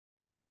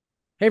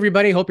Hey,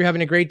 everybody. Hope you're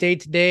having a great day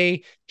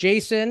today.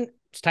 Jason,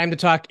 it's time to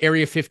talk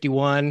Area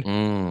 51.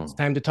 It's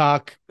time to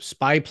talk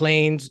spy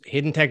planes,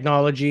 hidden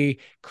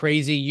technology,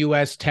 crazy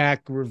US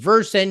tech,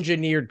 reverse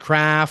engineered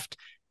craft,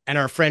 and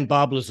our friend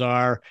Bob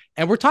Lazar.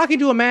 And we're talking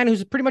to a man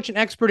who's pretty much an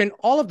expert in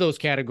all of those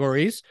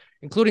categories,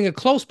 including a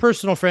close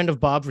personal friend of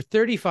Bob for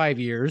 35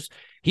 years.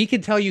 He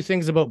can tell you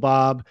things about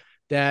Bob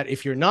that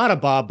if you're not a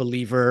Bob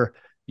believer,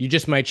 you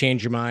just might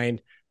change your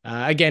mind.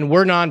 Again,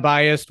 we're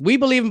non-biased. We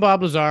believe in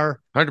Bob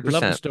Lazar. We love the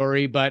 100%.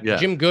 story, but Yeah.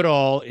 Jim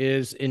Goodall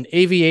is an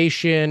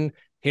aviation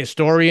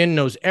historian,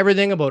 knows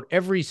everything about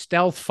every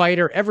stealth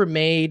fighter ever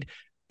made,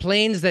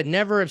 planes that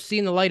never have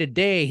seen the light of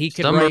day. He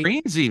could write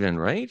Submarines even,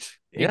 right?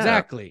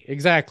 Yeah.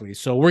 exactly.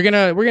 So we're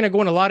gonna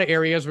go in a lot of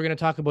areas. We're gonna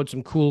talk about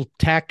some cool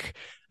tech.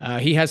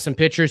 He has some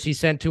pictures he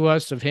sent to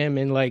us of him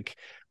in like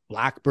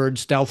Blackbird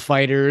stealth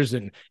fighters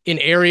and in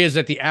areas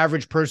that the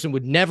average person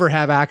would never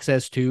have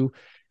access to.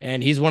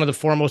 And he's one of the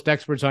foremost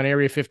experts on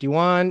Area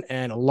 51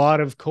 and a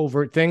lot of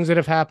covert things that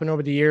have happened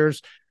over the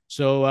years.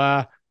 So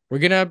we're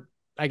going to,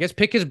 I guess,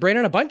 pick his brain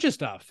on a bunch of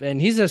stuff.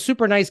 And he's a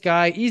super nice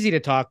guy, easy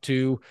to talk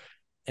to.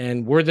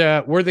 And we're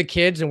the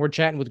kids and we're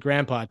chatting with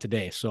Grandpa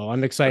today. So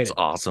I'm That's excited.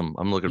 awesome.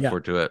 I'm looking Yeah.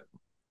 forward to it.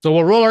 So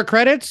we'll roll our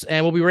credits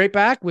and we'll be right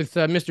back with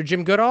Mr.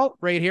 Jim Goodall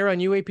right here on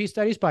UAP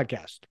Studies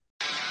Podcast.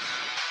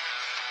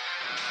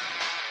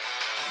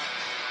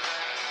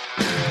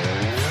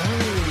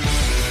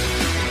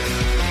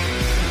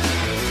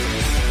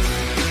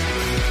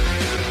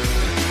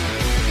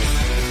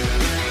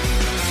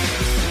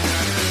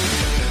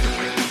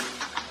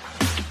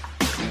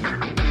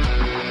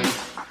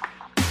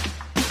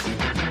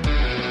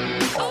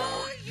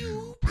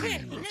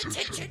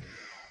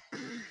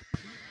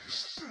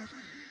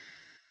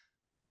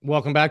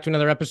 Welcome back to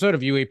another episode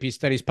of UAP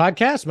Studies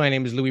Podcast. My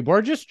name is Louis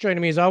Borges.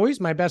 Joining me as always,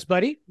 my best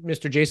buddy,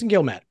 Mr. Jason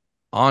Gilmet.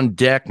 On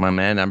deck, my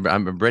man.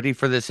 I'm ready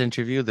for this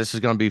interview. This is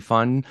going to be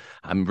fun.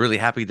 I'm really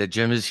happy that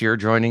Jim is here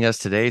joining us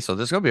today. So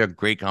this is going to be a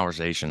great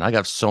conversation. I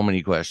got so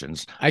many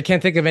questions. I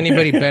can't think of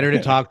anybody better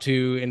to talk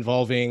to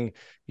involving,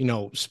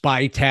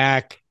 spy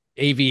tech,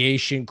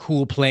 aviation,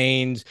 cool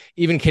planes,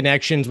 even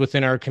connections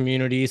within our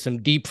community,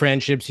 some deep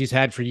friendships he's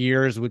had for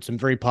years with some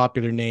very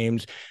popular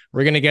names.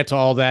 We're going to get to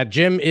all that.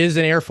 Jim is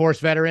an Air Force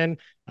veteran.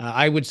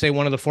 I would say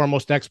one of the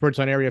foremost experts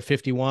on Area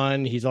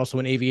 51. He's also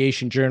an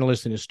aviation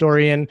journalist and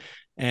historian,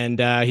 and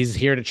he's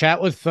here to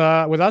chat with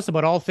us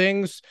about all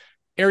things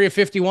Area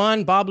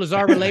 51, Bob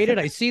Lazar related.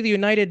 I see the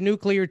United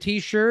Nuclear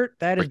T-shirt.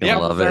 That is Freaking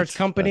Bob love Lazar's it.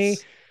 company.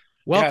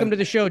 Welcome to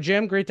the show,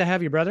 Jim. Great to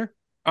have you, brother.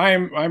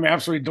 I'm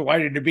absolutely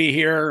delighted to be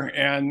here.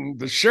 And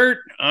the shirt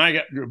I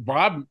got,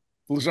 Bob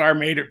Lazar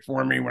made it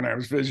for me when I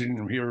was visiting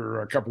him here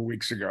a couple of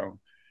weeks ago.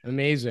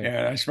 Amazing.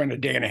 And I spent a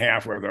day and a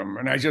half with him.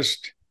 And I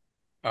just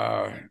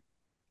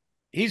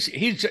he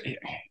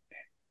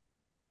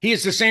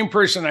is the same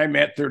person I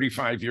met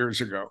 35 years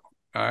ago.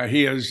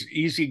 He is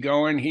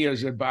easygoing. He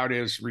is about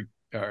as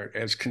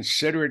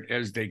considerate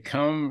as they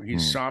come.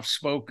 He's soft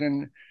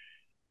spoken.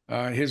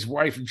 His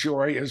wife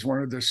Joy is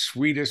one of the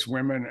sweetest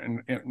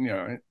women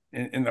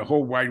in the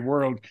whole wide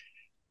world,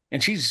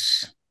 and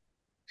she's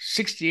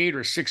 68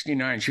 or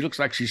 69. She looks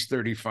like she's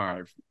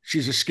 35.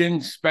 She's a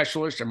skin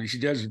specialist. I mean, she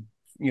does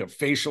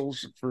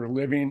facials for a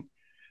living,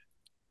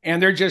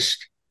 and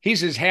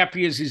he's as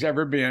happy as he's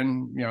ever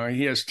been.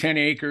 He has 10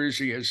 acres.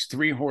 He has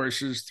 3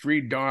 horses,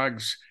 3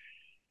 dogs,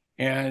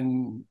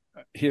 and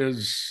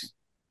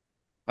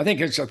I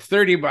think it's a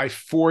 30 by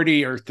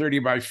 40 or 30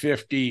 by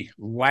 50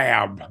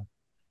 lab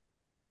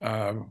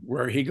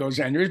where he goes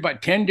in. There's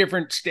about 10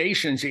 different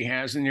stations he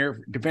has in there,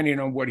 depending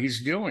on what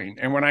he's doing.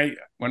 And when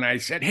I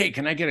said, "Hey,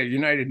 can I get a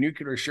United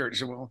Nuclear shirt?" He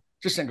said, "Well,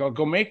 just think, I'll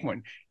go make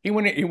one." He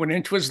went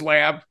into his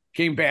lab,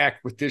 came back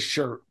with this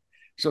shirt.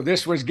 So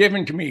this was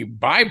given to me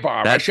by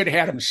Bob. I should have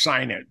had him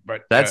sign it,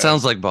 but that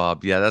sounds like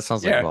Bob. Yeah, that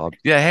sounds like yeah. Bob.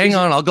 Yeah, hang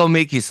on, I'll go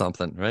make you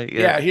something, right?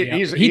 Yeah,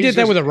 he did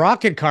that with a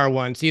rocket car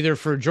once, either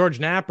for George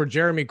Knapp or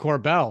Jeremy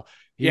Corbell.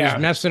 He was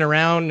messing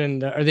around,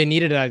 and or they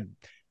needed a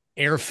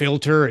air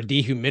filter, a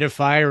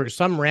dehumidifier, or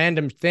some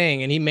random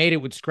thing, and he made it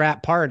with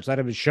scrap parts out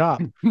of his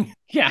shop.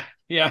 Yeah.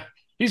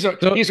 He's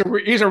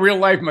a real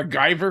life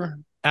MacGyver.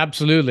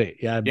 Absolutely.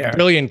 Yeah.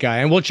 Brilliant guy.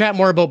 And we'll chat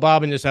more about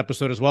Bob in this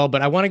episode as well.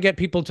 But I want to get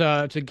people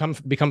to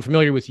become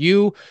familiar with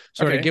you.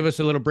 Sort of give us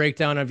a little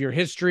breakdown of your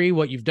history,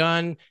 what you've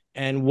done,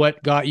 and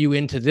what got you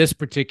into this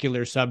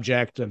particular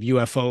subject of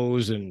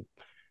UFOs and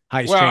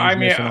high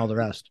strangeness and all the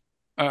rest.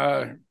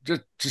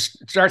 Just to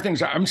start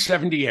things out, I'm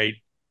 78.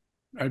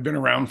 I've been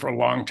around for a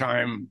long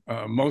time.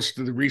 Most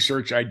of the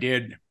research I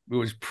did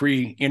was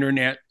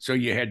pre-internet, so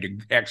you had to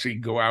actually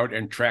go out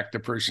and track the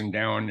person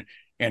down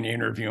and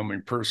interview them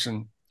in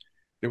person.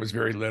 There was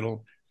very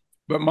little,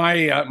 but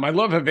my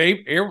love of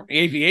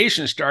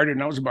aviation started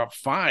when I was about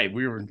 5.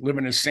 We were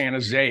living in San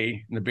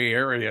Jose in the Bay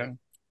Area,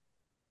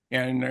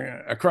 and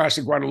across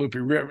the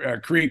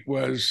Guadalupe Creek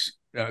was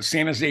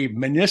San Jose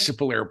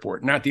Municipal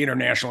Airport, not the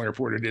international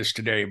airport it is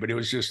today, but it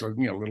was just a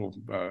little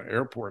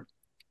airport.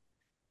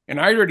 And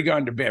I had already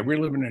gone to bed. We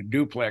were living in a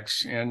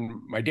duplex, and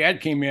my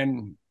dad came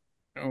in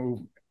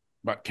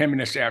about 10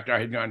 minutes after I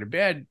had gone to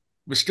bed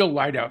was still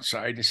light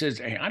outside. He says,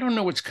 "Hey, I don't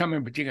know what's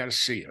coming, but you got to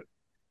see it."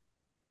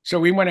 So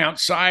we went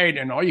outside,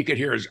 and all you could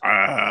hear is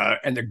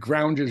and the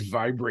ground is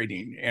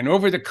vibrating. And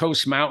over the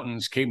coast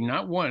mountains came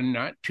not one,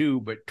 not two,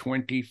 but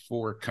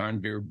 24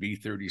 Convair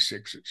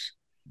B-36s.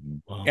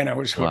 Wow. And I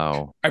was hooked.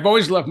 Wow. I've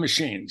always loved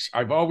machines.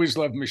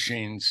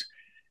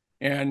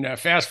 And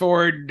fast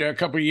forward a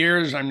couple of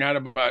years, I'm now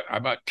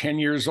about 10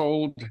 years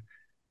old.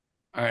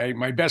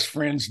 My best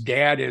friend's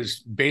dad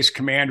is base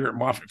commander at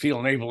Moffett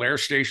Field Naval Air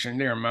Station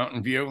there in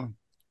Mountain View.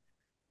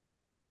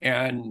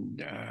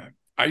 And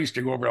I used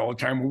to go over all the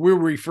time. We were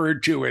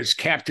referred to as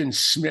Captain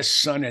Smith's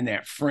son and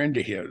that friend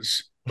of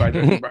his by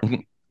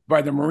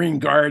the Marine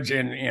Guards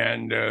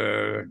and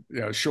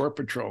Shore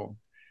Patrol.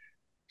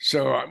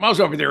 So I was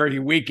over there every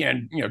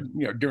weekend,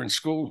 during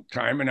school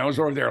time, and I was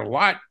over there a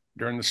lot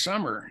during the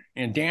summer.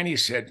 And Danny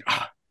said,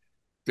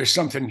 "There's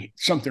something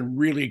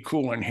really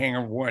cool in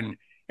Hangar 1."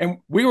 And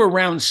we were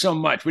around so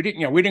much. We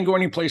didn't go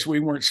any place we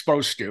weren't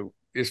supposed to,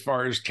 as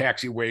far as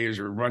taxiways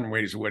or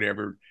runways or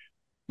whatever.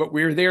 But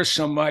we were there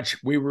so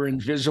much, we were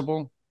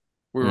invisible.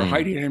 We were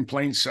hiding in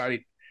plain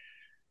sight.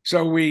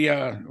 So we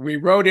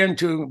rode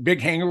into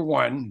Big Hangar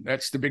 1.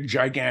 That's the big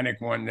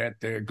gigantic one that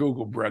the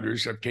Goodall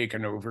brothers have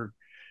taken over.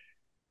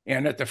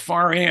 And at the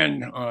far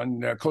end,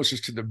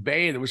 closest to the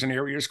bay, there was an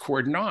area that's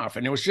cordoned off.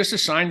 And it was just a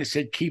sign that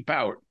said, "Keep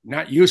out,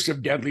 not use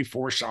of deadly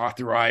force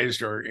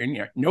authorized,"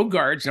 no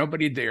guards,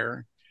 nobody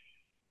there.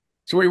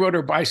 So we rode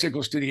our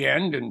bicycles to the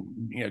end,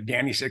 and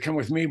Danny said, "Come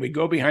with me." We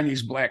go behind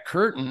these black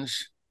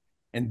curtains,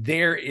 and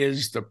there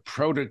is the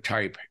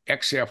prototype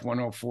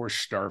XF-104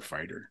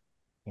 Starfighter.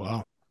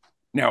 Wow.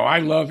 Now, I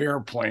love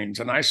airplanes,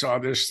 and I saw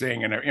this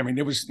thing, and I mean,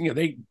 it was,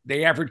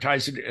 they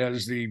advertised it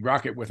as the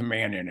rocket with a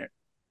man in it.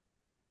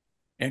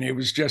 And it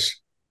was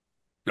just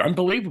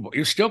unbelievable. It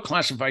was still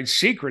classified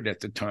secret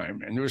at the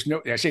time. And there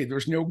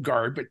was no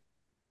guard, but,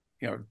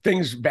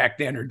 things back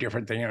then are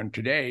different than they are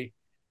today.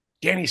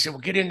 Danny said, "Well,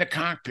 get in the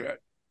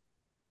cockpit."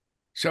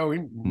 So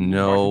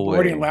no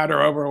boarding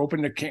ladder over,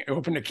 open the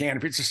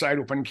canopy. It's a side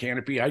open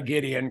canopy. I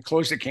get in,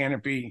 close the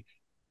canopy.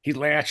 He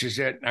latches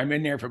it. I'm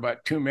in there for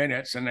about 2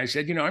 minutes. And I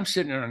said, "I'm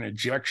sitting on an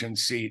ejection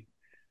seat."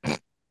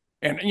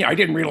 And, I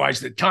didn't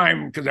realize at the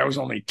time, because I was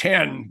only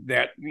 10,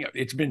 that,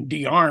 it's been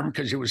de-armed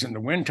because it was in the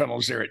wind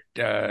tunnels there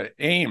at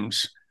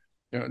Ames,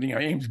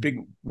 Ames big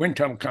wind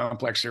tunnel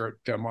complex there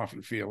at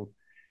Moffett Field.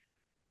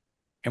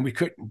 And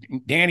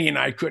Danny and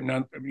I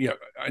couldn't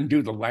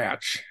undo the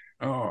latch.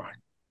 Oh,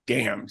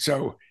 damn.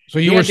 So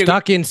you were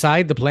stuck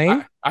inside the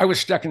plane? I was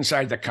stuck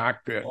inside the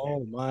cockpit.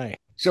 Oh, my.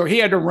 So he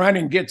had to run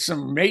and get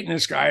some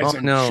maintenance guys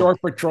Shore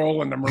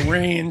Patrol and the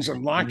Marines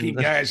and Lockheed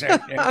guys. And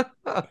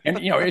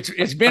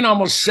it's been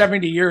almost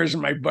 70 years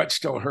and my butt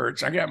still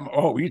hurts.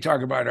 You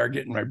talk about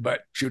getting my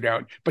butt chewed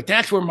out. But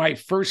that's where my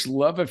first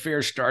love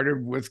affair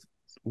started with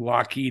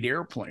Lockheed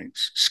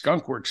airplanes,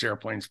 Skunk Works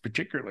airplanes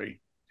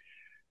particularly.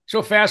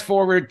 So fast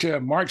forward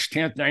to March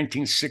 10th,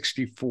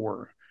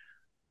 1964.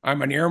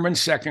 I'm an airman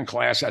second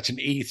class. That's an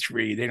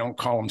E3. They don't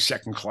call them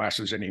second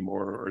classes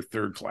anymore, or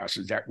third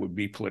classes. That would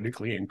be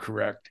politically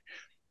incorrect.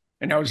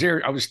 And I was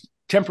there. I was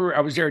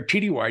there at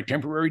TDY,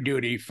 temporary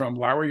duty, from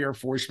Lowry Air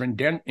Force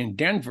in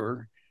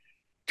Denver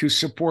to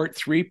support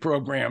 3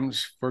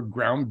 programs for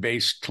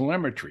ground-based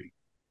telemetry.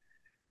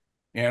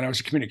 And I was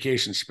a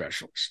communications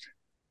specialist.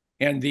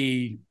 And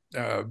the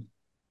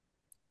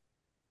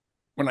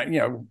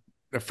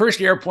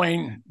first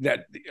airplane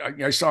that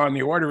I saw in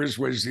the orders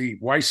was the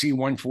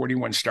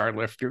YC-141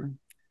 Starlifter,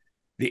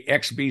 the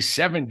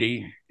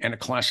XB-70, and a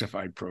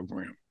classified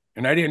program.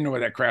 And I didn't know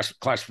what that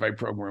classified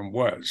program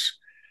was,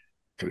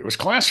 because it was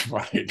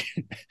classified.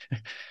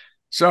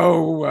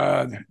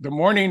 So the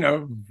morning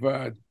of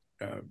it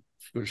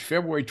was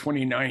February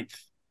 29th,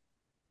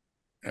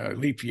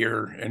 leap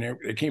year, and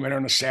it came out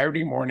on a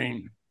Saturday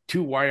morning.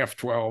 2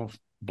 YF-12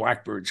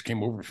 Blackbirds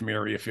came over from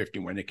Area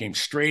 51. They came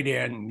straight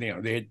in.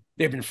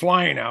 They've been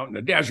flying out in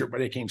the desert, but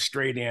they came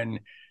straight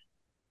in,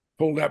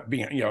 pulled up,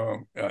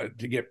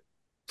 to get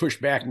pushed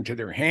back into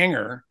their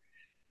hangar,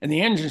 and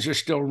the engines are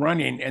still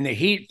running. And the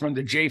heat from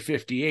the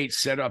J-58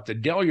 set up the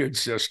deluge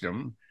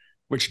system,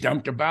 which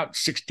dumped about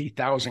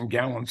 60,000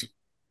 gallons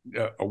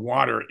of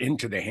water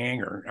into the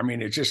hangar. I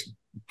mean, it just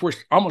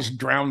almost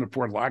drowned the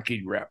poor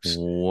Lockheed reps.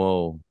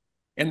 Whoa.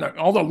 And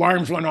all the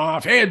alarms went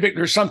off. Hey,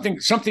 there's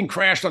something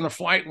crashed on the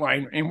flight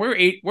line. And we're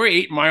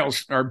 8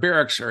 miles, our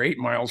barracks are 8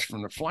 miles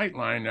from the flight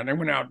line. And I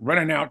went out,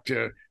 running out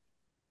to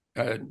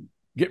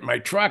get my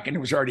truck, and it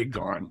was already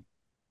gone.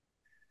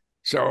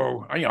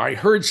 So I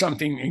heard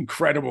something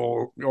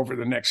incredible over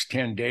the next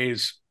 10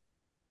 days.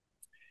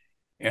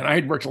 And I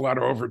had worked a lot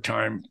of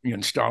overtime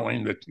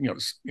installing the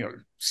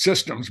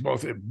systems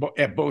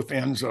at both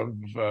ends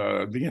of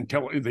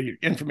the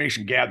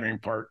information gathering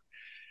part.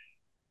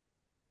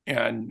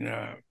 And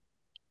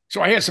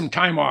so I had some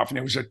time off, and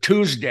it was a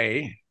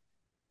Tuesday.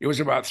 It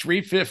was about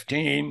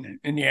 3:15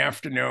 in the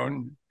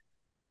afternoon,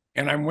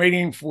 and I'm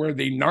waiting for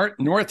the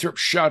Northrop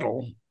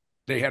shuttle.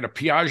 They had a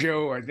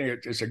Piaggio, I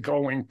think it's a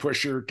going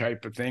pusher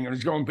type of thing. It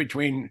was going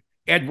between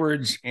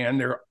Edwards and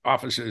their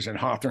offices in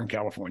Hawthorne,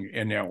 California,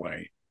 in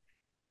LA.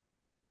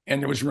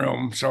 and there was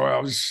room. So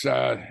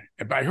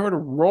I heard a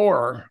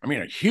roar. I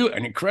mean,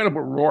 an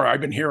incredible roar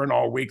I've been hearing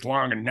all week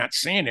long and not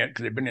seeing it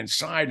because I've been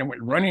inside, and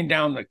went running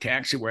down the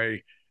taxiway.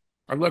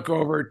 I look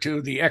over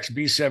to the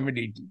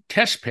XB-70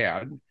 test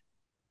pad,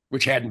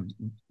 which hadn't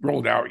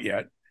rolled out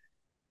yet.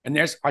 And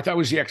I thought it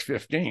was the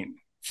X-15.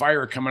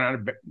 Fire coming out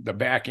of the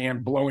back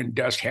end, blowing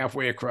dust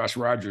halfway across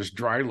Rogers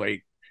Dry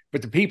Lake.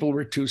 But the people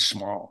were too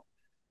small.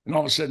 And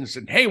all of a sudden it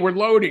said, hey, we're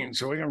loading.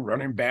 So I'm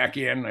running back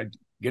in. I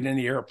get in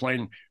the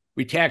airplane.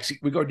 We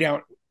go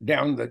down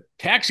the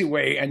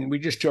taxiway, and we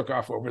just took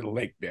off over the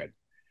lake bed.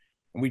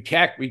 And we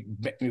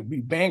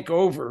bank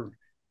over,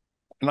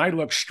 and I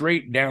look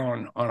straight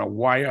down on a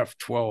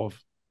YF-12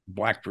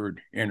 Blackbird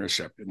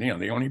Interceptor.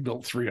 They only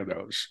built 3 of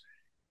those.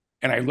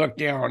 And I looked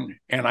down,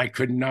 and I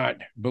could not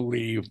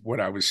believe what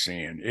I was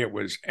seeing. It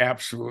was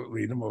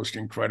absolutely the most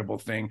incredible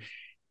thing.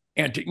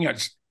 And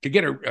to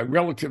get a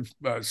relative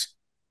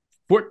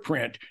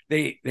footprint,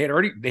 they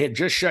had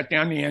just shut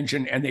down the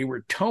engine, and they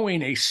were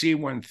towing a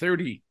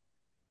C-130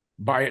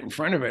 by it in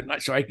front of it.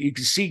 So you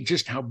could see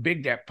just how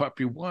big that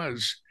puppy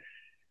was.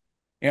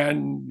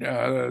 And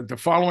the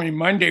following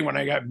Monday, when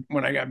I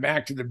got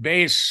back to the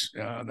base,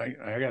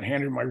 I got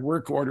handed my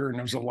work order, and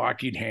it was a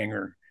Lockheed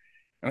hangar.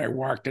 And I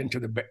walked into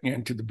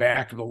the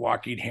back of the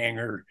Lockheed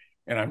hangar,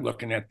 and I'm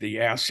looking at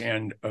the ass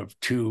end of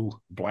 2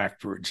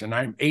 Blackbirds. And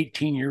I'm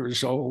 18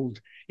 years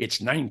old.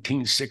 It's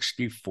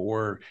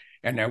 1964,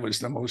 and that was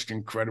the most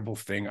incredible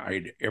thing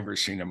I'd ever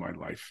seen in my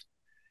life.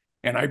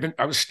 And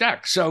I was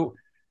stuck. So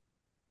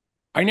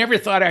I never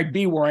thought I'd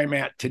be where I'm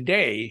at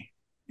today,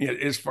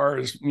 as far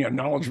as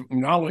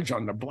knowledge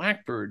on the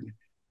Blackbird.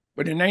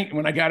 But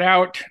when I got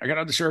out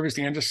of the service at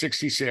the end of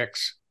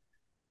 '66,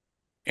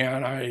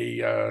 and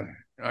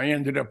I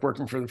ended up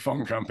working for the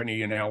phone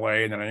company in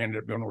LA, and then I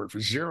ended up going to work for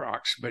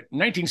Xerox. But in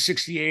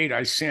 1968,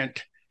 I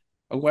sent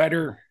a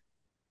letter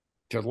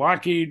to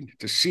Lockheed,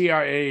 to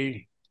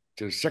CIA,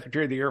 to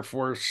Secretary of the Air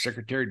Force,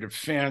 Secretary of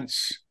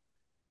Defense,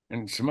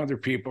 and some other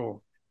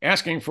people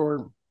asking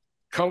for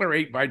color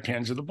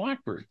 8x10s of the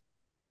Blackbird.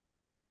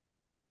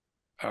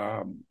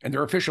 And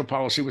their official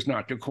policy was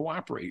not to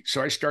cooperate.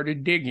 So I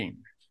started digging.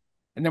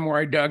 And the more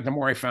I dug, the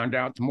more I found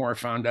out. The more I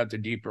found out, the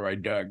deeper I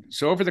dug.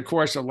 So over the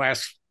course of the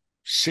last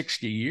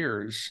 60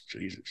 years,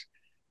 Jesus,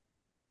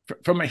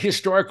 from a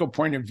historical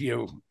point of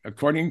view,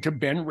 according to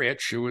Ben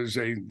Rich, who is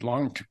a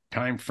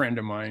longtime friend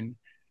of mine,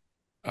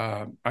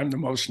 I'm the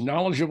most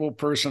knowledgeable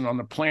person on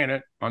the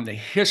planet on the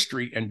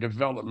history and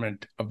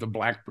development of the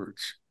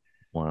Blackbirds.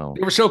 Wow.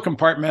 They were so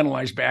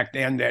compartmentalized back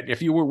then that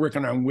if you were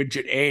working on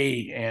widget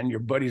A and your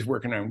buddy's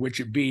working on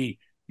widget B,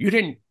 you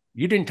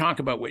didn't talk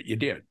about what you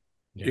did.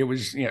 Yeah.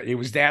 It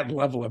was that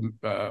level of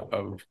I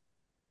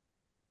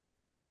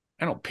don't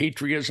know,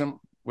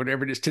 patriotism,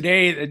 whatever it is.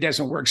 Today, it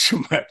doesn't work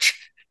so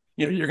much.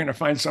 You're going to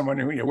find someone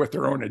who, with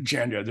their own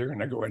agenda, they're going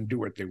to go and do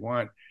what they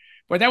want.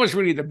 But that was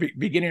really the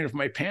beginning of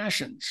my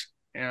passions.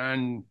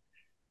 And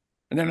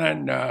then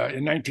in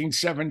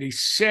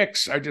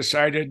 1976, I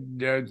decided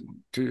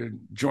to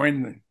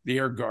join the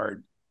Air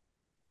Guard.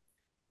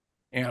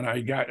 And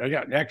I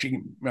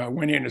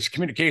went in as a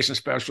communication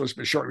specialist,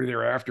 but shortly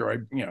thereafter, I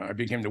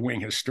became the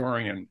wing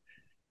historian.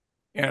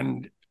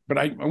 But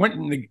I went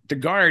in the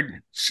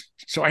Guard,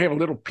 so I have a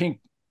little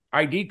pink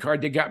ID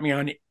card that got me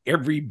on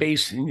every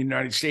base in the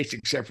United States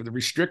except for the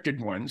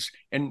restricted ones.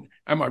 And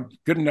I'm a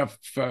good enough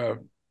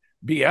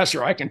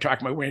BSer. I can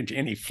talk my way into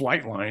any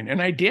flight line,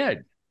 and I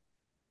did.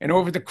 And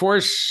over the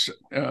course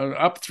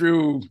up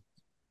through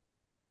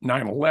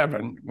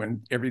 9/11,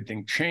 when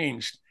everything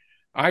changed,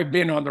 I've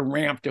been on the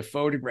ramp to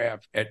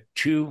photograph at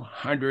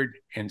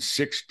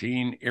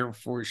 216 Air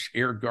Force,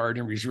 Air Guard,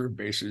 and Reserve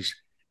bases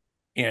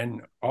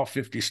in all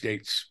 50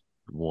 states.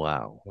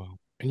 Wow.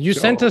 And you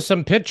sent us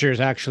some pictures,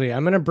 actually.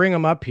 I'm going to bring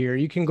them up here.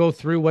 You can go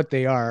through what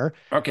they are.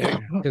 Okay.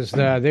 Because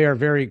they are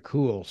very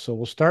cool. So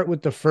we'll start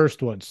with the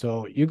first one.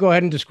 So you go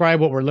ahead and describe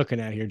what we're looking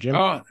at here, Jim.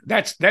 Oh,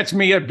 that's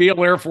me at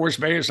Beale Air Force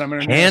Base. I'm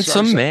an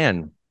handsome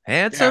man.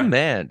 Handsome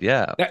man.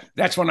 Yeah.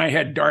 That's when I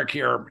had dark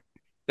hair.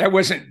 That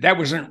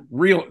wasn't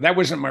real. That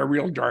wasn't my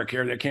real dark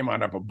hair that came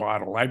out of a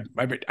bottle.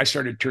 I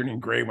started turning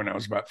gray when I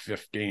was about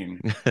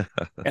 15.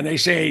 And they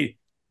say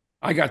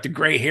I got the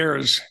gray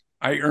hairs.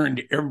 I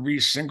earned every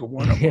single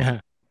one of them. Yeah.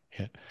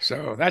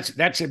 So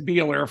that's at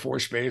Beale Air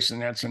Force Base,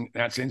 and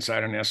that's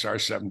inside an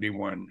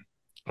SR-71.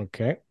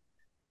 Okay.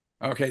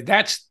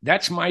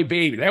 That's my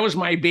baby. That was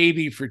my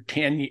baby for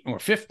 10 or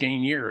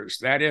 15 years.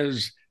 That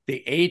is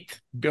the 8th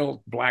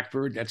built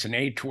Blackbird. That's an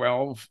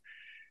A-12.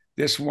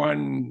 This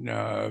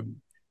one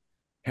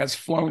has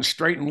flown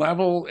straight and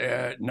level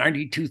at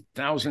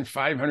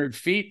 92,500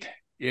 feet.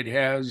 It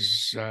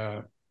has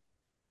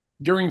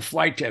during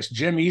flight tests,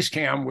 Jim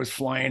Eastham was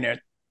flying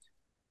it.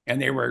 And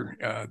they were.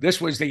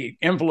 This was the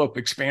envelope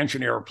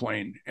expansion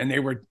airplane, and they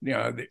were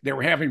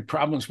having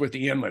problems with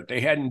the inlet.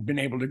 They hadn't been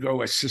able to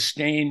go a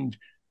sustained,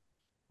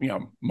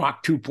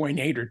 Mach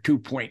 2.8 or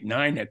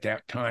 2.9 at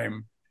that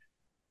time,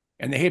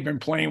 and they had been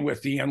playing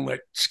with the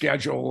inlet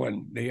schedule,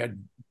 and they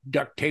had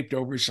duct taped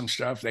over some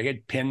stuff. They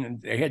had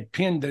pinned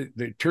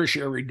the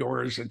tertiary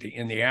doors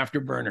in the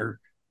afterburner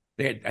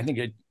I think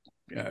it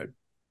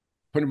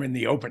put them in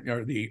the open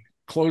or the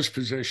closed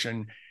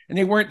position, and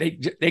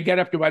they got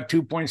up to about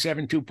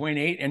 2.7,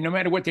 2.8, and no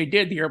matter what they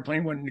did, the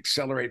airplane wouldn't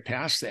accelerate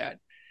past that.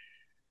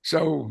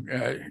 So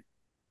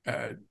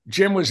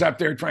Jim was up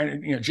there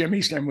Jim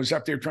Eastham was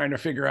up there trying to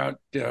figure out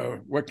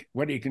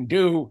what he can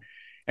do,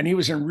 and he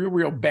was in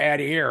real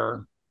bad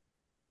air.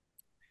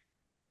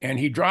 And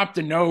he dropped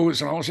the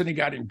nose, and all of a sudden he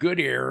got in good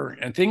air,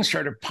 and things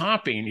started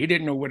popping. He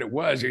didn't know what it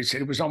was. He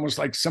said it was almost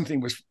like something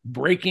was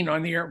breaking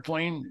on the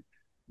airplane,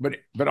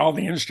 but all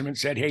the instruments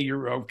said, "Hey,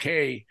 you're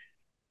okay."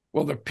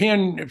 Well, the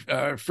pin,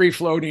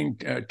 free-floating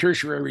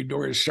tertiary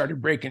doors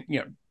started breaking,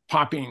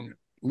 popping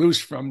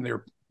loose from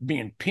their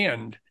being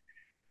pinned,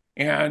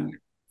 and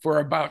for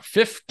about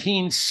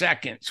 15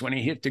 seconds, when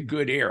he hit the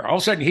good air, all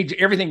of a sudden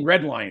everything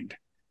redlined,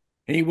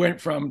 and he went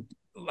from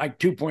like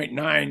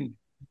 2.9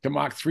 to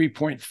Mach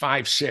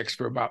 3.56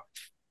 for about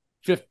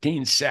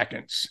 15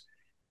 seconds.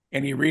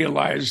 And he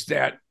realized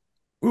that,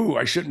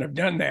 I shouldn't have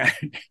done that.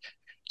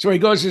 So he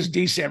goes his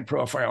descent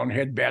profile and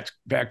head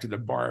back to the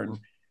barn.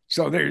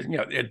 So there's,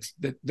 it's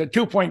the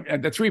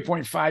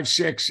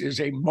 3.56 is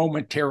a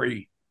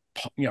momentary,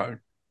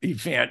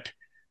 event.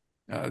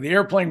 The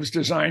airplane was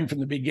designed from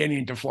the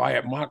beginning to fly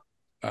at Mach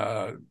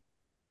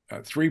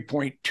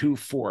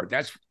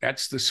 3.24.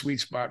 That's the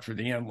sweet spot for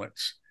the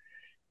inlets.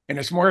 And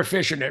it's more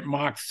efficient at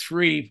Mach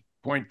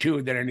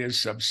 3.2 than it is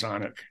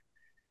subsonic.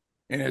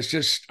 And it's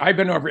just, I've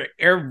been over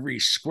every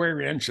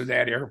square inch of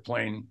that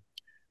airplane.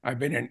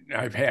 I've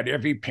had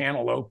every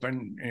panel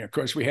open. And of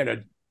course, we had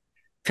to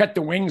cut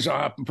the wings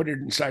off and put it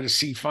inside a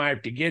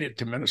C5 to get it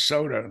to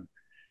Minnesota.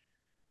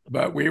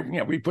 But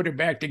we put it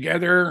back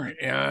together.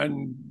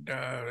 And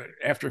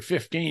after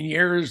 15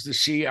 years, the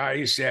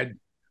CI said,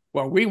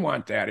 well, we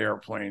want that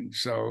airplane.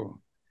 So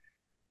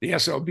the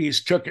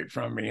SOBs took it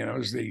from me, and it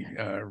was the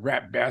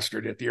rat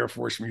bastard at the Air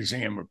Force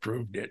Museum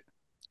approved it.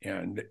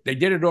 And they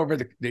did it over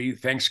the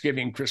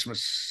Thanksgiving,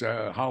 Christmas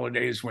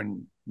holidays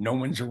when no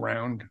one's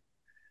around.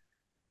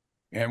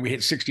 And we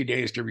had 60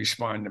 days to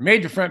respond. It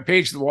made the front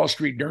page of the Wall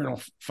Street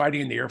Journal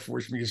fighting the Air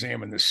Force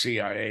Museum and the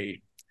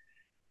CIA.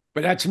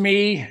 But that's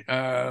me,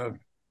 a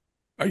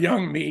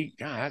young me.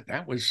 God,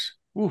 that was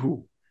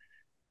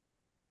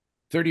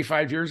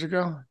 35 years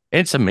ago.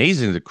 It's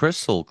amazing, the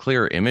crystal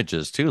clear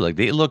images too. Like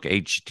they look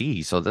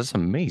HD, so that's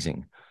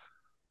amazing.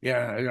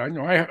 Yeah, I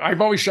know. I've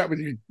always shot with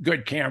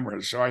good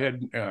cameras, so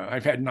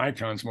I've had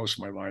Nikons most of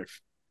my life.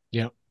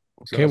 Yeah.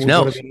 Okay, we'll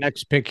go to the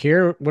next pic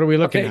here. What are we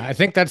looking at? I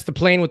think that's the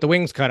plane with the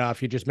wings cut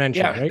off you just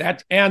mentioned,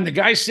 right? And the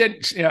guy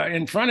sitting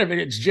in front of it,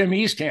 it's Jim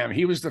Eastham.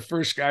 He was the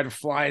first guy to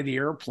fly the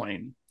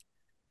airplane,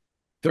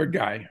 third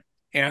guy.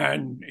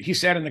 And he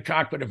sat in the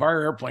cockpit of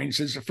our airplane. He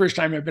says, the first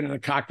time I've been in the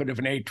cockpit of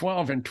an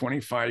A-12 in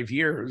 25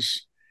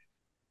 years.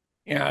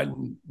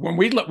 And when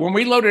we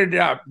loaded it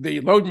up,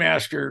 the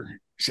loadmaster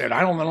said,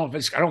 I don't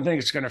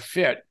think it's going to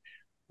fit.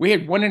 We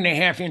had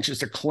 1.5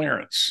 inches of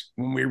clearance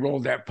when we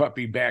rolled that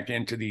puppy back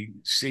into the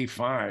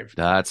C5.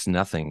 That's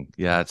nothing.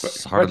 Yeah,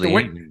 it's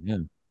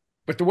hardly.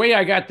 But the way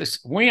I got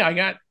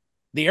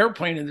the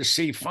airplane in the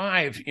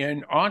C5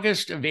 in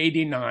August of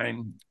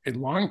 '89, a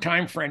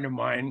longtime friend of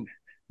mine,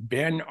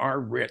 Ben R.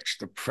 Rich,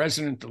 the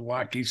president of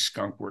Lockheed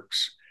Skunk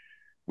Works,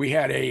 we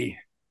had it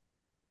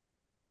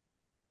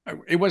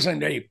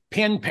wasn't a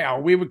pen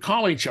pal. We would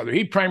call each other.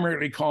 He'd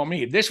primarily call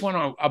me. This went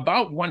on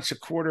about once a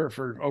quarter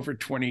for over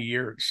 20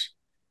 years.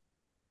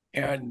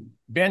 And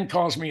Ben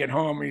calls me at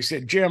home. And he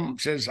said, Jim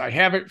says, I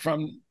have it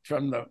from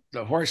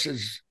the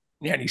horses.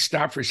 Yeah, and he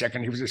stopped for a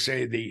second. He was to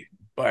say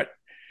but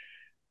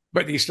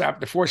he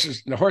stopped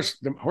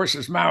the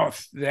horse's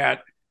mouth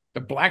that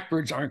the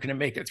blackbirds aren't going to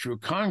make it through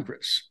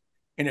Congress.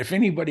 And if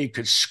anybody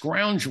could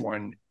scrounge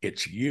one,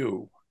 it's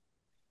you.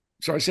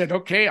 So I said,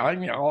 okay,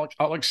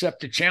 I'll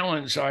accept the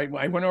challenge. So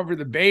I went over to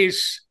the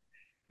base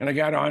and I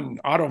got on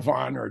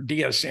Autovon or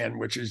DSN,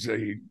 which is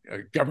a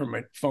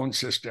government phone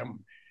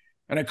system.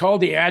 And I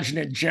called the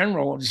adjutant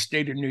general of the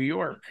state of New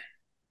York.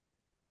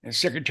 And the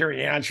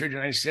secretary answered,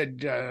 and I said,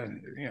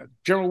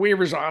 General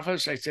Weaver's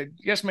office. I said,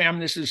 yes, ma'am,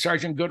 this is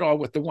Sergeant Goodall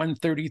with the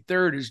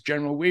 133rd. Is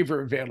General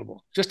Weaver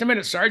available? Just a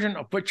minute, Sergeant,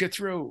 I'll put you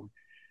through.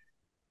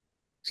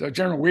 So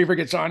General Weaver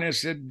gets on and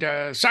said,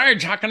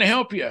 Sarge, how can I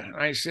help you? And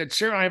I said,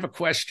 sir, I have a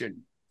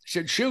question. He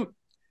said, shoot.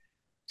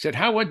 He said,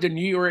 how would the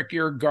New York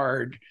Air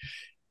Guard,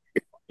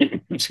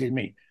 excuse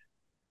me,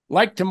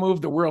 like to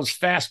move the world's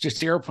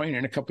fastest airplane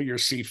in a couple of your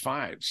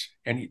C5s?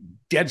 And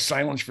dead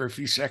silence for a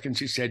few seconds.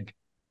 He said,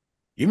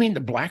 you mean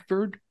the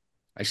Blackbird?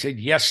 I said,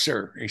 yes,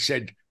 sir. He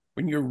said,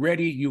 when you're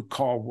ready, you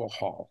call Will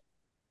Hall.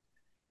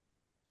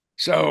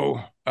 So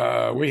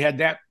we had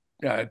that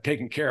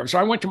taken care of. So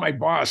I went to my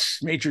boss,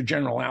 Major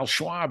General Al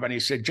Schwab, and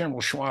he said,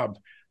 General Schwab,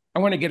 I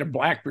want to get a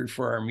Blackbird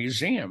for our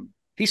museum.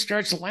 He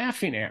starts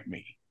laughing at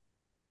me.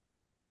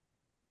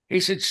 He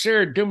said,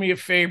 sir, do me a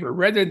favor.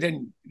 Rather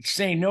than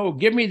say no,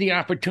 give me the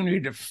opportunity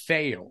to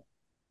fail.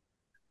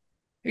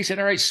 He said,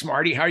 all right,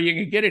 smarty, how are you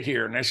going to get it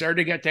here? And I said, I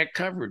already got that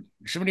covered.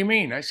 He said, what do you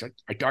mean? I said,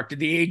 I talked to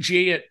the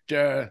AG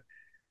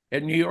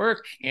at New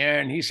York,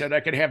 and he said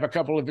I could have a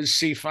couple of his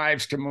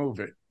C5s to move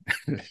it.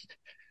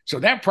 So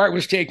that part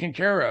was taken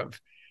care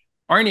of.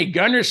 Arnie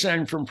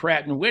Gunderson from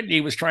Pratt & Whitney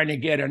was trying to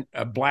get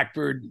a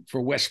Blackbird for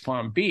West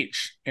Palm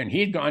Beach, and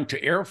he'd gone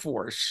to Air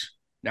Force,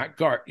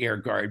 not Air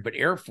Guard, but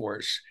Air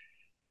Force,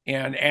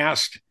 and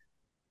asked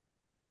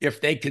if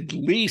they could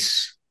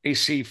lease a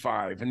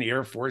C5, and the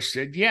Air Force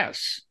said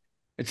yes.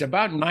 It's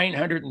about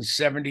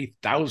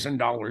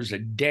 $970,000 a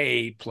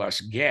day plus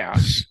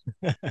gas.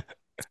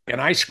 And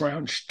I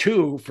scrounged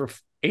 2 for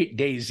 8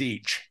 days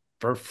each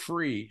for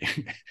free.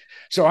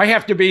 So I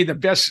have to be the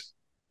best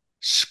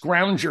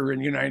scrounger in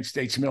the United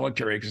States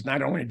military, because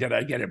not only did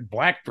I get a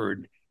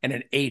Blackbird and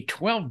an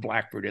A-12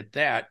 Blackbird at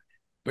that,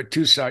 but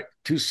two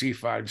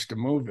C5s to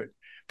move it.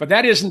 But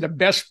that isn't the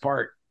best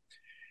part.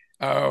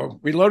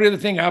 We loaded the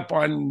thing up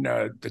on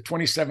the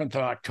 27th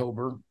of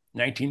October,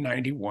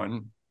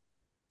 1991.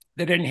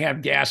 They didn't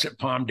have gas at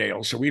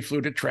Palmdale, so we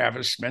flew to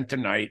Travis, spent the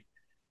night.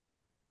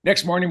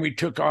 Next morning, we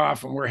took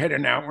off, and we're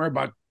heading out. We're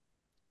about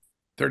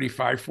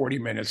 35, 40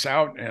 minutes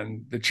out,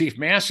 and the Chief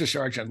Master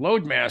Sergeant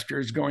Loadmaster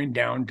is going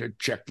down to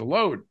check the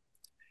load.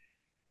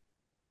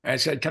 I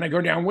said, can I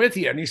go down with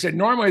you? And he said,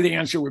 normally the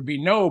answer would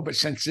be no, but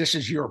since this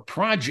is your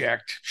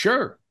project,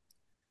 sure.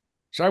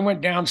 So I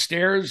went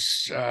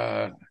downstairs,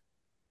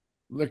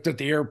 looked at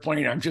the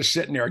airplane. I'm just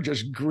sitting there,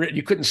 just grin.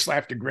 You couldn't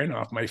slap the grin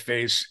off my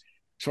face.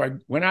 So I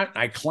went out,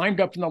 I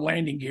climbed up in the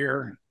landing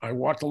gear. I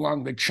walked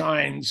along the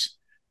chines.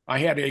 I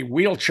had a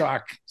wheel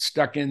chock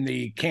stuck in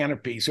the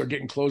canopy, so it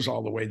didn't close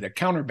all the way. The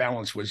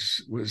counterbalance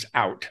was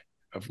out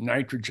of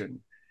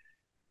nitrogen.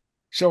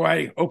 So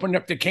I opened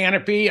up the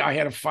canopy. I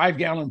had a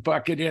 5-gallon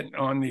bucket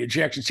on the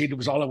ejection seat. It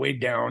was all the way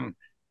down,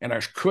 and I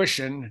was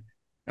cushioned.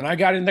 And I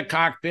got in the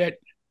cockpit,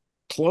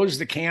 closed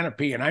the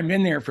canopy, and I'm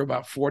in there for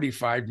about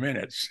 45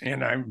 minutes.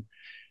 And I'm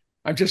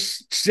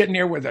just sitting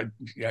there with a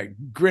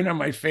grin on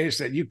my face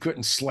that you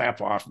couldn't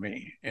slap off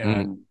me.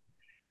 And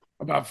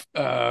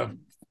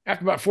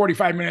after about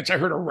 45 minutes, I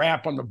heard a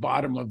rap on the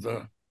bottom of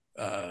the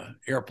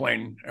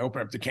airplane. I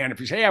opened up the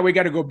canopy. Hey, yeah, we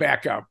got to go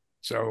back up.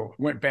 So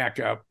went back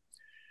up.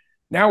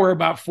 Now we're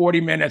about 40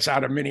 minutes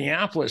out of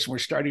Minneapolis. And we're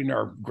starting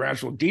our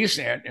gradual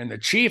descent. And the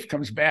chief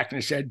comes back and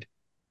he said,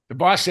 the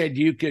boss said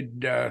you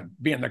could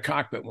be in the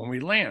cockpit when we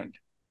land.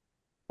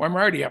 Well, I'm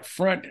already up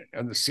front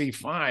on the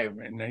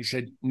C5. And they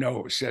said,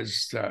 no, it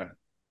says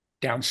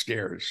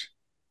downstairs.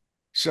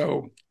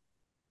 So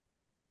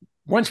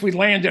once we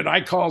landed,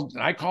 I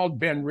called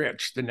Ben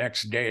Rich the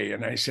next day,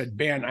 and I said,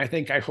 Ben, I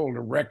think I hold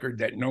a record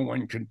that no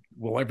one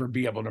will ever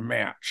be able to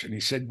match. And he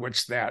said,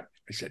 what's that?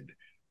 I said,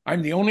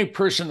 I'm the only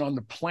person on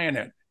the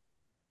planet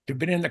to have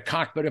been in the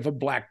cockpit of a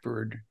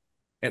Blackbird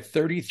at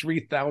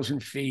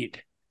 33,000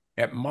 feet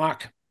at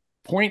Mach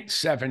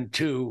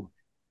 0.72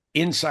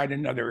 inside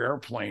another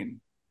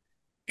airplane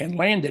and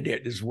landed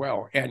it as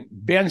well. And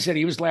Ben said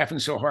he was laughing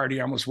so hard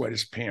he almost wet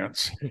his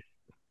pants.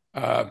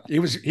 He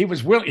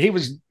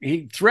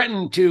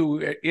threatened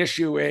to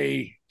issue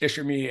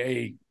me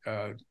a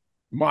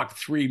Mach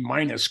 3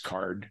 minus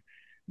card,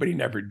 but he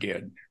never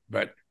did.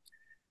 But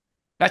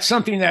that's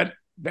something that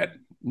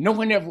no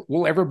one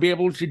will ever be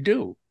able to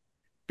do,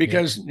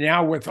 because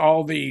now with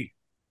all the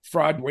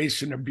fraud,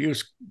 waste, and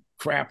abuse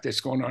crap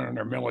that's going on in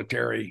our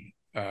military,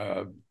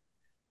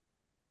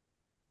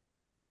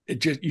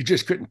 you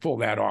just couldn't pull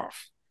that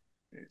off.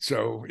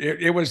 So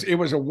it was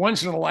a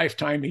once in a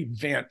lifetime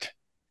event.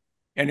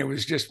 And it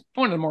was just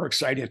one of the more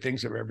exciting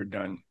things I've ever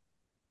done.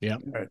 Yeah.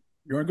 You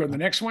want to go to the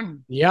next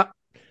one? Yeah.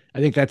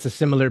 I think that's a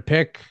similar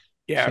pick.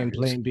 Yeah. Same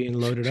plane being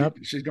loaded up.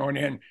 She's going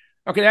in.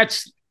 Okay.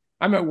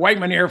 I'm at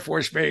Whiteman Air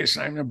Force Base.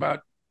 I'm about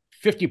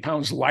 50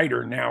 pounds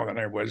lighter now than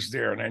I was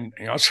there. And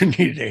I also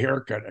needed a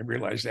haircut. I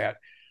realized that.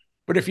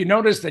 But if you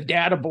notice the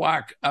data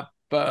block up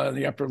in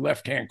the upper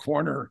left-hand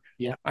corner,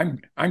 yeah, I'm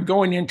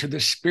going into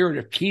the Spirit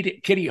of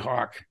Kitty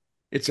Hawk.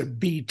 It's a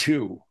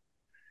B2.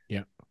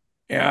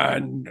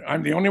 And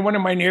I'm the only one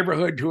in my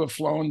neighborhood who have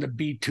flown the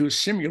B2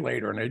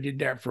 simulator, and I did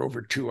that for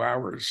over 2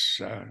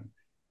 hours.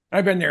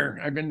 I've been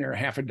there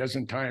half a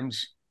dozen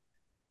times.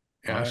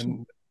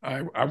 Awesome.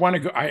 And I want to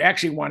go. I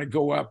actually want to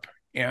go up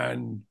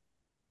and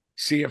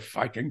see if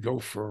I can go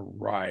for a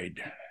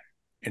ride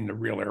in the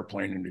real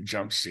airplane in the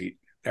jump seat.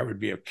 That would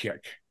be a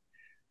kick.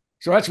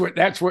 So that's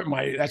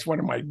one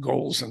of my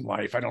goals in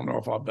life. I don't know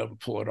if I'll be able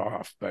to pull it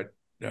off, but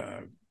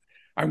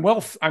I'm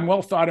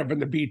well thought of in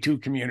the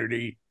B2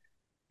 community.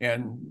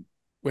 And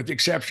with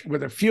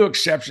a few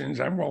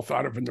exceptions, I'm well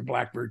thought of in the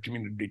Blackbird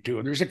community too.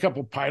 And there's a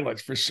couple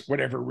pilots, for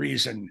whatever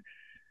reason,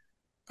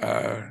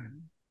 I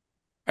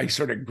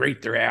sort of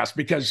grate their ass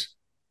because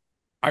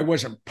I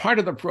wasn't part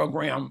of the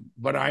program,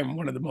 but I'm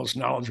one of the most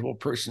knowledgeable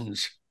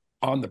persons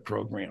on the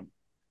program.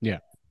 Yeah.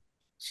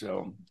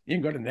 So you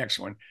can go to the next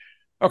one.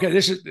 Okay,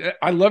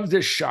 I love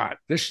this shot.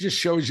 This just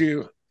shows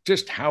you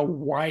just how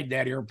wide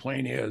that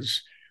airplane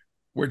is.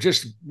 We're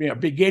just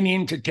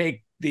beginning to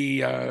take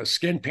the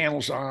skin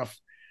panels off.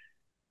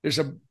 There's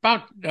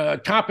about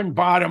top and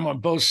bottom on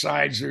both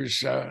sides.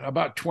 There's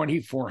about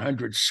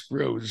 2,400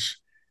 screws,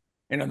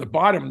 and on the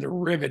bottom they're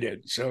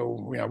riveted.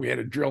 So we had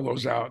to drill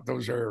those out.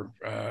 Those are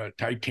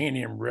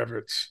titanium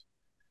rivets.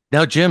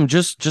 Now, Jim,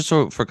 just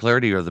so for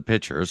clarity of the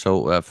picture,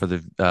 so for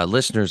the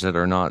listeners that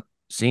are not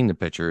seeing the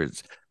picture,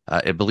 it's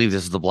I believe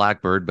this is the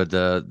Blackbird, but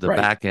the Right.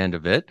 back end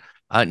of it.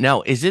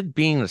 Now, is it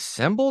being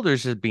assembled, or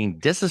is it being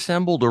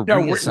disassembled or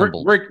No,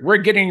 reassembled? we're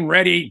getting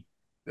ready.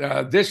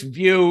 This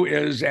view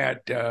is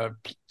at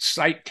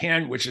Site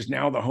 10, which is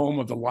now the home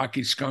of the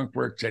Lockheed Skunk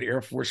Works at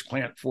Air Force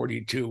Plant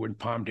 42 in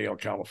Palmdale,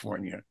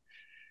 California.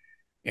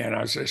 And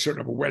I was a sort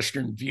of a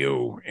Western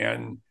view,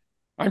 and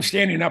I'm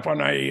standing up on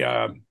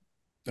a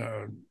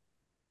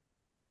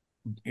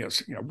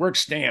work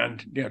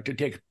stand,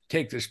 to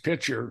take this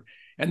picture.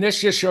 And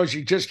this just shows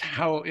you just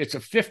how it's a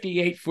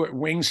 58-foot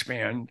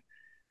wingspan,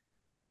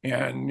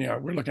 and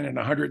we're looking at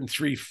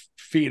 103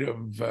 feet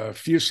of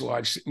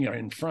fuselage,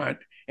 in front,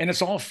 and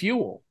it's all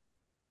fuel.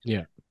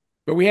 Yeah.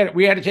 But we had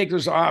to take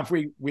those off.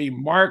 We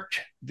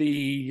marked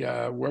the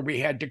where we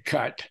had to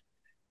cut,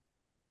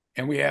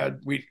 and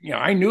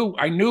I knew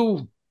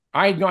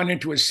I had gone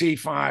into a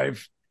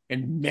C5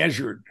 and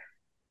measured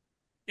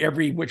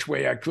every which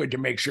way I could to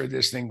make sure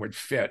this thing would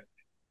fit,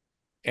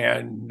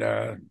 and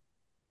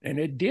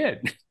it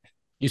did.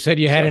 You said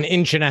you had an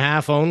inch and a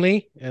half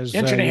only? Inch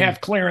and a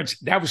half clearance.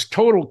 That was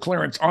total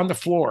clearance on the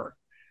floor.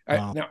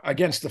 Wow.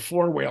 Against the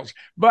floor wheels.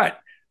 But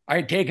I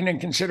had taken in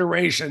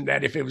consideration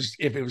that if it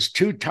was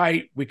too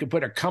tight, we could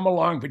put a come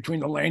along between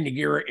the landing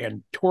gear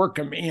and torque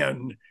them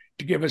in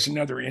to give us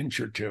another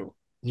inch or two.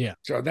 Yeah.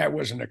 So that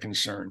wasn't a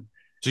concern.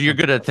 So you're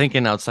good at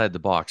thinking outside the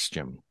box,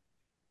 Jim.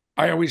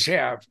 I always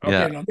have. Okay.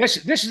 Yeah. Now this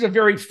is a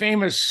very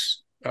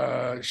famous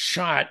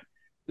shot.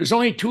 There's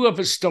only two of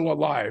us still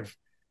alive.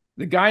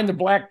 The guy in the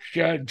black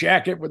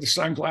jacket with the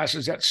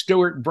sunglasses, that's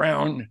Stuart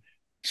Brown.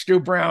 Stu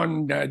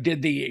Brown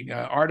did the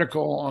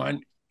article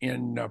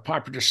in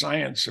Popular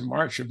Science in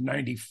March of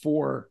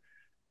 '94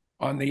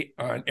 on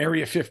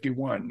Area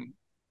 51.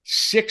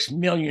 6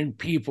 million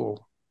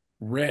people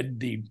read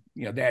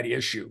that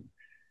issue.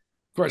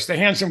 Of course, the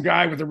handsome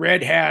guy with the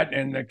red hat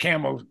and the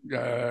camo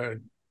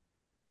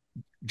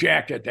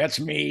jacket, that's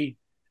me.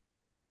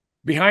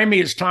 Behind me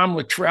is Tom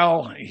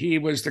Luttrell. He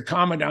was the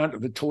commandant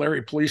of the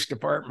Tulare Police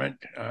Department.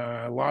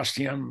 Lost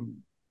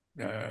him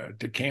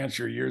to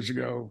cancer years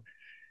ago.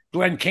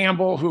 Glenn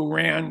Campbell, who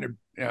ran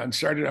and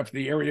started up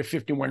the Area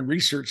 51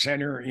 Research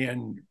Center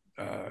in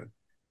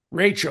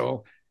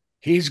Rachel,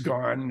 he's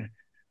gone.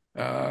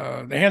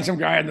 The handsome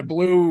guy in the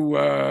blue,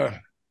 I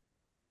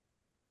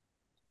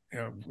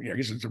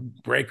guess it's a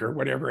breaker or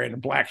whatever, and a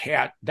black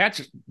hat,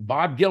 that's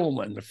Bob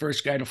Gilliland, the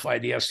first guy to fly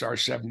the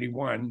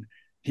SR-71.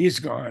 He's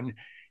gone.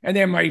 And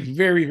then my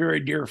very, very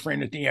dear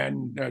friend at the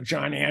end,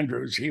 John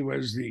Andrews, he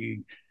was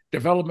the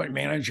development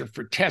manager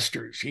for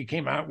testers. He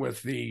came out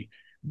with the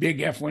big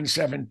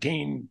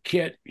F-117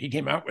 kit. He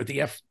came out with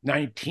the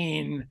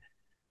F-19,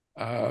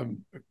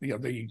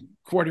 the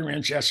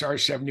quarter-inch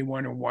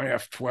SR-71 and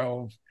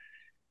YF-12.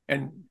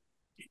 And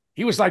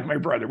he was like my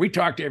brother. We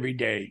talked every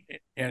day.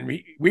 And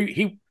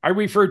I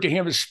referred to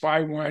him as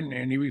Spy 1,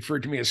 and he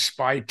referred to me as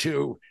Spy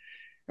 2.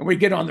 And we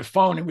get on the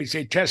phone and we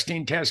say,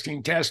 testing,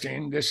 testing,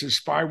 testing. This is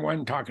Spy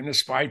 1 talking to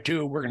Spy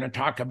 2. We're going to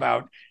talk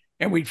about,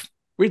 and we'd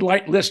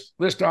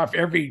list off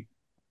every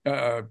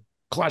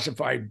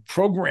classified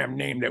program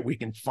name that we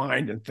can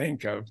find and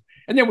think of.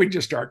 And then we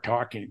just start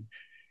talking.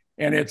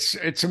 And I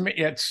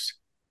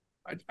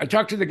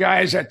talked to the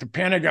guys at the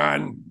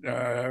Pentagon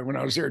when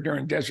I was there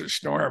during Desert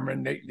Storm,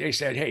 and they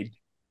said, hey,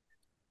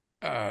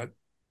 I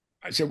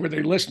said, were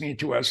they listening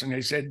to us? And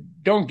they said,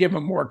 don't give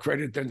them more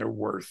credit than they're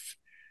worth.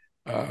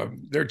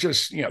 They're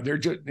just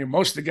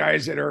most of the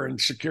guys that are in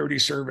security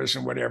service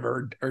and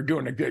whatever are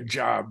doing a good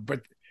job,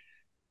 but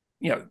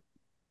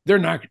they're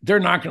not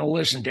going to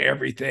listen to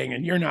everything,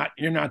 and you're not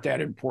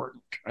that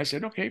important. I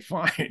said, okay,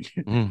 fine.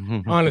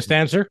 Honest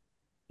answer.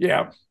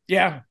 Yeah.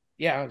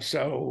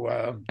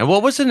 So, and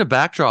what was in the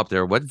backdrop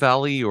there? What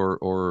valley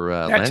or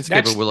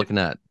landscape are we looking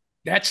at?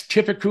 That's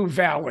Tippecanoe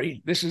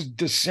Valley. This is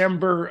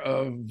December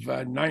of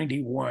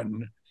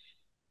 '91.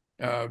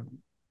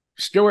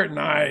 Stuart and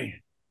I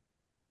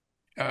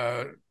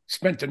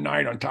spent the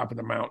night on top of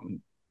the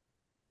mountain,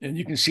 and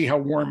you can see how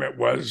warm it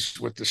was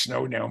with the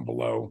snow down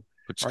below.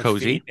 It's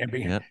cozy.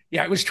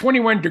 Yeah, it was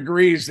 21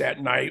 degrees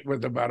that night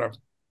with about a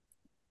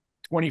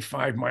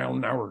 25 mile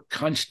an hour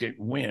constant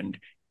wind.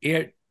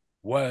 It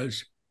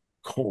was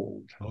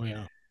cold. Oh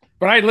yeah.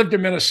 But I lived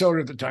in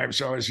Minnesota at the time,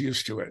 so I was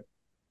used to it.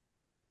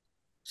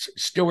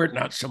 Stuart,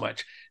 not so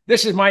much.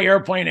 This is my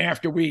airplane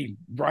after we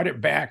brought it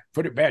back,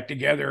 put it back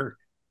together,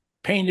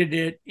 painted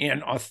it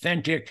in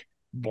authentic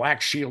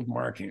Black Shield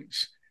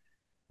markings.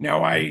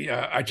 Now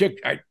I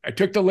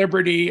took the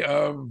liberty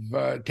of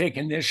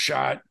taking this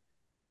shot,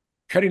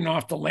 cutting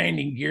off the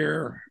landing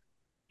gear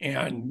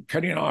and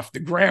cutting off the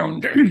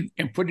ground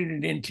and putting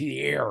it into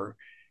the air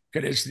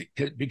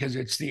because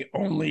it's the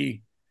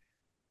only.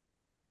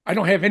 I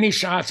don't have any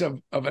shots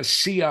of a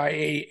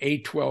CIA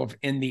A-12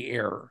 in the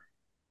air.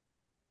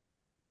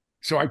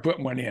 So I put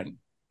one in,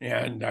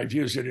 and I've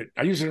used it.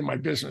 I use it on my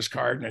business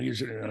card, and I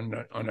use it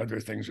on other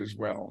things as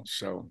well.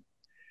 So,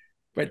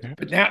 but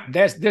now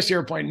this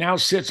airplane now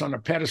sits on a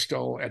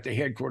pedestal at the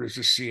headquarters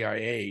of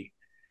CIA,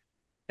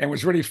 And it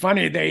was really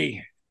funny.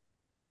 They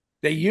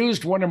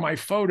used one of my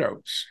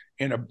photos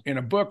in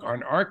a book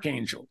on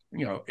Archangel,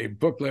 a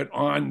booklet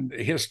on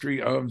the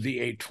history of the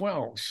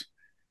A-12s.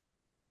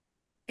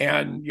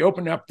 And you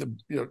open up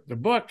the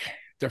book,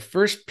 the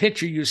first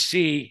picture you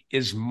see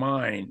is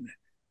mine.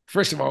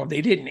 First of all,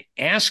 they didn't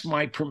ask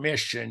my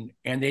permission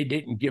and they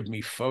didn't give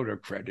me photo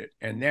credit.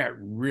 And that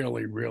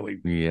really, really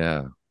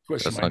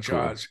twisted my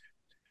jaws. Cool.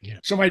 Yeah.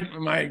 So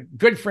my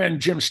good friend,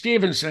 Jim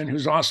Stevenson,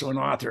 who's also an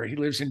author, he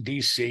lives in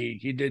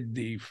DC. He did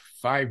the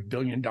 $5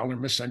 billion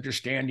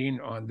misunderstanding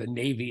on the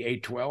Navy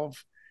A-12.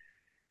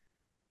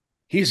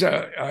 He's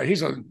a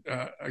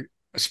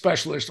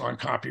specialist on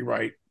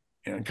copyright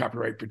and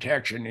copyright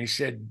protection. He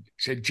said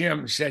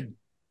Jim said,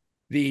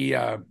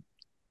 if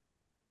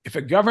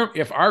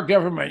our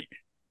government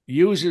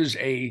uses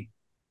a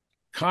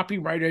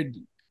copyrighted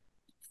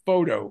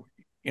photo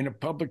in a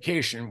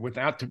publication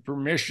without the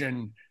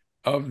permission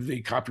of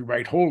the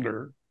copyright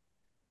holder,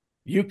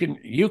 you can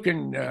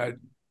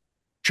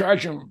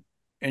charge them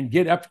and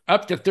get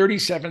up to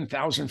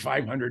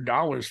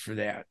 $37,500 for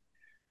that.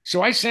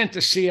 So I sent the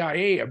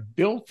CIA a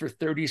bill for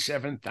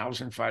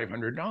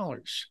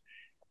 $37,500,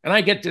 and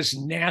I get this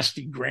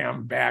nasty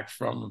gram back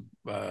from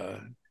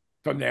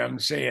them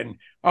saying,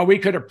 "Oh, we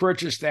could have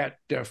purchased that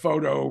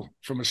photo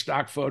from a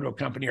stock photo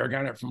company or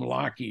got it from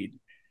Lockheed,"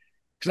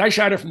 because I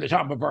shot it from the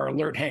top of our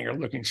alert hangar,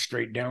 looking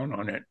straight down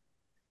on it.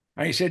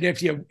 I said,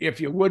 if you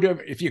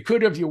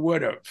could have, you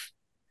would have.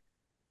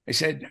 It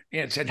said,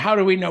 how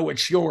do we know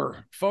it's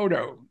your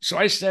photo? So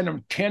I sent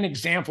them 10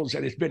 examples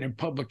that has been in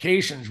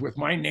publications with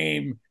my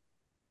name,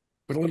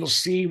 with a little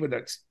C with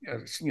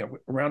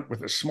around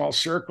with a small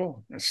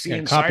circle, a C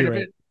inside copyright.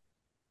 Of it.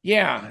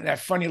 Yeah, that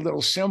funny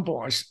little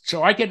symbol.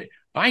 So I get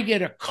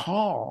a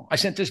call. I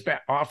sent this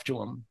back off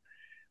to him.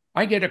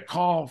 I get a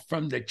call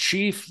from the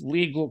chief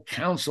legal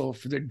counsel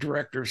for the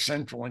director of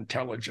Central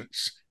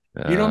Intelligence.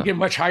 You don't get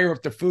much higher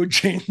up the food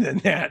chain than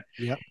that.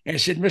 Yep. And I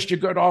said, Mr.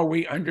 Goodall,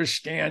 we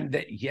understand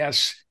that,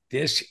 yes,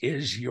 this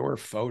is your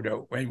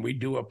photo, and we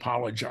do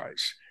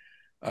apologize.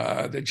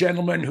 The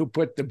gentleman who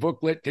put the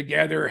booklet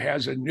together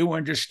has a new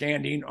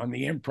understanding on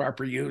the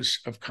improper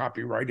use of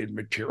copyrighted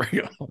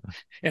material.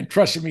 And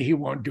trust me, he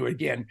won't do it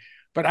again.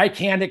 But I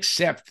can't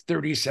accept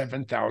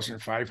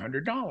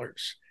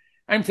 $37,500.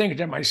 I'm thinking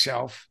to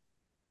myself,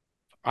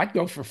 I'd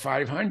go for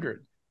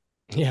 $500.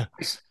 Yeah.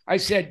 I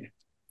said,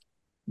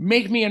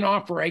 make me an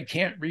offer I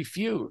can't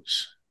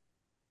refuse.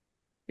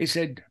 He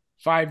said,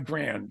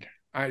 $5,000.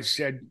 I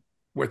said,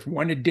 with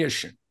one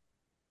addition.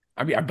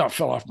 I mean, I about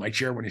fell off my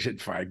chair when he said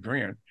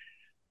 $5,000.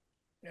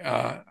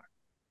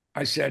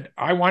 I said,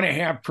 I want to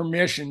have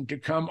permission to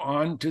come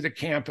on to the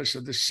campus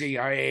of the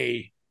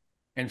CIA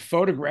and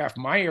photograph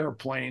my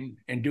airplane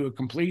and do a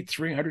complete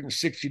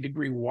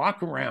 360-degree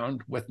walk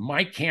around with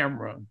my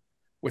camera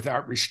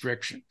without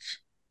restrictions.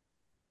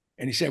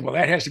 And he said, well,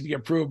 that has to be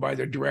approved by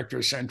the director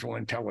of Central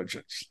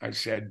Intelligence. I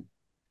said,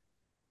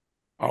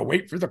 I'll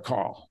wait for the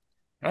call.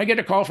 And I get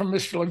a call from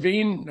Mr.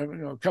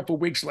 Levine a couple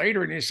of weeks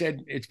later, and he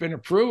said, it's been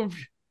approved.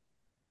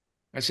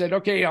 I said,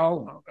 okay,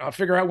 I'll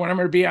figure out when I'm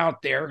going to be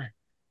out there.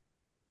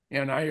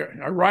 And I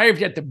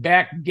arrived at the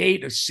back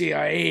gate of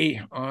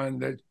CIA on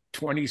the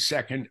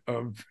 22nd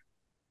of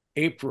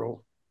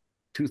April,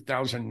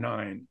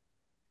 2009.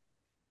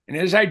 And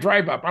as I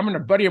drive up, I'm in a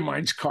buddy of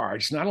mine's car.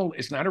 It's not a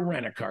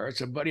rent-a-car. It's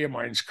a buddy of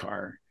mine's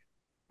car.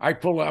 I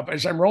pull up.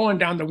 As I'm rolling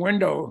down the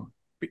window,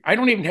 I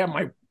don't even have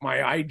my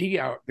ID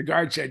out. The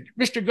guard said,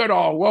 Mr.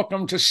 Goodall,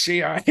 welcome to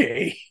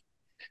CIA.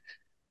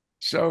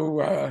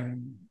 So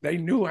they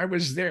knew I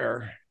was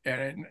there.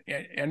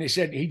 And he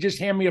said, he just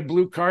handed me a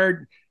blue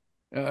card,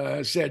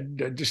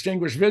 said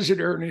distinguished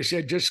visitor. And he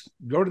said, just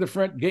go to the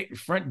front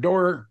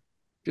door,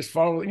 just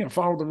follow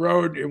the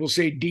road. It will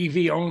say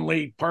DV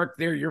only, park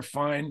there, you're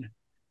fine.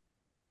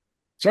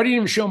 So I didn't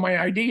even show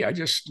my ID. I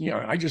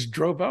just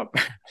drove up.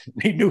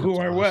 He knew who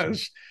I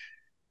was.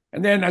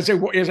 And then as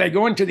I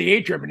go into the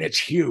atrium, and it's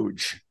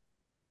huge,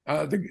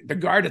 the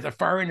guard at the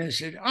far end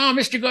said, "Oh,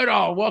 Mr.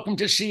 Goodall, welcome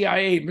to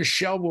CIA.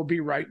 Michelle will be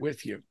right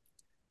with you."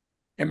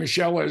 And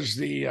Michelle is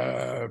the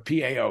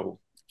PAO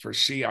for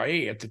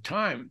CIA at the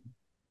time.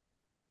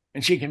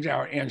 And she comes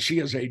out, and she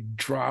is a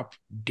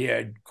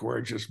drop-dead,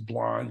 gorgeous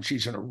blonde.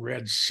 She's in a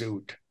red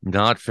suit.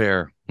 Not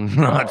fair.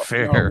 Not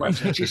fair. No,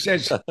 she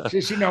says,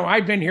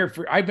 I've been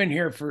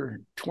here for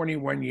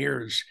 21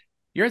 years.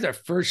 You're the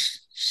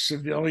first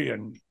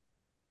civilian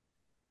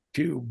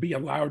to be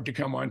allowed to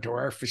come onto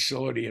our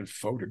facility and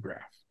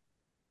photograph.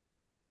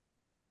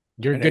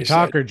 You're a good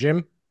talker,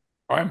 Jim.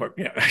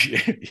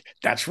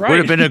 That's right. Would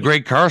have been a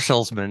great car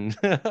salesman.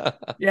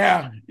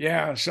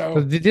 Yeah.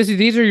 So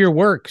these are your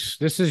works.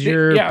 This is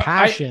your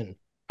passion.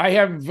 I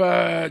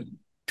have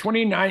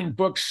 29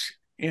 books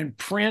in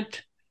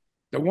print.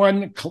 The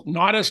one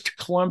Nautilus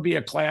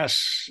Columbia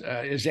class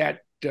is at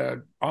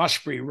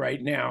Osprey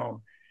right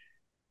now.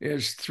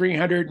 Is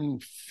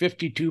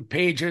 352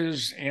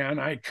 pages,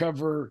 and I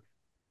cover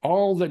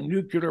all the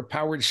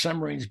nuclear-powered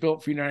submarines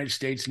built for the United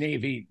States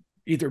Navy,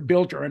 either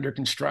built or under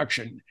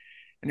construction.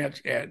 And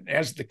that's,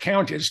 as the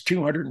count is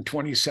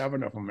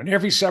 227 of them. And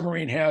every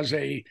submarine has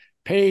a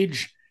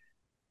page,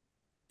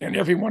 and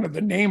every one of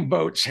the name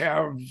boats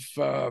have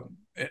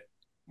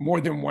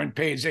more than one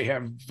page. They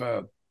have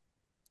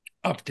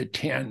up to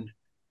 10.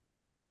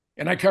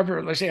 And I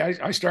cover, let's say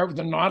I start with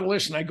the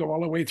Nautilus and I go all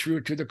the way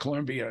through to the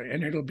Columbia,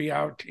 and it'll be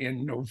out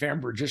in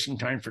November, just in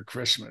time for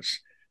Christmas.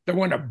 The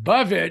one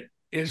above it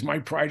is my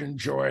pride and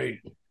joy.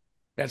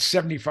 That's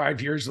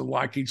 75 years of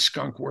Lockheed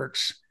Skunk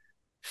Works.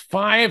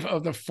 5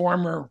 of the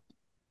former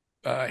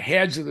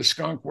heads of the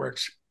Skunk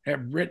Works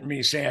have written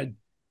me saying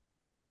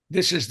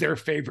this is their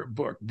favorite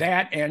book.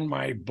 That and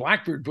my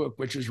Blackbird book,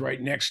 which is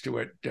right next to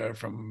it,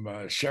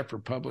 from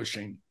Shepherd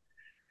Publishing.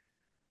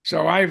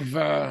 So I've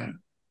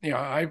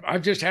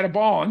just had a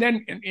ball. And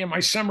then in my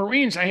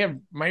submarines, I have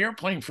my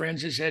airplane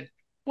friends that said,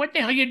 "What the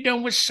hell are you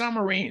doing with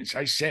submarines?"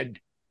 I said,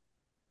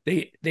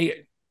 they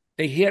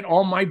hit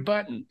all my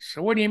buttons.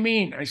 So what do you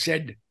mean? I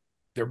said,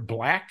 they're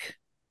black,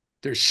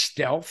 they're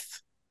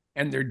stealth,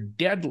 and they're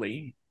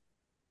deadly.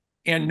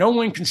 And no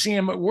one can see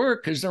them at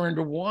work because they're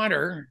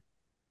underwater.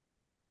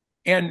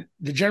 And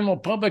the general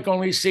public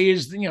only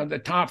sees,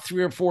 the top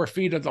 3 or 4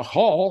 feet of the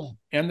hull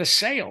and the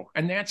sail,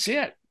 and that's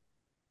it.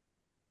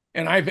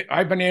 And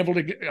I've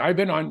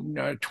been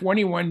on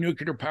 21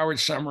 nuclear powered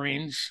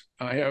submarines.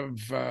 I've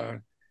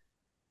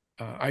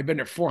been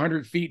at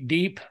 400 feet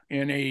deep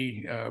in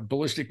a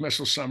ballistic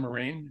missile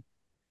submarine.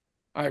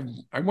 I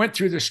went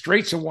through the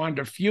Straits of Juan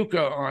de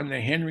Fuca on the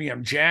Henry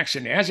M.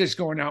 Jackson as it's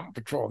going out in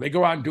patrol. They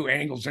go out and do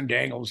angles and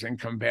dangles and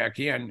come back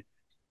in.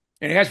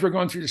 And as we're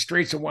going through the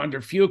Straits of Juan de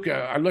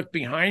Fuca, I look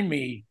behind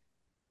me,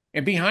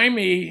 and behind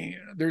me,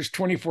 there's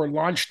 24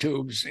 launch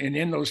tubes. And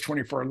in those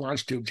 24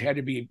 launch tubes had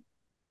to be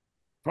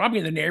probably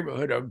in the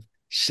neighborhood of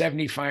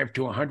 75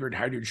 to 100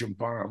 hydrogen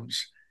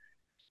bombs.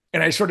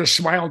 And I sort of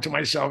smiled to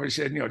myself and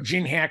said,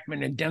 Gene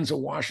Hackman and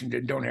Denzel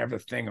Washington don't have a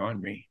thing on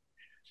me.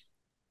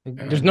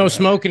 There's no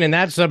smoking in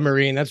that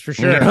submarine, that's for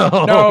sure.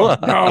 No.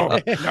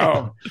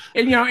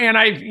 And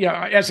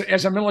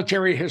as a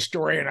military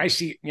historian, I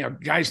see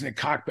guys in the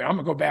cockpit.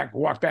 I'm gonna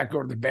walk back,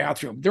 go to the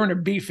bathroom. They're in a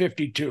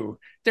B-52.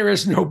 There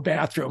is no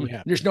bathroom.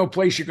 Yeah. There's no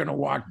place you're gonna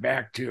walk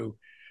back to,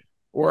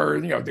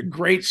 or the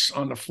grates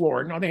on the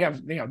floor. No,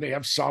 they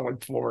have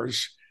solid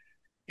floors,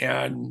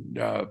 and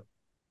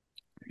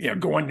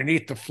go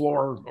underneath the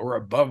floor or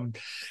above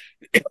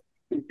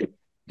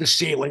the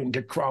ceiling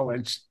to crawl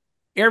in.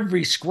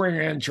 Every square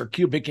inch or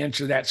cubic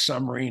inch of that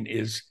submarine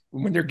is,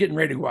 when they're getting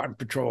ready to go out and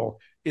patrol,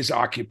 is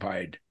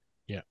occupied.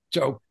 Yeah.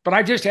 So, but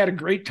I've just had a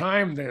great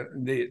time.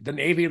 The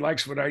Navy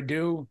likes what I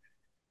do.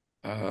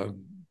 Actually,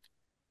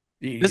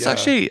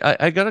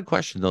 I got a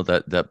question though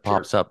that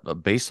pops up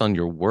based on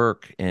your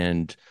work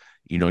and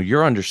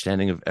your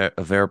understanding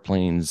of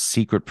airplanes,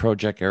 secret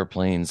project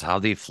airplanes, how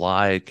they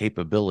fly,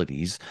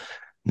 capabilities.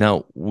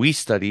 Now, we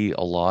study a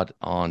lot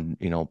on,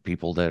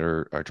 people that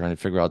are trying to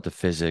figure out the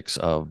physics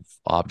of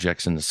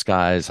objects in the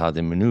skies, how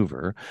they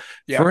maneuver.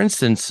 Yeah. For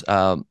instance,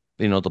 the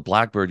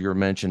Blackbird you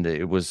mentioned,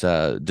 it was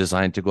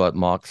designed to go at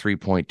Mach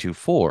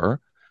 3.24.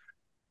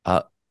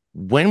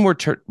 When we're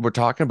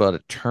talking about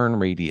a turn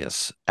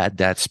radius at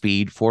that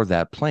speed for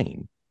that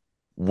plane,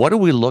 what are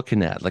we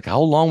looking at? Like, how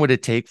long would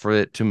it take for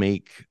it to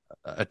make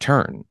a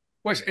turn?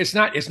 Well, it's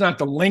not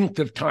the length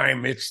of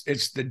time. It's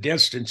the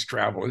distance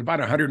traveled. It's about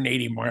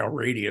 180-mile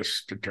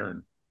radius to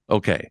turn.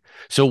 Okay.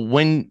 So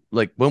when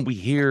we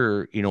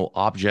hear,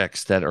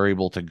 objects that are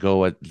able to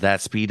go at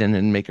that speed and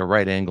then make a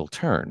right angle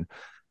turn,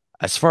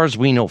 as far as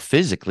we know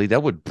physically,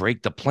 that would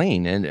break the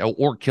plane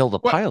or kill the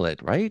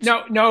pilot, right?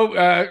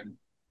 No,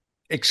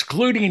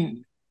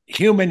 excluding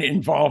human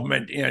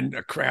involvement in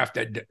a craft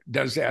that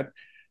does that.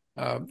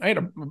 I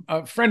had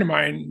a friend of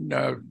mine,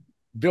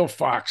 Bill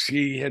Fox.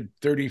 He had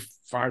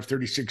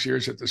 36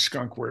 years at the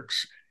Skunk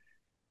Works.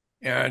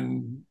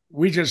 And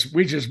we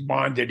just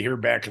bonded here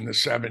back in the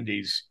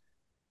 70s.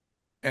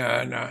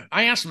 And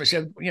I asked him, I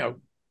said,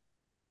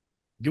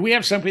 do we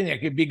have something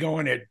that could be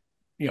going at,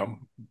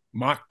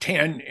 Mach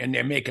 10 and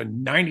then make a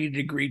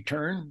 90-degree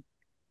turn?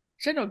 I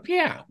said, "Oh,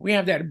 yeah, we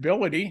have that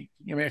ability."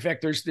 In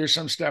fact, there's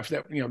some stuff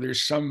that,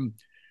 there's some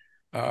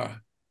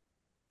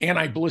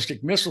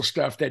anti-ballistic missile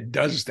stuff that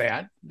does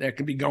that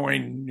can be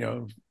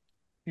going,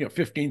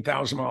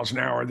 15,000 miles an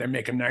hour, then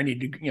make a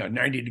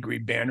 90-degree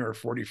bend or a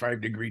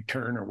 45-degree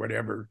turn or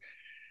whatever.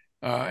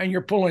 And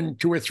you're pulling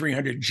 200 or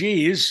 300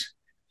 Gs.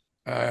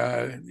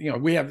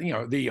 We have,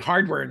 the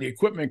hardware and the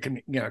equipment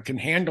can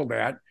handle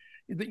that.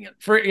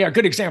 For a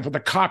good example, the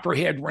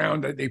Copperhead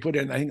round that they put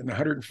in, I think in the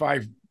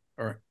 105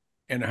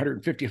 and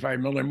 155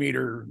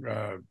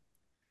 millimeter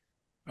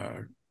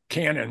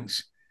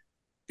cannons,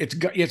 it's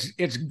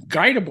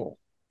guidable.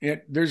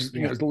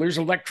 There's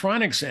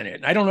electronics in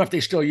it. I don't know if they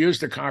still use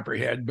the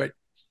Copperhead, but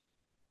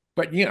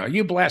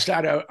you blast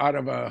out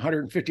of a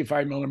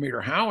 155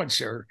 millimeter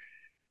howitzer,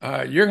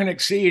 you're going to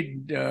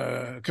exceed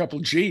a couple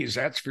Gs,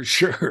 that's for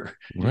sure.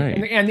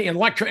 Right. And the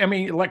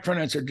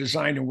electronics are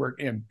designed to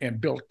work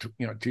and built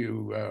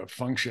to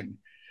function.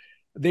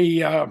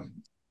 The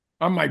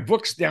on my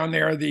books down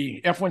there,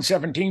 the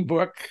F-117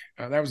 book,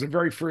 that was the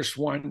very first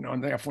one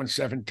on the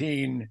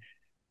F-117,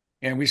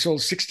 and we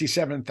sold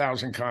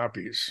 67,000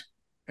 copies.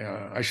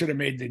 I should have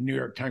made the New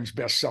York Times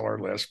bestseller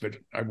list, but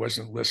I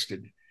wasn't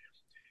listed.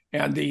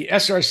 And the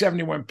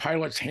SR-71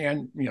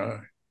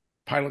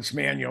 pilot's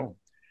manual.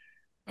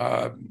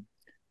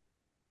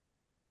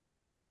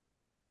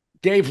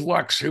 Dave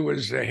Lux, who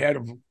was the head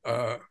of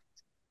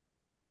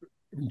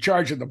in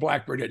charge of the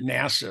Blackbird at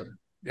NASA,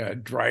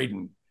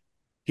 Dryden,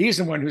 he's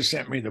the one who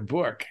sent me the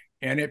book,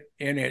 and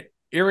it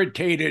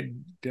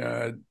irritated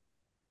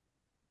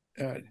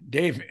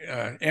Dave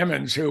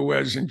Emmons, who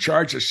was in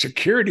charge of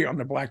security on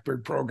the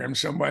Blackbird program,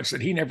 so much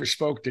that he never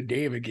spoke to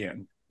Dave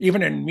again.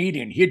 Even in a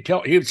meeting, he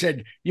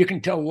said, "You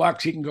can tell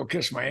Lux he can go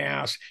kiss my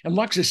ass," and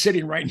Lux is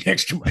sitting right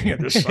next to me on the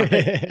other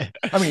side.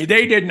 I mean,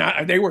 they did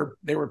not. They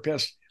were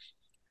pissed.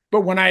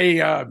 But when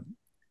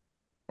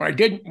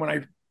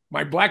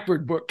my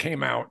Blackbird book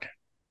came out,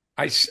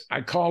 I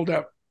called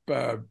up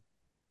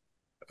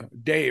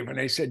Dave, and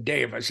I said,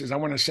 "Dave," I says, "I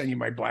want to send you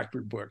my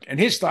Blackbird book." And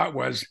his thought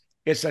was,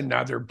 it's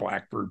another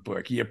Blackbird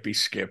book, yippee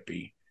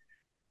skippy.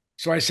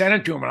 So I sent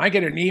it to him, and I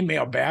get an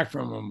email back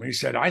from him. He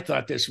said, "I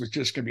thought this was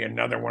just going to be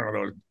another one of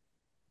those,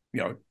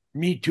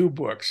 Me Too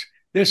books.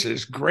 This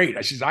is great."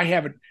 I says, "I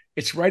have it.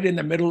 It's right in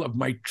the middle of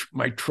my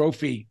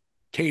trophy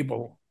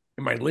table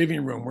in my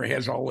living room where it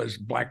has all this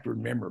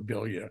Blackbird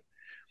memorabilia."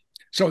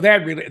 So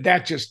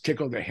that just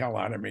tickled the hell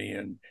out of me.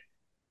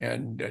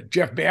 And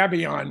Jeff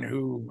Babion,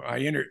 who I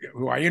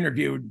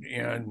interviewed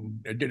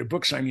and did a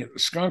book signing at the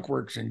Skunk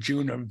Works in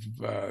June of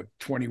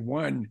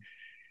 21.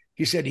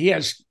 He said he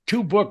has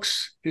two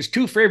books. His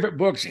two favorite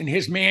books in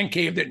his man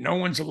cave that no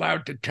one's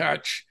allowed to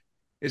touch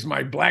is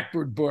my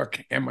Blackbird book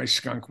and my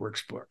Skunk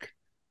Works book.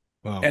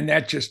 Wow. And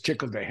that just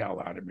tickled the hell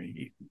out of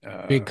me.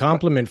 Big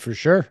compliment for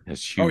sure.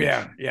 That's huge. Oh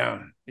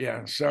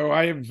yeah. So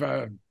I've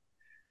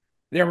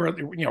there were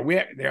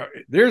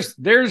there's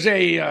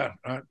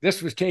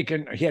this was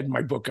taken. He had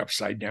my book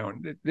upside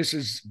down. This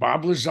is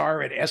Bob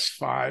Lazar at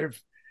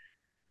S5.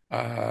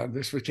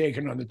 This was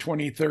taken on the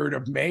 23rd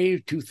of May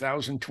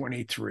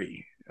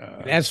 2023.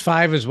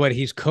 S5 is what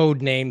he's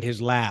codenamed his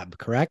lab,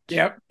 correct?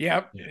 Yep.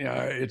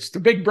 It's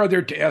the big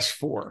brother to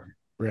S4.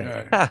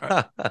 Right.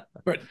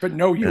 But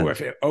no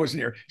UFOs in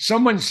there.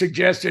 Someone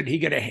suggested he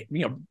get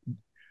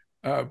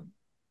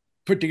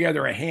put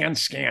together a hand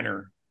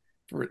scanner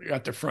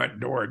at the front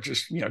door.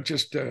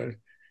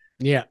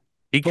 Yeah.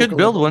 He could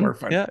build one.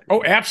 Yeah.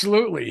 Oh,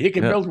 absolutely. He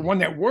could build one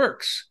that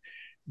works.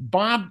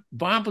 Bob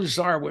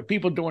Lazar, what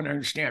people don't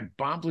understand,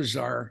 Bob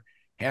Lazar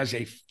has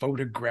a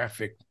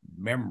photographic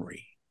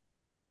memory.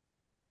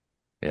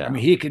 Yeah. I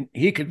mean,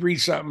 he could read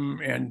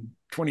something, and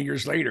 20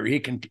 years later, he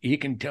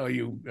can tell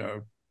you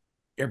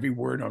every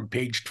word on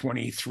page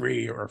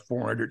 23 or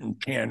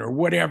 410 or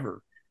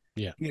whatever.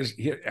 Yeah. He is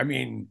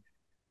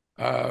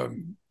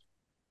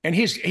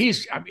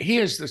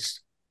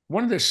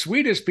one of the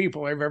sweetest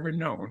people I've ever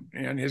known,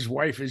 and his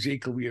wife is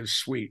equally as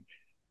sweet.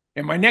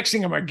 And my next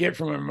thing I'm going to get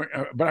from him,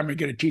 but I'm going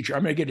to get a teacher.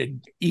 I'm going to get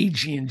an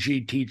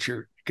EG&G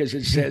teacher, because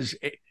it says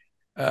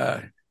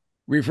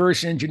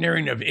reverse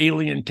engineering of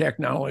alien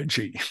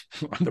technology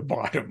on the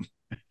bottom.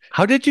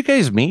 How did you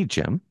guys meet,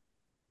 Jim?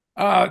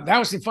 That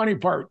was the funny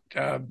part.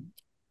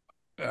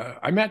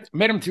 I met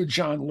him through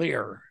John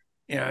Lear,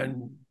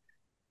 and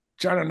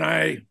John and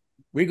I,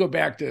 we go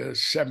back to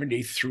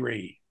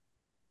 73.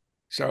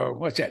 So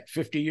what's that,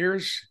 50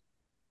 years?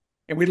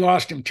 And we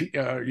lost him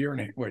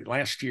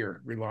last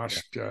year. We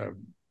lost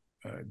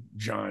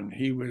John.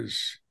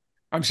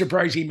 I'm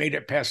surprised he made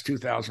it past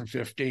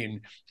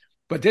 2015.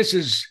 But this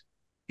is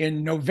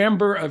in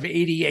November of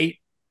 88.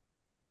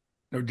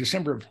 No,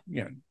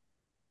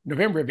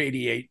 November of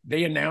 88,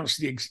 they announced,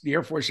 the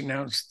Air Force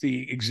announced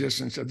the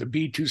existence of the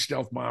B-2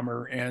 stealth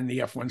bomber and the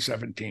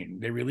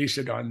F-117. They released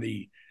it on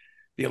the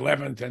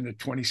 11th and the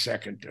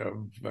 22nd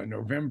of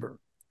November.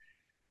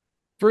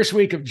 First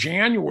week of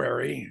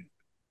January,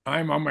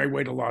 I'm on my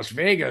way to Las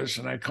Vegas,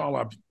 and I call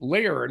up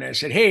Lear and I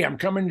said, "Hey, I'm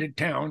coming to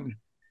town.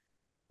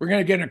 We're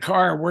going to get in a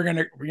car. We're going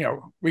to,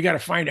 we got to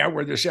find out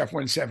where this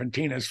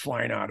F-117 is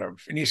flying out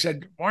of." And he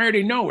said, "Well, I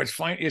already know it's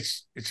flying.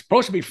 It's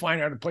supposed to be flying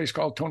out of a place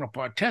called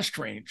Tonopah Test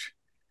Range."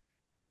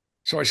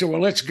 So I said,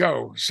 "Well, let's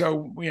go."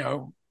 So,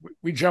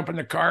 we jump in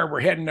the car.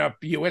 We're heading up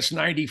US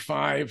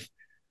 95.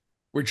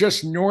 We're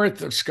just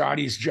north of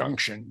Scotty's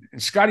Junction.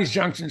 And Scotty's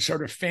Junction is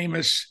sort of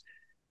famous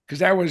because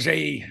that was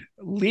a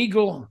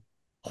legal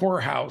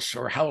whorehouse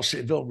or house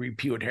of ill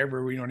repute,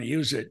 however we want to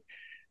use it,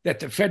 that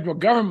the federal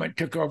government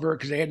took over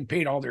because they hadn't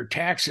paid all their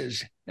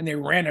taxes, and they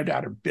ran it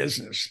out of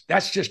business.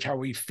 That's just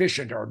how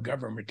efficient our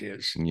government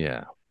is.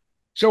 Yeah.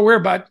 So we're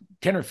about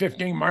 10 or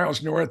 15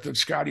 miles north of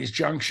Scotty's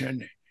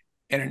Junction,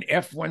 and an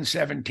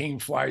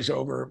F-117 flies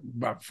over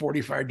about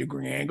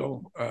 45-degree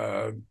angle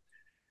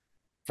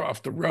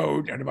off the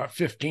road at about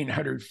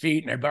 1,500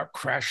 feet, and I about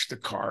crashed the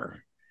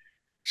car.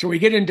 So we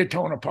get into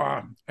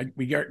Tonopah,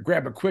 we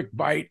grab a quick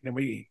bite, and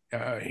we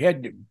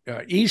head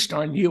east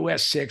on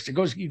US 6.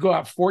 You go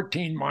out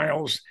 14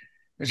 miles.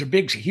 There's a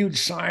huge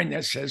sign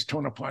that says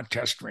Tonopah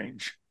Test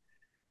Range.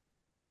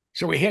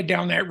 So we head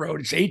down that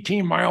road. It's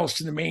 18 miles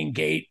to the main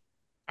gate.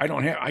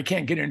 I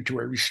can't get into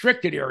a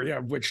restricted area,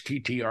 of which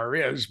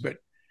TTR is, but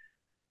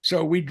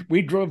so we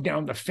drove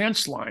down the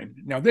fence line.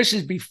 Now this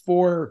is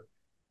before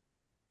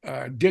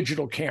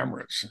digital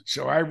cameras.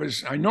 So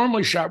I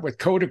normally shot with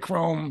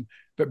Kodachrome,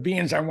 but being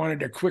as I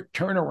wanted a quick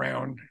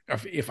turnaround,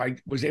 if I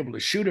was able to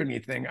shoot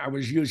anything, I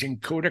was using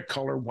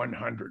Kodacolor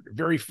 100, a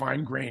very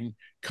fine grain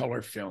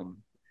color film.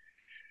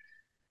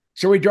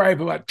 So we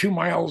drive about 2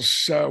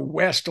 miles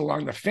west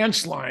along the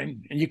fence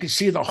line, and you can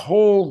see the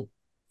whole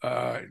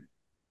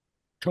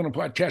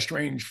Tonopah Test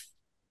Range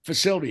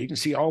facility. You can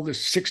see all the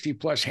 60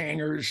 plus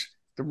hangars,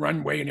 the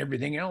runway, and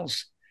everything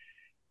else.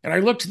 And I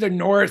look to the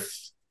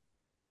north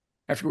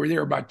after we're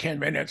there about 10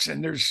 minutes,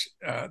 and there's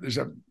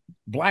a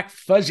black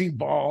fuzzy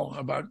ball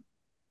about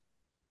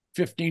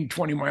 15,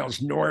 20 miles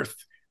north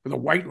with a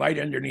white light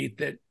underneath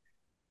it,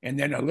 and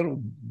then a little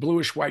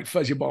bluish white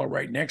fuzzy ball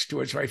right next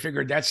to it. So I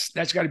figured that's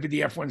got to be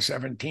the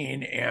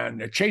F-117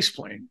 and a chase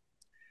plane.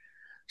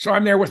 So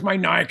I'm there with my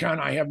Nikon.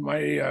 I have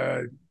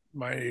my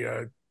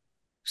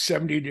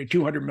 70 to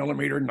 200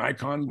 millimeter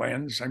Nikon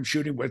lens. I'm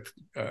shooting with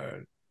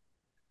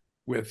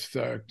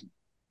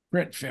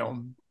print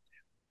film,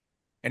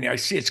 and I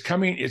see it's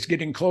coming. It's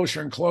getting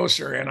closer and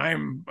closer, and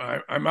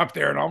I'm up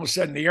there, and all of a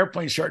sudden the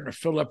airplane's starting to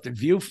fill up the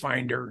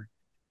viewfinder.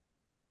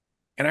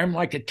 And I'm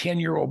like a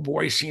 10-year-old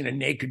boy seeing a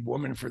naked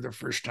woman for the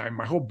first time.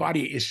 My whole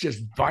body is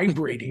just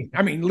vibrating.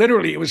 I mean,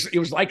 literally, it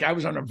was like I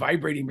was on a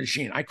vibrating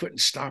machine. I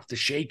couldn't stop the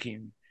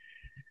shaking.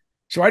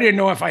 So I didn't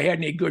know if I had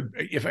any good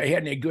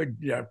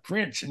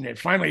prints. And then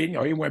finally,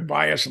 he went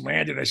by us and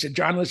landed. I said,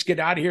 John, let's get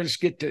out of here. Let's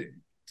get to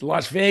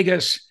Las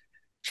Vegas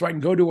so I can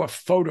go to a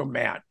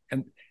photomat.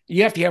 And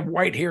you have to have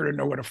white hair to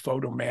know what a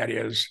photomat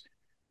is.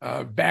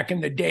 Back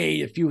in the day,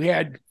 if you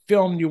had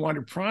film you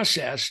wanted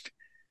processed,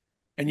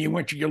 and you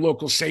went to your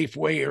local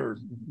Safeway or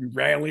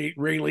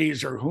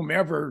Rayleigh's or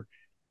whomever,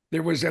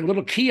 there was a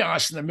little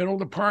kiosk in the middle of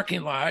the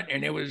parking lot,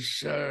 and it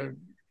was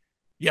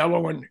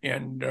yellow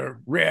and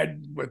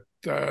red with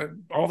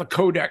all the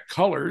Kodak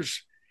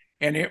colors.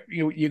 And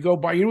you go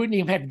by, you wouldn't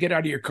even have to get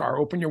out of your car,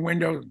 open your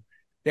window,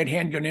 they'd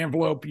hand you an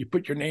envelope, you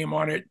put your name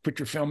on it, put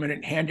your film in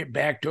it, hand it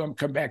back to them,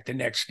 come back the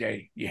next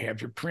day, you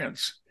have your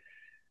prints.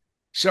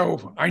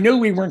 So I knew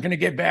we weren't going to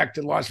get back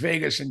to Las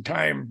Vegas in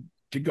time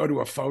to go to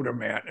a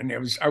photomat, and it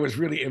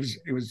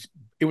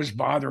was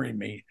bothering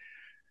me.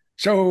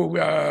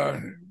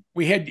 So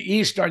we head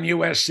east on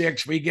US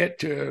 6. We get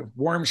to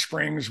Warm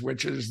Springs,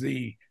 which is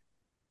the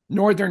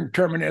northern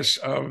terminus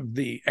of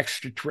the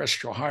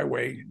extraterrestrial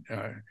highway,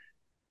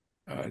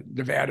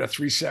 Nevada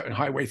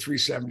Highway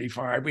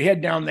 375. We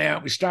head down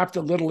that. We stopped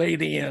at Little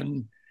Lady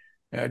Inn.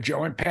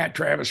 Joe and Pat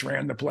Travis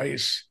ran the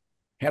place.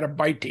 Had a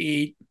bite to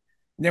eat.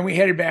 And then we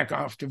headed back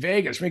off to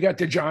Vegas. We got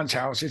to John's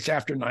house. It's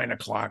after 9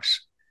 o'clock.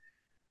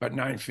 About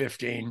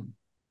 9:15,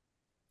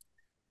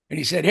 and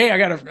he said, "Hey, I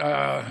got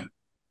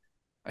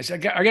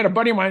a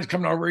buddy of mine's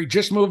coming over. He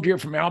just moved here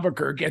from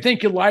Albuquerque. I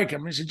think you'll like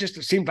him." He said,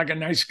 "It seems like a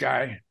nice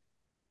guy."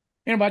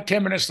 And about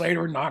 10 minutes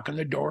later, we're knocking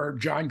the door.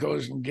 John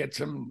goes and gets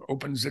him,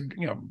 opens it,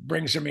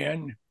 brings him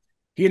in.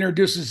 He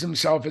introduces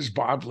himself as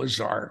Bob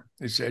Lazar.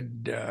 He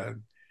said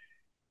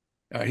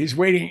he's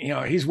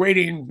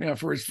waiting,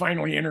 for his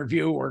final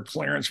interview or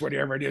clearance,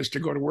 whatever it is, to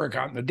go to work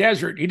out in the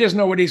desert. He doesn't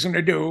know what he's going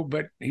to do,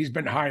 but he's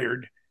been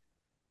hired.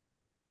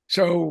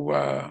 So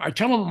I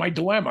tell him my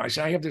dilemma. I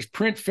say, I have this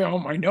print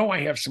film. I know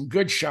I have some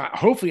good shots.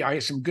 Hopefully I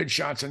have some good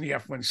shots on the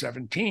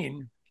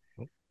F-117,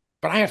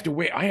 but I have to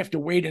wait. I have to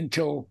wait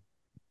until,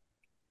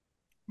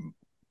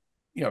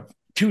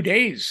 2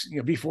 days,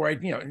 before I,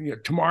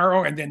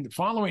 tomorrow and then the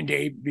following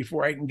day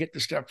before I can get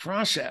the stuff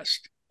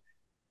processed.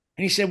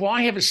 And he said, well,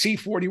 I have a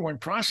C-41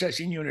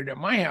 processing unit at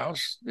my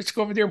house. Let's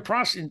go over there and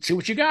process and see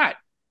what you got.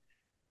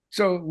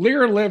 So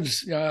Lear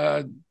lives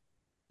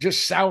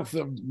just south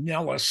of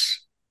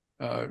Nellis.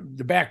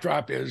 The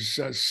backdrop is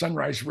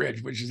Sunrise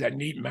Ridge, which is that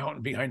neat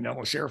mountain behind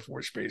Nellis Air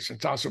Force Base.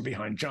 It's also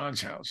behind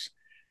John's house.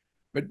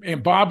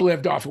 And Bob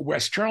lived off of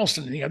West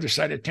Charleston on the other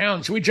side of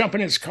town. So we jump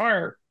in his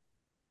car,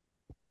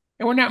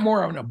 and we're not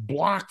more than a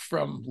block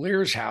from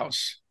Lear's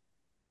house.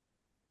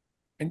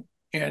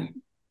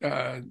 And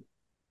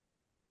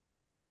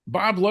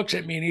Bob looks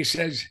at me and he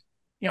says,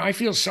 I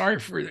feel sorry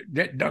for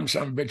that dumb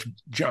son of a bitch,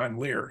 John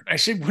Lear. I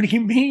said, what do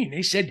you mean?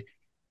 He said,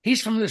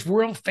 he's from this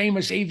world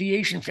famous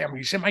aviation family.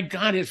 He said, my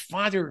God, his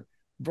father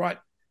brought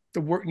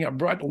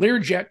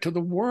Learjet to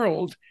the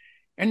world,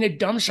 and the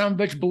dumb son of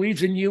a bitch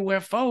believes in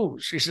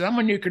UFOs. He said, I'm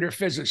a nuclear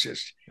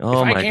physicist.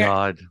 Oh my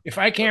God. If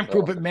I can't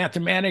prove it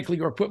mathematically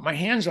or put my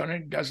hands on it,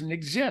 it doesn't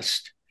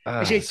exist.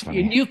 He said,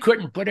 and you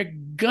couldn't put a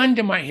gun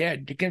to my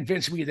head to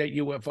convince me that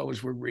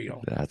UFOs were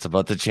real. That's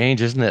about to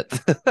change, isn't it?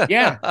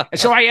 Yeah. And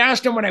so I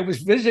asked him when I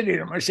was visiting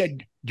him, I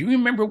said, do you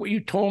remember what you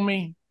told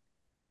me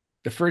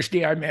the first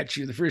day I met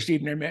you, the first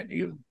evening I met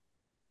you?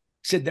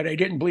 Said that I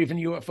didn't believe in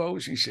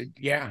UFOs. He said,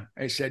 yeah.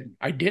 I said,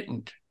 I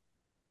didn't.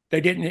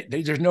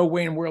 There's no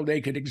way in the world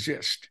they could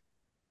exist.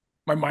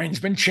 My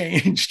mind's been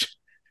changed.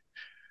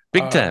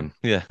 Big time.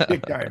 Yeah.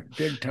 Big time.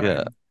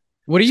 Yeah.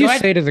 What do you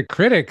say to the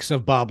critics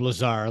of Bob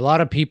Lazar? A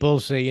lot of people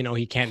say,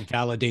 he can't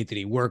validate that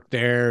he worked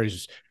there.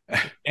 His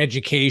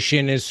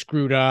education is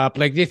screwed up.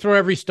 Like, they throw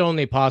every stone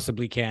they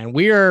possibly can.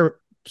 We are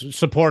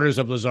supporters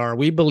of Lazar.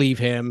 We believe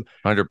him.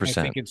 100%.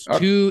 I think it's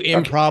too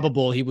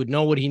improbable he would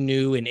know what he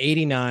knew in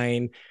 89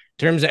 in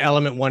terms of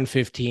element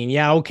 115.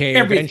 Yeah, okay.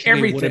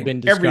 Eventually it would have been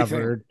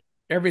discovered.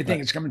 Everything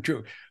is coming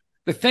true.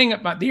 The thing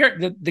about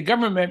the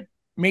government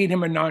made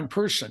him a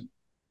non-person.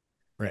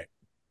 Right.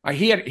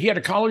 He had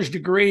a college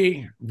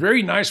degree,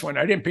 very nice one.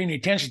 I didn't pay any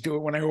attention to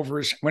it when I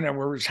went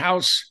over his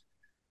house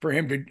for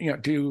him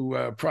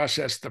to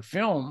process the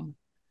film.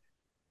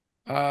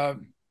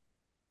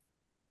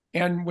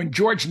 And when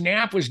George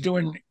Knapp was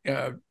doing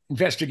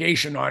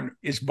investigation on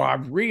is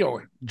Bob real,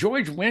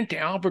 George went to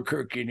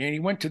Albuquerque and he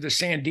went to the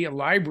Sandia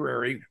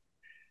Library.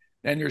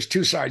 And there's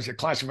two sides: the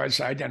classified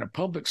side and a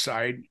public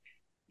side.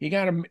 He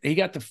got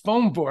the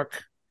phone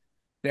book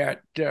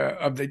that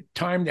of the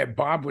time that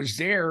Bob was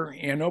there,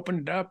 and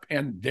opened it up,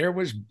 and there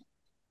was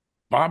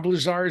Bob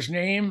Lazar's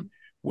name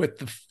with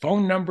the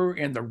phone number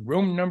and the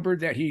room number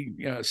that he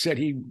said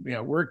he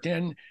worked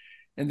in,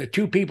 and the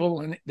two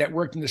people that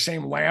worked in the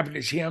same lab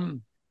as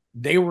him,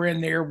 they were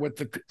in there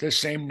with the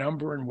same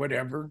number and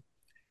whatever.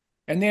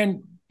 And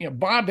then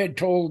Bob had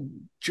told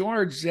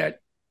George that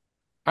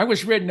I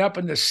was written up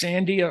in the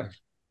Sandia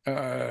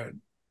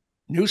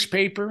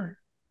newspaper,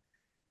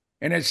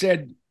 and it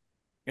said,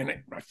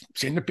 and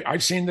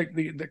I've seen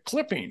the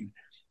clipping.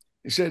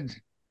 It said,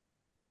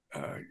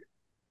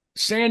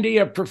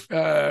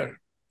 Sandia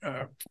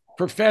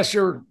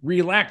professor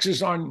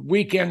relaxes on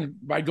weekend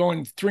by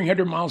going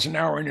 300 miles an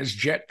hour in his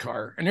jet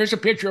car. And there's a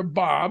picture of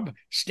Bob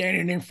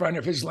standing in front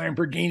of his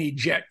Lamborghini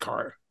jet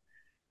car.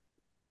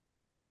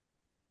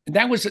 And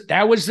that was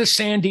the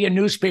Sandia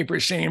newspaper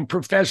saying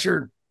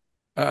Professor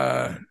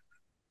Bob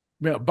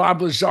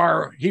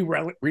Lazar, he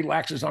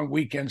relaxes on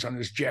weekends on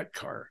his jet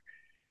car.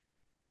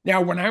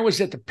 Now, when I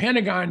was at the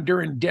Pentagon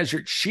during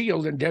Desert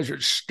Shield and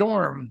Desert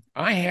Storm,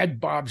 I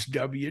had Bob's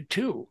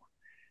W-2.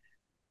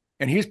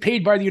 And he's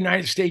paid by the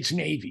United States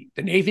Navy.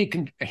 The Navy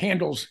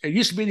handles, it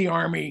used to be the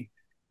Army,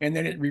 and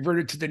then it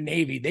reverted to the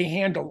Navy. They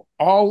handle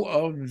all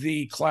of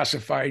the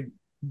classified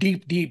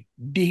deep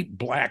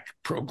black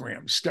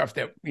programs, stuff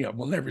that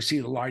will never see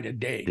the light of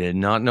day. Did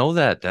not know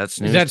that. That's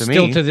news to me. Is that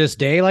still to this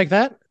day like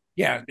that?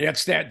 Yeah,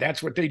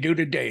 that's what they do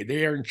today.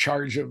 They are in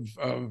charge of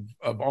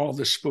all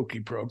the spooky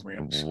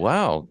programs.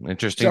 Wow,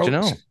 interesting to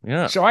know.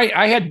 Yeah. So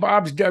I had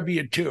Bob's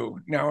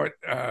W-2. Now,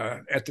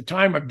 at the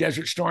time of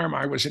Desert Storm,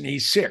 I was an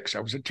E6.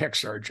 I was a tech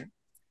sergeant,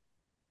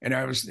 and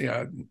I was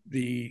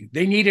they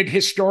needed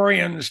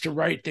historians to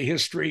write the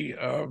history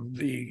of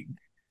the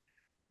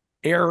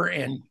Air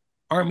and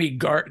Army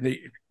Guard, the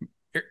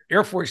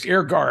Air Force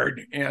Air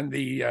Guard, and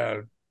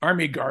the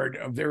Army Guard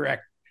of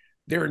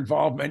their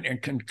involvement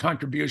and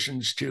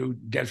contributions to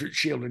Desert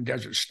Shield and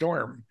Desert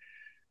Storm.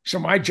 So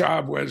my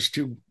job was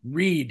to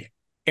read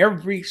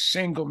every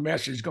single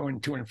message going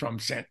to and from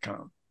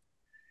CENTCOM,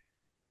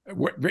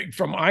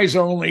 from eyes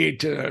only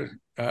to,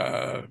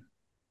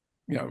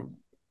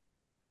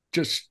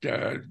 just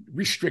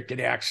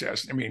restricted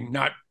access. I mean,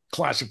 not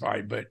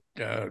classified, but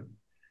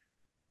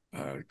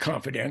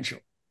confidential.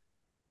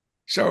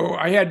 So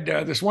I had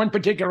this one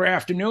particular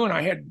afternoon,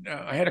 I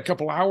had a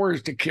couple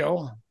hours to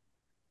kill.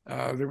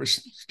 There was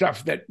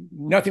stuff that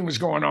nothing was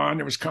going on.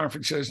 There was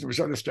conferences. There was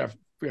other stuff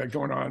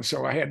going on.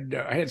 So I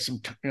had some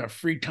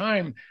free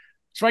time.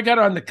 So I got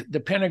on the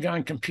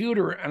Pentagon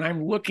computer, and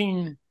I'm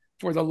looking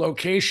for the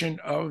location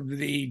of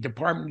the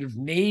Department of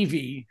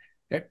Navy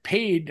that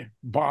paid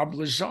Bob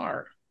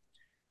Lazar.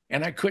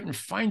 And I couldn't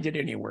find it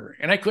anywhere.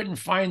 And I couldn't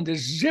find the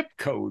zip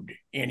code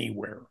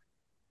anywhere.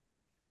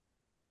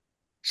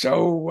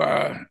 So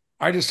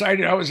I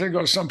decided I was going to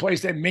go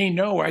someplace that may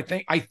know. I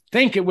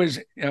think it was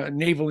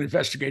Naval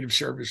Investigative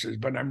Services,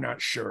 but I'm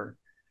not sure.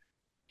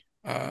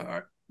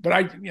 But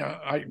I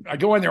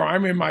go in there.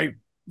 I'm in my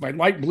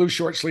light blue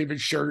short sleeved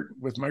shirt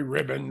with my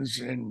ribbons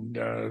and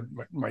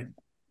my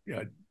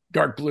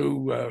dark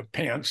blue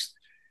pants.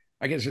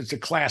 I guess it's a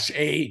Class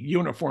A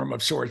uniform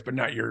of sorts, but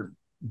not your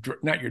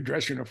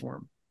dress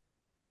uniform.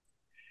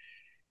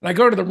 And I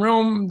go to the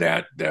room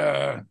that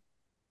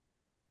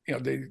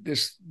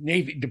this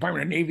Navy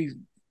Department of Navy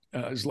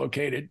is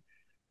located.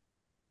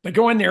 I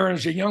go in there, and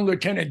there's a young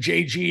Lieutenant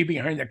JG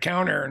behind the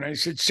counter, and I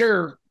said,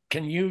 "Sir,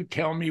 can you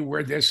tell me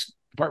where this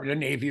Department of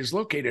Navy is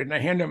located?" And I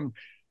hand him,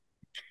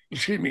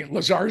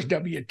 Lazar's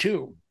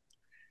W-2.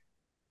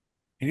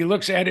 And he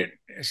looks at it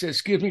and says,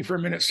 "Excuse me for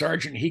a minute,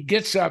 Sergeant." He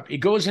gets up, he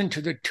goes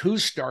into the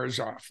 2-star's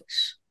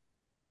office.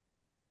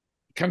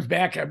 He comes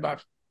back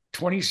about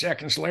 20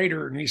 seconds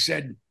later, and he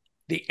said,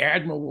 "The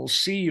Admiral will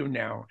see you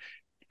now."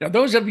 Now,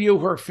 those of you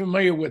who are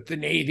familiar with the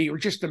Navy or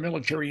just the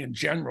military in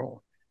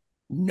general,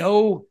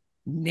 no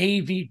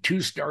Navy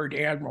 2-starred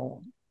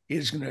admiral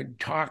is going to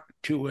talk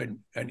to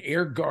an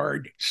Air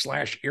Guard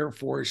 / Air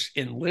Force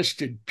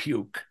enlisted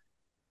puke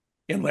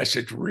unless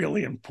it's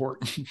really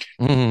important.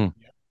 Mm-hmm.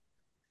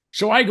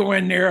 So I go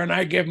in there and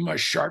I give him a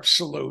sharp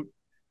salute.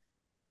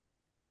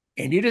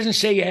 And he doesn't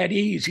say at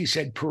ease. He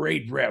said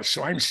parade rest.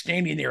 So I'm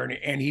standing there,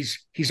 and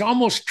he's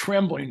almost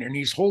trembling, and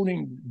he's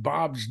holding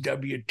Bob's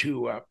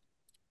W-2 up.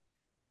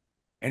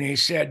 And he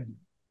said,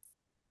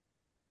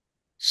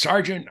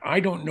 Sergeant, I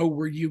don't know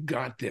where you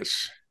got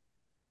this,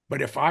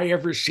 but if I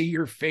ever see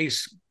your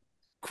face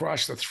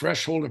cross the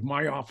threshold of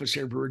my office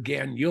ever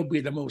again, you'll be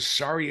the most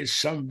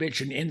sorriest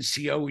sumbitch and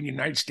NCO in the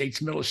United States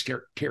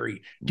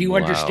military. Do you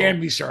understand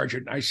me,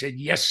 Sergeant? I said,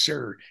 yes,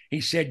 sir. He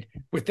said,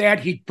 with that,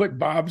 he put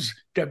Bob's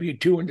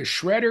W-2 in the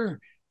shredder.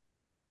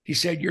 He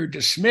said, you're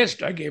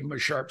dismissed. I gave him a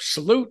sharp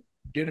salute,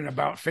 did an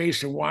about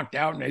face, and walked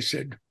out. And I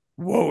said,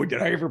 whoa,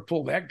 did I ever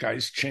pull that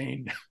guy's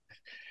chain?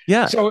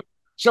 Yeah. So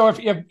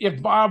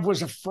if Bob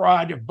was a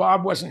fraud, if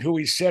Bob wasn't who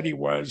he said he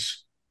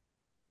was,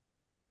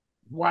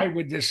 why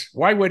would this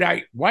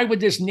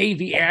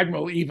Navy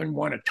admiral even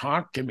want to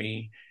talk to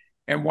me?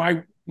 And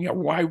why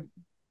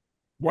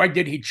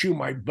did he chew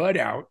my butt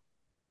out?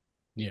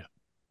 Yeah.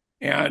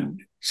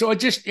 And so it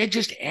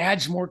just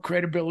adds more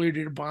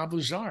credibility to Bob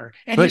Lazar.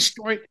 And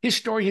his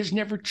story has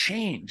never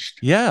changed.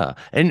 Yeah.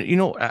 And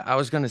I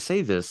was going to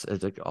say this,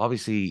 like,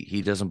 obviously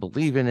he doesn't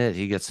believe in it.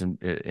 He gets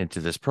into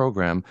this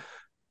program.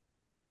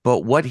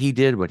 But what he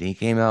did when he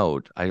came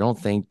out, I don't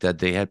think that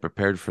they had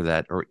prepared for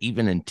that or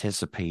even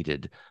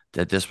anticipated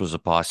that this was a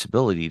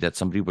possibility, that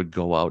somebody would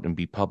go out and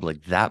be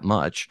public that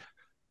much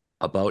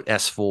about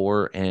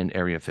S4 and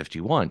Area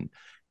 51.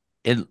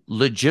 And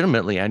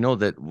legitimately, I know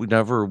that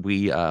whenever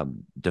we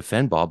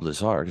defend Bob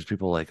Lazar, because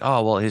people are like,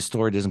 oh, well, his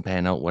story doesn't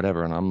pan out,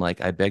 whatever. And I'm like,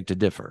 I beg to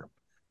differ.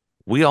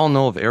 We all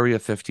know of Area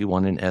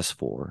 51 and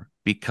S4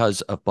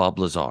 because of Bob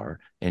Lazar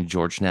and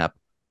George Knapp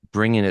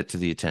bringing it to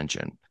the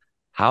attention.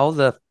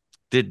 How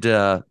did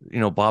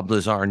Bob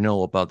Lazar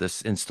know about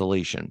this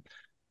installation?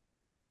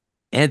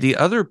 And the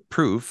other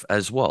proof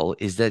as well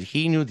is that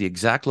he knew the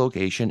exact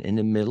location in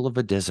the middle of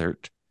a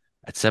desert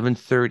at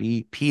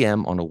 7:30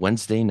 p.m. on a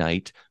Wednesday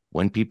night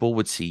when people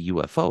would see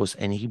UFOs.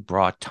 And he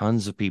brought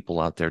tons of people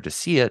out there to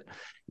see it,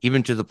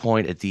 even to the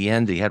point at the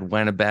end they had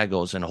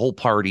Winnebagos and whole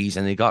parties,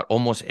 and they got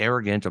almost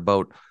arrogant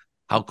about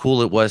how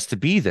cool it was to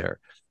be there.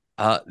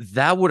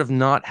 That would have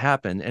not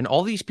happened. And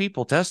all these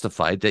people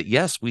testified that,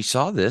 yes, we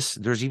saw this.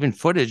 There's even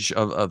footage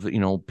of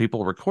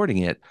people recording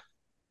it.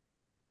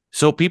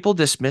 So people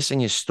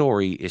dismissing his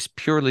story is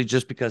purely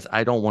just because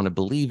I don't want to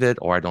believe it,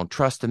 or I don't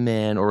trust the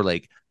man, or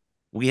like,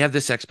 we have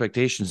this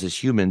expectations as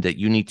human that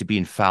you need to be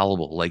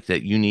infallible, like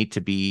that you need to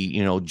be,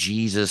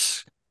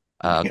 Jesus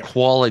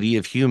quality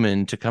of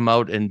human to come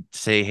out and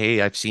say,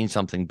 hey, I've seen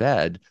something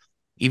bad.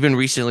 Even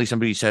recently,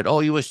 somebody said, oh,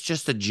 he was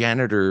just a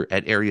janitor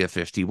at Area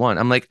 51.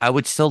 I'm like, I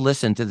would still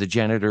listen to the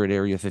janitor at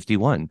Area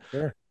 51.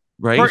 Sure.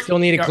 Right? You still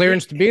need a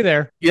clearance to be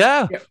there.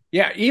 Yeah.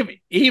 Yeah.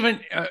 Even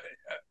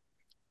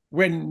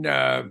when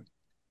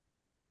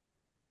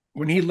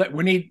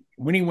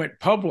he went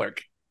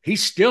public, he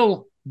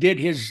still did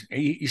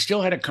he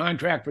still had a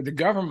contract with the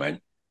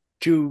government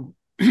to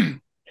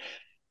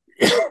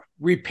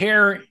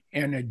repair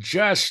and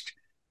adjust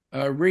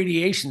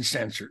radiation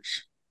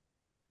sensors.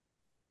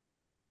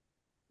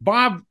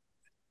 Bob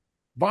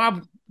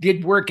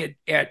did work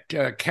at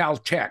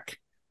Caltech,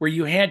 where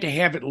you had to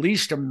have at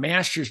least a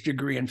master's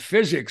degree in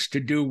physics to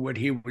do what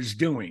he was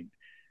doing.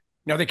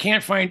 Now they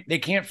can't find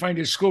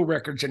his school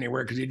records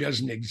anywhere because he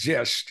doesn't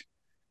exist.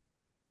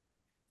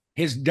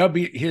 His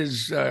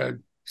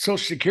Social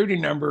Security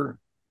number,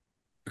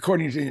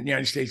 according to the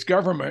United States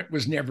government,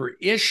 was never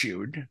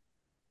issued.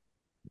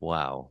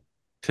 Wow.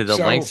 To the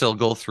lengths they'll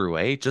go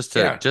through, just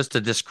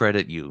to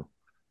discredit you.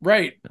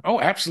 Right. Oh,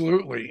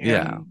 absolutely.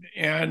 Yeah.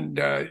 And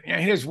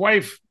his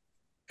wife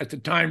at the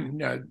time,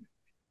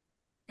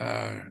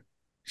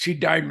 she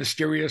died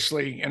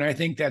mysteriously. And I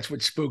think that's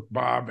what spooked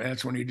Bob. And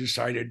that's when he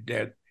decided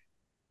that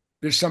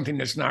there's something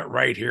that's not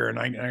right here. And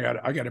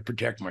I got to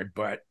protect my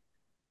butt.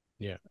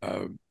 Yeah.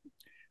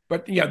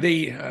 But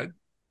yeah,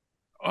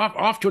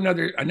 off to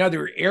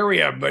another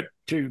area, but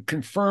to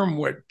confirm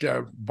what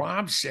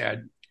Bob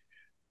said,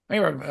 I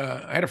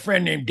had a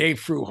friend named Dave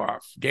Fruhoff.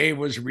 Dave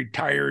was a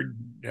retired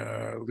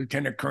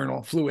lieutenant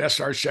colonel, flew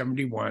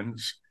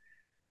SR-71s.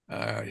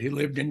 He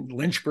lived in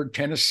Lynchburg,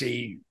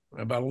 Tennessee,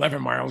 about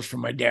 11 miles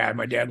from my dad.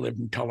 My dad lived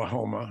in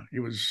Tullahoma. He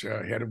was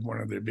head of one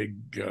of the big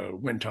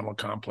wind tunnel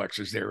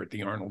complexes there at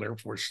the Arnold Air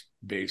Force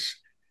Base.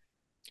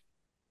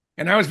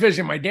 And I was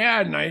visiting my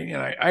dad, and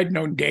I'd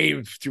known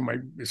Dave through my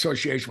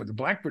association with the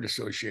Blackbird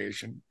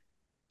Association.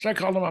 So I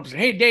called him up and said,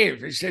 hey,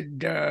 Dave. He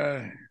said,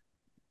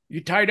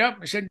 you tied up?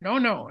 I said,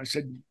 no. I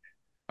said,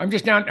 I'm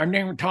down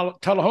in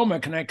Tullahoma.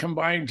 Can I come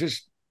by and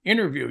just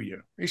interview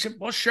you? He said,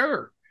 well,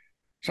 sure.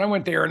 So I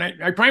went there,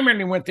 and I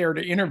primarily went there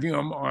to interview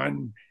him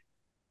on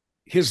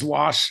his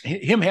loss,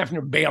 him having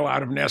to bail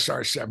out of an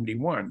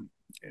SR-71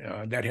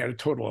 that had a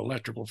total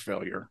electrical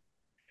failure.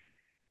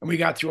 And we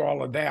got through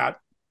all of that.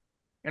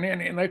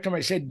 And last time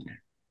I said,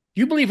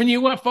 you believe in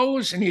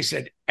UFOs? And he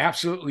said,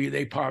 absolutely,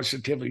 they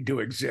positively do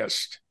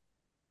exist.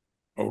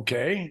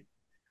 Okay.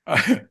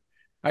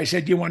 I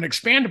said, do you want to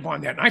expand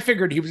upon that? And I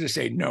figured he was going to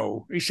say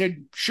no. He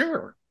said,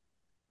 sure.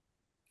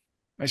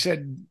 I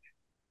said,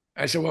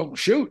 well,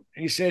 shoot.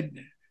 He said,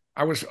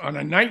 I was on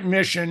a night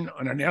mission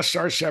on an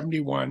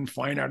SR-71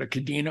 flying out of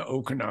Kadena,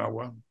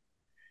 Okinawa.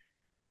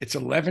 It's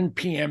 11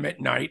 p.m.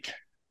 at night.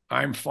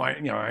 I'm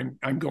flying,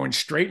 I'm going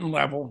straight and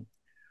level.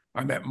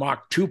 I'm at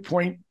Mach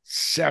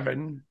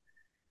 2.7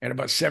 at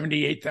about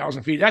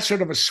 78,000 feet. That's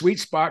sort of a sweet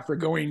spot for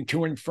going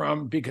to and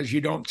from because you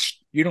don't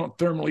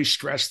thermally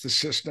stress the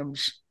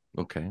systems.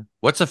 Okay.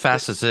 What's the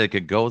fastest it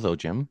could go though,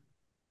 Jim?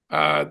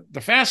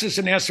 The fastest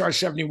an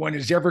SR-71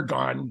 has ever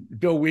gone,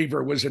 Bill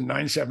Weaver, was a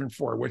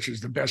 974, which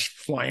is the best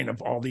flying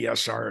of all the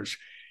SRs.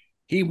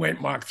 He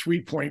went Mach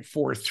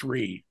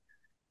 3.43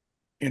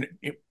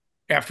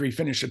 after he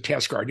finished a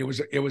test guard. It was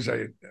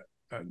a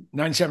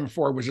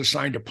 974 was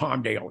assigned to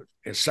Palmdale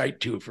as Site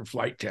 2 for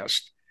flight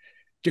test.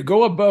 To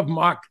go to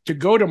Mach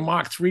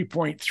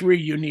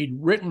 3.3, you need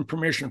written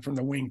permission from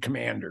the wing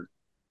commander.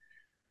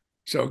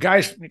 So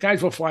guys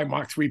will fly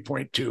Mach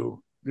 3.2.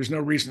 There's no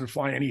reason to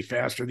fly any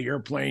faster. The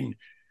airplane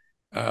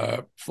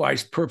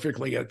flies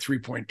perfectly at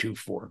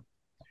 3.24.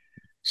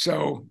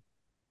 So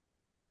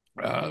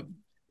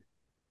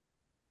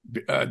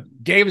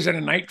Dave is at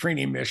a night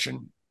training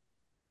mission.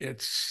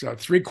 It's a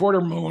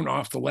 3/4 moon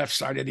off the left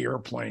side of the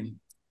airplane.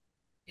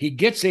 He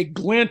gets a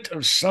glint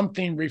of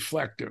something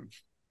reflective.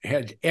 It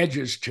had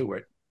edges to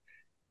it.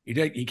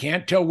 He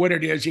can't tell what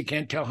it is. He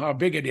can't tell how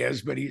big it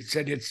is, but he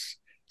said it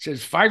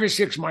says 5 or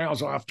 6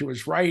 miles off to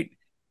his right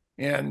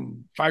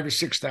and 5,000 or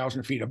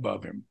 6,000 feet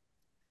above him.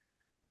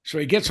 So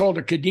he gets hold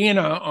of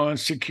Kadena on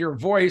secure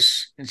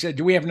voice and said,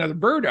 "Do we have another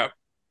bird up?"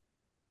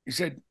 He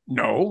said,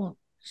 "No."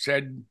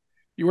 Said,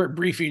 "You were at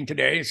briefing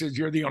today." He says,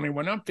 "You're the only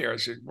one up there." I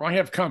said, "Well, I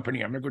have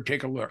company. I'm going to go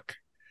take a look."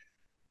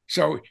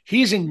 So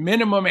he's in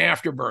minimum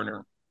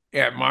afterburner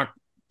at Mach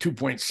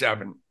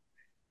 2.7.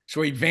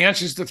 So he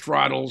advances the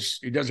throttles.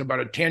 He does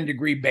about a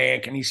 10-degree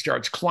bank, and he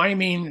starts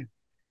climbing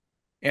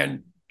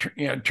and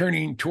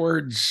turning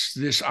towards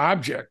this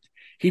object.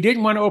 He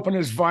didn't want to open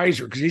his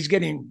visor because he's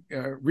getting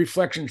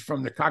reflections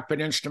from the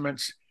cockpit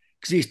instruments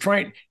because he's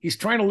trying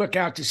to look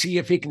out to see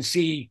if he can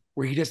see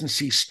where he doesn't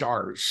see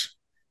stars.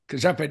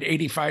 Because up at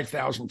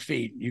 85,000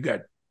 feet, you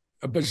got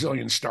a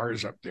bazillion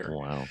stars up there.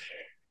 Wow.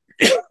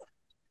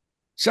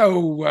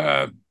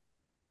 So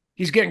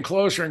he's getting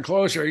closer and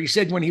closer. He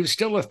said when he was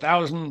still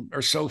 1,000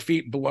 or so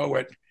feet below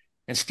it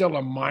and still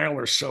a mile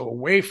or so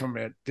away from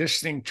it, this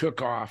thing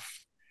took off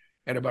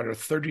at about a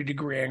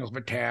 30-degree angle of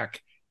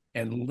attack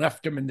and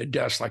left him in the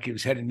dust like he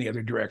was heading the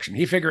other direction.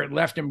 He figured it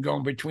left him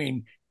going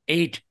between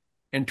 8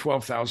 and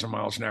 12,000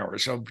 miles an hour.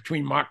 So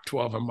between Mach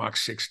 12 and Mach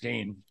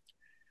 16.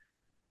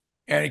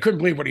 And he couldn't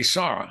believe what he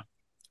saw.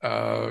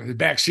 The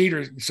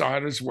backseater saw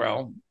it as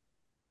well.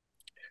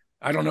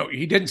 I don't know.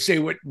 He didn't say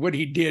what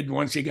he did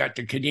once he got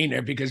to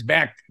Kadena, because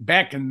back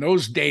in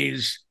those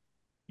days,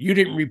 you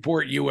didn't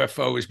report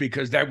UFOs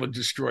because that would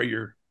destroy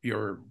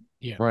your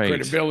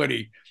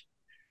credibility.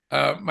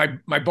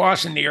 My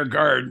boss in the Air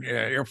Guard,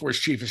 Air Force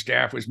Chief of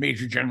Staff, was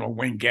Major General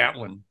Wayne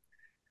Gatlin.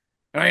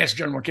 And I asked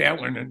General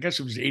Gatlin, I guess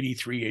it was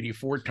 83,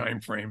 84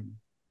 timeframe.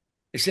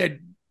 I said,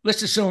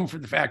 let's assume for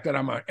the fact that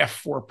I'm a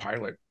F-4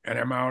 pilot and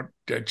I'm out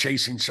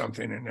chasing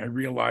something, and I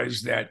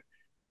realize that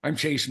I'm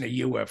chasing a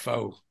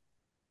UFO.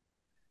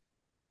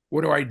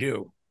 What do I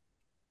do?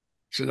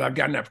 So I've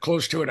gotten up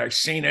close to it. I've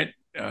seen it.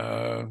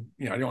 I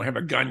don't have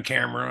a gun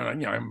camera.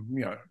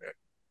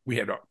 We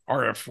had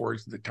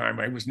RF4s at the time.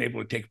 I wasn't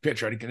able to take a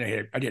picture. I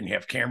didn't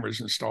have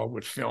cameras installed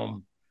with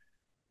film.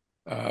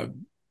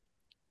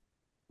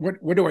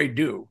 What do I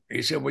do?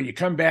 He said, well, you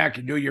come back,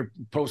 you do your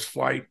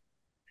post-flight,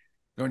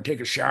 go and take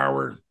a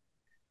shower,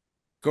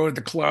 go to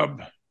the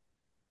club,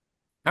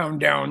 pound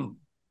down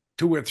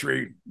 2 or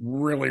 3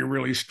 really,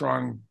 really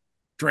strong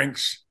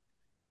drinks,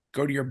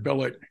 go to your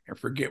billet and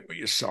forget what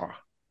you saw.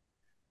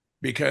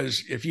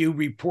 Because if you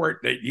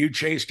report that you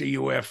chased a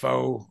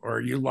UFO or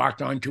you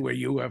locked onto a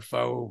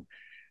UFO,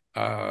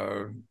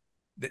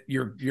 that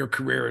your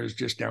career is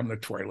just down the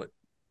toilet.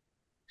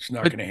 It's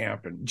not going to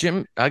happen.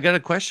 Jim, I got a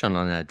question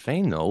on that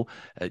vein, though.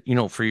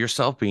 For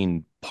yourself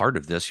being part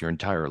of this your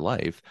entire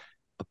life,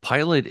 a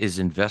pilot is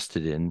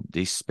invested in.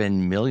 They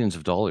spend millions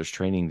of dollars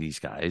training these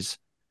guys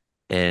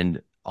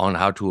and on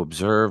how to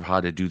observe, how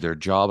to do their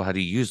job, how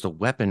to use the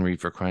weaponry,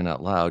 for crying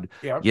out loud.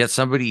 Yep. Yet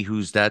somebody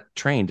who's that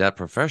trained, that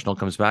professional,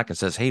 comes back and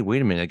says, hey,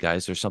 wait a minute,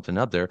 guys, there's something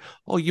up there.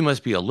 Oh, you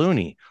must be a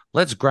loony.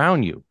 Let's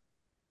ground you.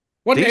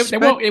 Well,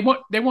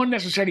 they won't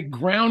necessarily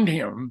ground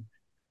him,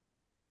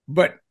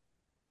 but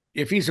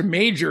if he's a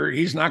major,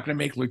 he's not going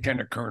to make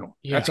lieutenant colonel.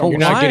 Yeah. That's all. You're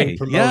not getting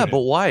promoted. Yeah, but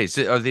why?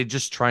 Are they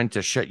just trying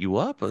to shut you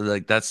up?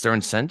 Like that's their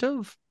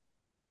incentive?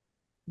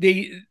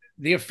 The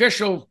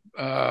official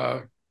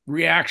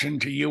reaction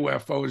to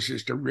UFOs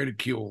is to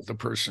ridicule the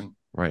person.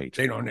 Right.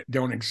 They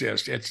don't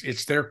exist.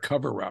 It's their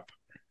cover up.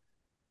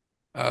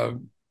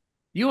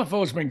 UFO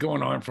has been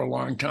going on for a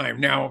long time.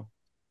 Now,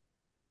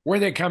 where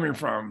they're coming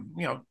from,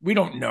 we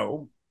don't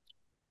know.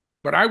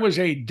 But I was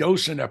a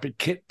docent up at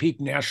Kitt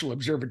Peak National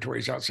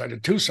Observatories outside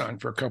of Tucson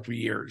for a couple of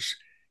years.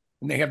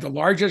 And they have the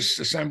largest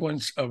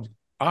assemblance of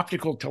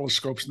optical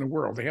telescopes in the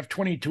world. They have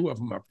 22 of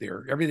them up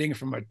there, everything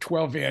from a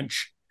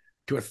 12-inch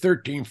to a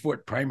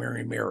 13-foot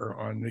primary mirror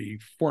on the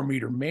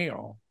 4-meter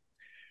male.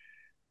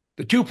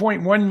 The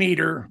 2.1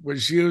 meter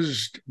was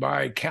used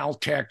by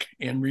Caltech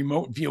in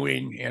remote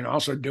viewing and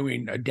also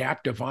doing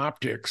adaptive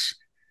optics.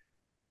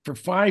 For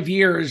 5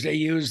 years, they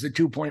used the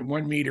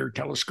 2.1 meter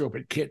telescope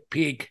at Kitt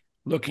Peak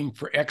looking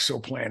for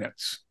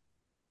exoplanets.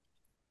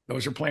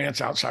 Those are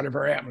planets outside of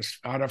our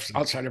atmosphere,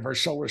 outside of our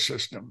solar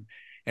system.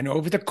 And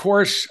over the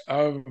course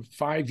of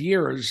 5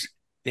 years,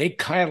 they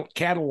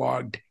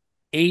cataloged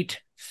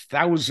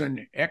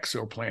 8,000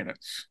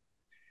 exoplanets.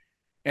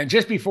 And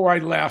just before I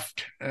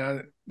left,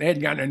 they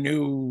had gotten a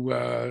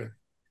new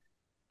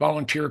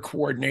volunteer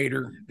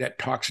coordinator that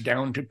talks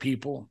down to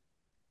people.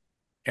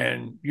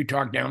 And you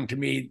talk down to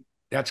me,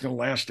 that's going to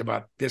last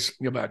about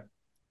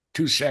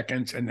 2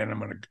 seconds, and then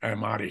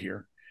I'm out of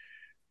here.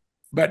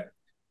 But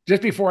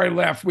just before I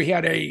left, we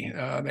had they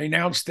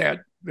announced that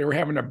they were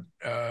having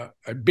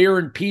a beer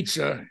and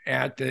pizza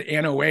at the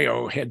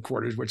NOAO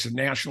headquarters, which is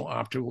National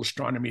Optical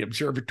Astronomy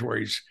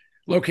Observatories,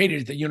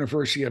 located at the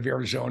University of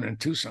Arizona in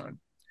Tucson.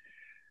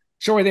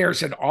 So we're there,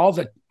 said all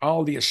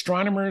the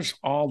astronomers,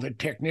 all the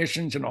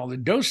technicians, and all the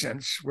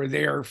docents were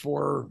there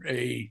for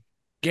a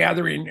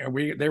gathering.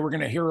 They were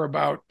going to hear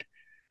about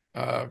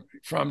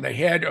from the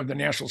head of the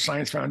National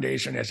Science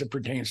Foundation as it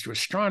pertains to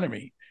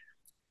astronomy.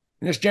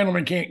 And this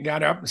gentleman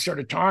got up and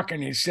started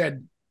talking. He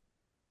said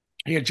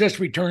he had just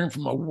returned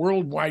from a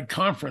worldwide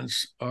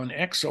conference on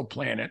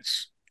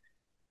exoplanets.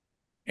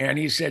 And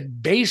he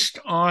said, based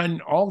on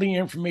all the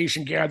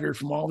information gathered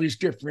from all these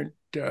different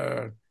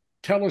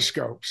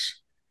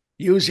telescopes,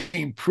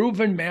 using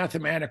proven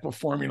mathematical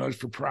formulas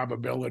for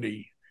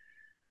probability,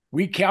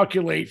 we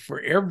calculate for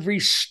every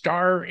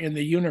star in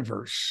the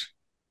universe,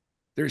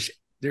 there's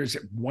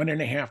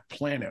 1.5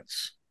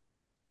 planets.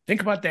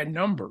 Think about that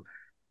number.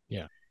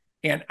 Yeah.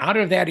 And out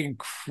of that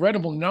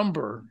incredible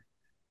number,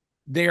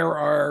 there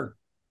are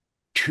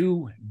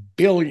 2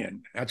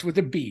 billion, that's with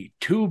a B,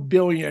 2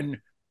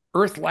 billion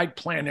Earth-like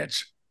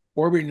planets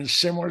orbiting a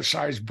similar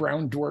sized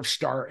brown dwarf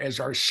star as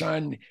our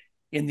sun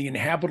in the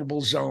inhabitable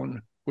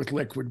zone with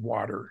liquid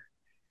water.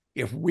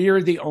 If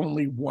we're the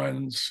only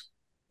ones,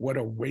 what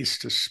a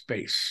waste of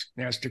space.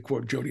 And that's to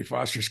quote Jodie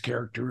Foster's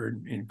character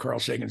in Carl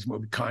Sagan's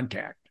movie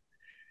Contact.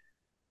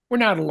 We're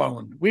not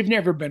alone. We've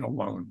never been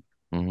alone.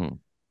 Mm-hmm.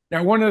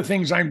 Now, one of the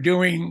things I'm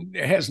doing,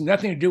 it has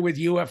nothing to do with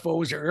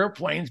UFOs or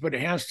airplanes, but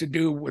it has to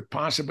do with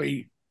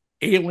possibly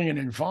alien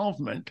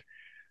involvement.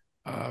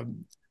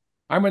 I'm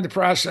in the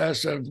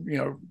process of,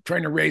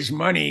 trying to raise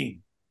money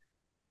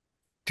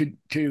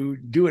to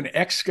do an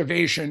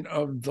excavation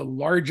of the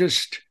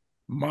largest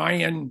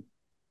Mayan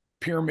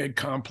pyramid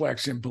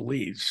complex in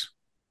Belize.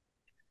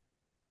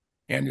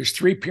 And there's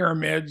 3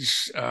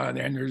 pyramids, and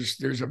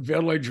there's a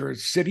village or a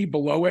city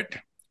below it.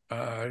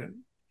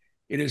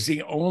 It is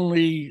the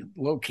only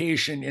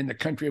location in the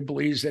country of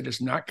Belize that is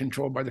not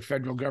controlled by the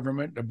federal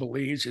government. The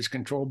Belize is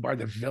controlled by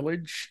the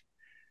village,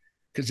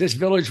 because this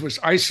village was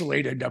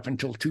isolated up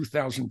until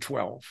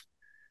 2012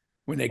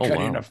 when they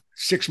cut in a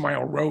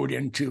 6-mile road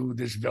into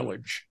this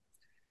village.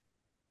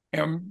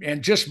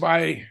 And just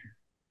by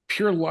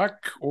pure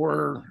luck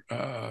or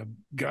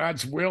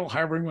God's will,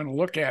 however you want to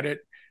look at it,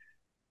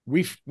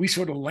 we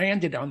sort of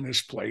landed on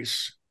this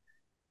place,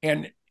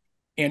 and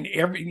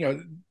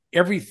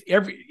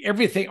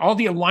everything, all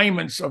the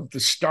alignments of the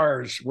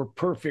stars were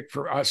perfect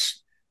for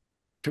us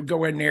to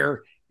go in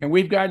there. And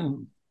we've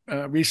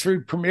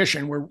received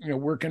permission. We're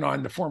working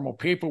on the formal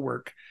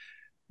paperwork.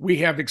 We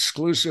have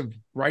exclusive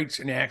rights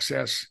and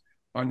access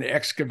on the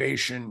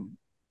excavation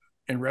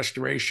and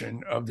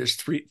restoration of this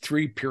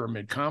three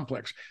pyramid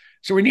complex.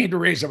 So we need to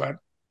raise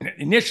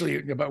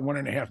initially about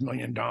 $1.5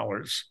 million.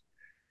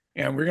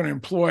 And we're going to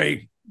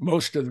employ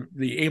most of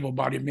the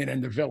able-bodied men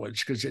in the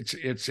village, because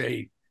it's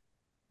a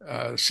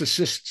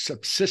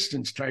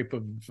subsistence type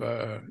of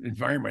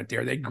environment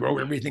there. They grow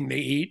everything they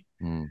eat.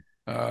 None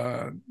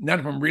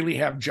of them really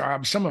have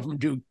jobs. Some of them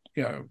do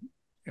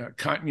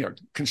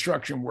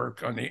construction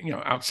work on the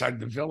outside of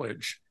the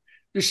village.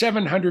 There's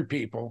 700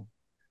 people,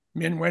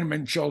 men,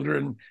 women,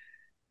 children,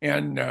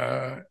 and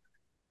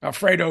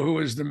Alfredo, who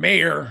is the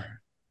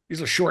mayor,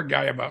 he's a short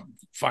guy, about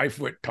 5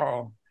 foot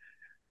tall.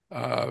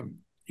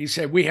 He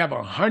said, we have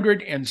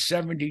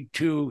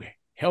 172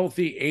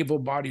 healthy,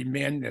 able-bodied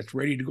men that's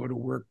ready to go to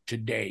work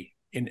today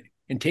in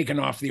taking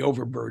off the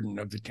overburden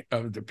of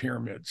the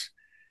pyramids.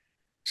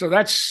 So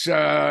that's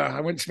I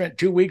went and spent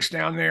 2 weeks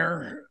down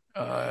there.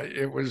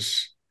 It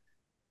was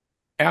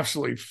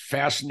absolutely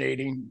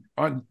fascinating.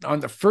 On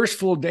the first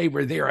full day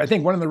we're there, I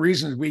think one of the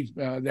reasons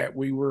that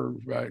we were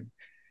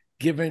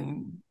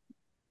given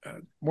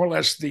more or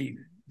less the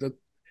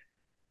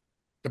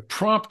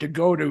prompt to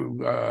go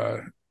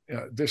to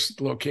this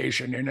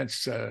location, and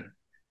it's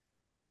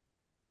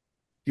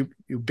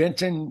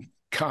Ubenton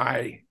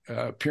Kai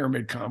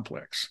pyramid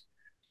complex,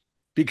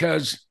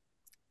 because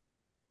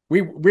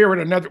we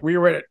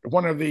were at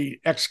one of the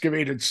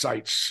excavated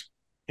sites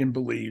in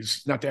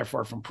Belize, not that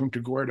far from Punta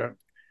Gorda,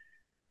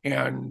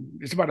 and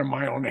it's about a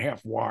 1.5 mile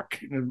walk,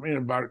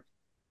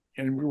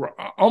 and we were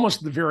almost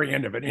at the very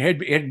end of it.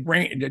 It had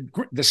rained,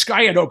 the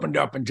sky had opened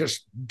up and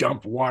just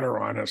dumped water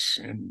on us,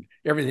 and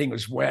everything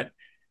was wet.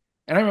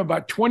 And I'm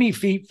about 20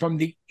 feet from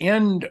the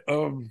end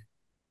of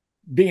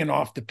being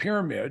off the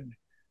pyramid.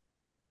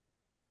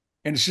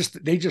 And it's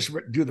just, they just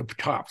do the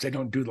tops. They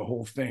don't do the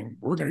whole thing.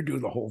 We're going to do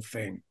the whole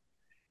thing.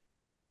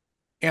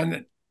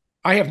 And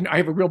I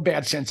have a real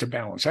bad sense of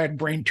balance. I had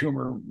brain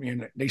tumor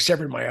and they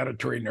severed my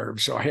auditory nerve.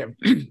 So I have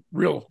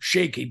real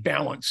shaky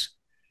balance.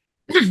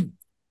 And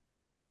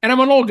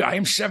I'm an old guy.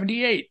 I'm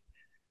 78.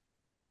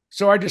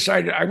 So I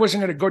decided I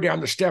wasn't going to go down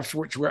the steps,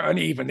 which were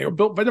uneven. They were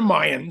built by the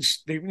Mayans,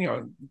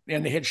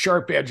 and they had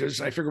sharp edges.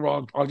 I figured,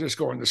 well, I'll just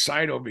go on the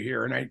side over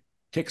here. And I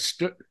take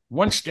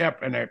one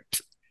step, and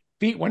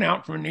feet went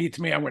out from underneath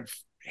me. I went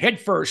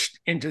head first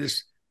into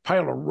this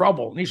pile of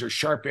rubble. And these are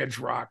sharp edge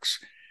rocks.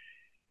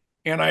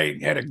 And I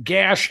had a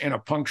gash and a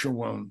puncture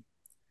wound.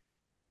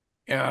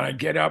 And I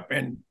get up,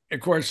 and of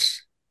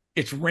course,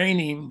 it's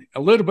raining.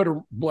 A little bit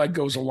of blood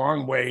goes a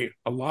long way.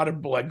 A lot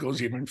of blood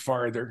goes even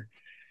farther.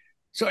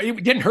 So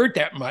it didn't hurt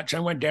that much. I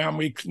went down.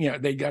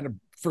 They got a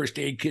first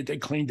aid kit. They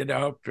cleaned it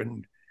up,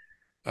 and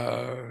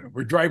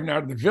we're driving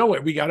out of the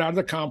village. We got out of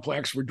the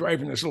complex. We're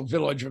driving this little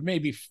village of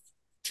maybe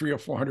 300 or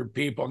 400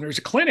 people, and there's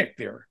a clinic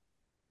there.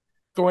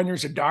 Go in.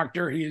 There's a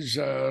doctor. He's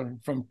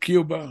from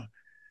Cuba.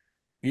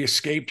 He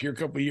escaped here a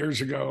couple of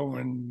years ago,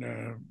 and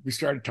we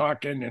started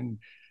talking. And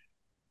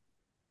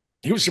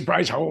he was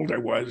surprised how old I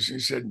was. He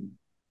said,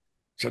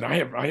 I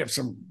have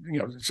some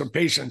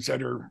patients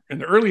that are in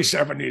the early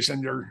 70s,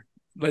 and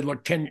they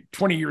look 10,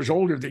 20 years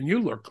older than you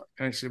look.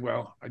 And I said,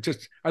 well,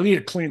 I lead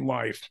a clean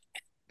life.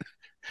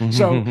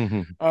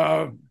 So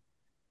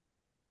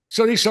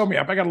they sewed me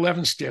up. I got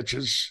 11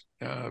 stitches.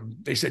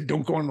 They said,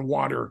 don't go in the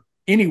water,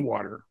 any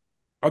water,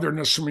 other than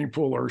a swimming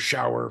pool or a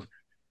shower.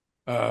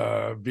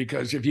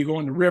 Because if you go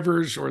in the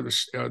rivers or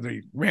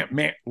the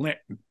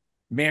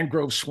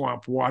mangrove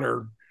swamp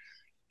water,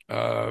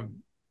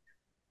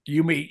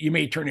 you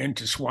may turn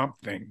into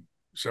Swamp Thing.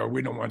 So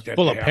we don't want that.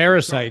 Full of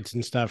parasites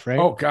and stuff, right?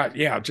 Oh God,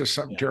 yeah, just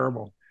something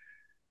terrible.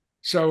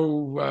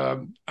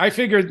 So I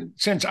figured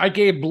since I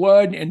gave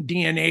blood and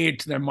DNA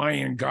to the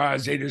Mayan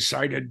gods, they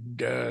decided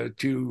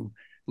to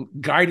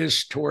guide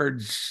us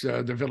towards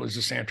the village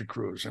of Santa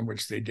Cruz, in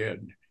which they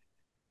did.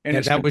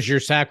 And that was your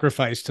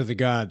sacrifice to the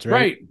gods,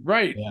 right?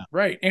 Right.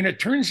 And it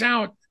turns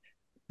out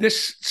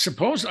this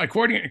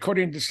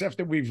according to stuff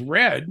that we've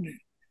read,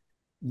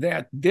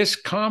 that this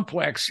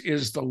complex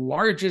is the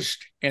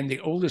largest and the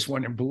oldest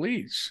one in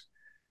Belize.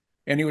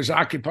 And it was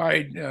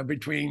occupied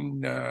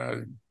between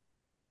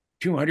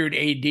 200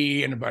 AD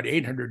and about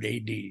 800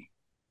 AD.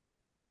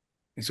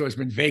 And so it's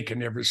been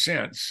vacant ever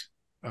since.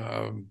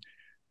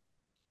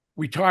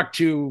 We talked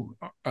to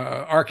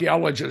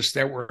archaeologists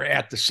that were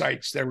at the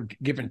sites that were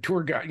given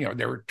tour guide.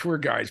 They were tour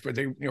guides, but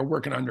they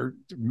working on their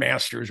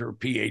master's or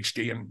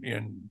PhD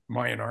in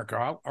Mayan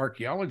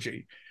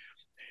archaeology.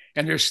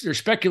 And there's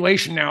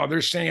speculation now.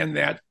 They're saying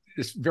that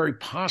it's very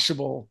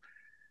possible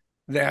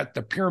that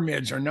the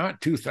pyramids are not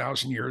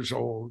 2,000 years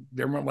old.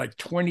 They're more like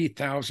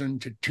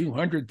 20,000 to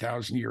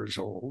 200,000 years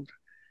old.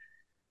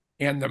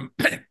 And the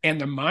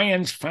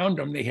Mayans found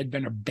them. They had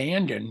been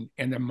abandoned,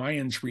 and the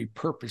Mayans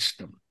repurposed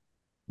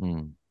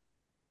them.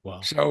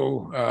 Wow.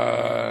 So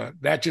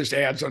that just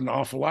adds an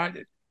awful lot.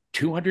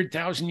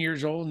 200,000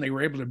 years old, and they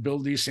were able to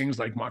build these things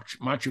like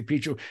Machu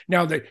Picchu.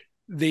 Now,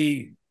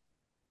 the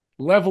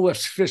level of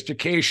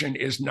sophistication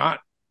is not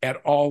at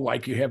all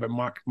like you have at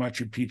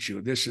Machu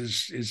Picchu. This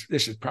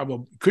is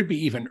probably could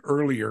be even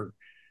earlier,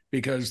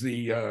 because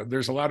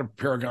there's a lot of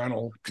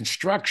paragonal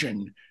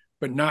construction,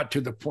 but not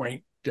to the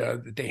point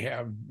that they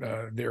have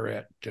there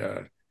at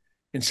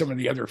in some of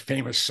the other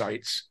famous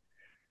sites.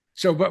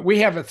 So, but we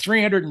have a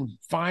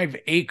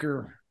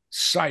 305-acre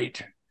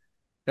site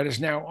that is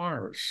now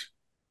ours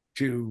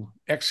to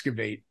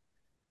excavate,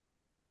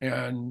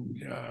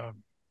 and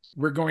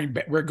we're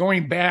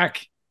going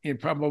back in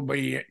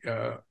probably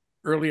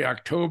early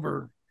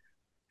October.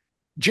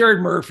 Jared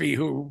Murphy,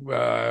 who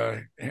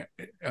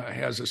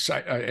has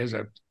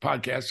a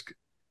podcast,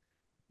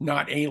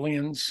 Not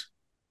Aliens,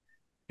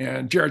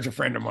 and Jared's a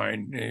friend of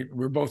mine.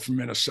 We're both from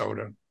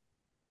Minnesota,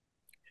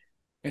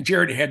 and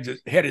Jared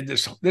headed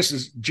this. This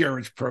is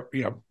Jared's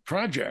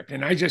project,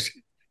 and it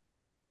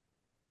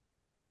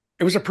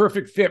was a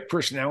perfect fit,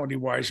 personality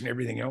wise, and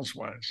everything else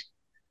was.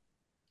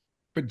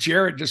 But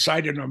Jared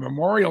decided on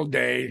Memorial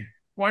Day,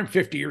 well, I'm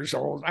 50 years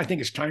old. I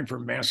think it's time for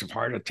a massive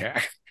heart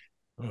attack.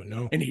 Oh,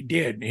 no. And he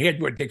did. He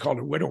had what they called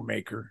a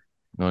widowmaker.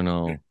 Oh,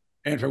 no.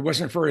 And if it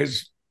wasn't for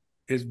his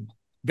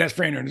best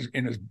friend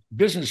and his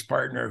business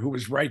partner, who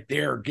was right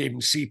there, gave him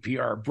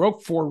CPR,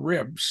 broke 4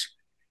 ribs,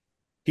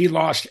 he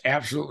lost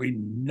absolutely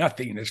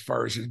nothing as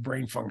far as his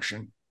brain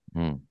function.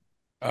 And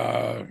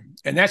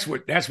that's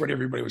what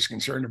everybody was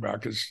concerned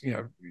about, because,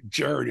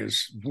 Jared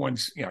is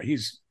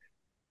he's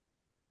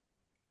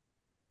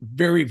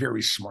very,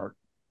 very smart.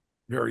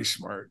 Very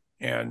smart.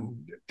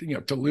 And,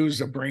 to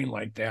lose a brain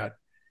like that.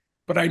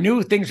 But I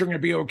knew things were going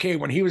to be okay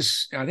when he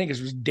was, I think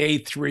it was day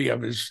 3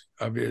 of his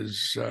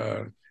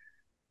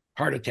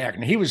heart attack.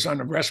 And he was on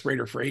a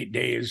respirator for 8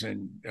 days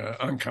and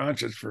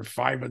unconscious for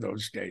 5 of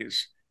those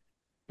days.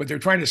 But they're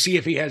trying to see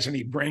if he has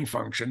any brain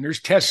function.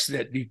 There's tests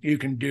that you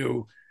can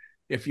do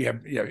if you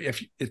have,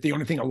 if the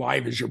only thing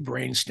alive is your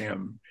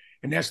brainstem,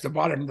 and that's the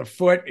bottom of the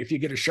foot. If you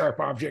get a sharp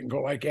object and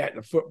go like that,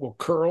 the foot will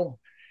curl,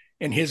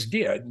 and his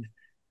did.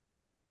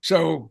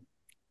 So,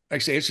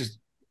 like I say,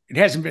 it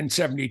hasn't been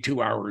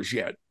 72 hours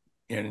yet,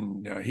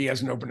 and he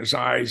hasn't opened his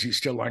eyes. He's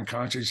still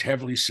unconscious,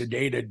 heavily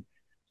sedated,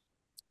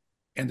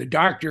 and the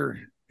doctor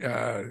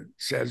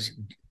says,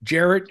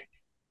 "Jarrett,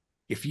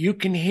 if you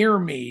can hear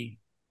me,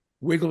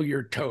 wiggle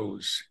your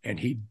toes," and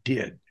he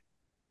did.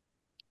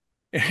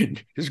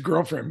 And his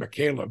girlfriend,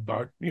 Michaela,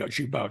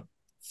 she about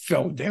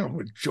fell down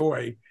with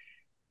joy.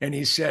 And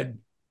he said,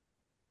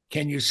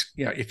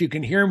 if you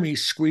can hear me,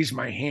 squeeze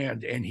my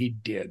hand. And he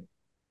did.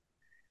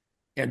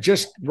 And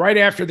just right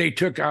after they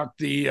took out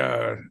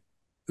the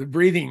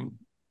breathing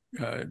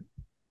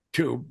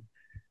tube,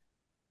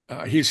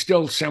 he's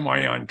still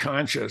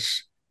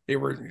semi-unconscious. They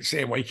were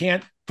saying, well, he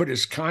can't put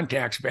his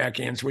contacts back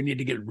in, so we need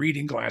to get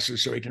reading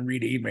glasses so he can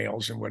read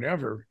emails and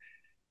whatever.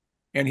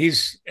 And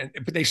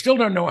but they still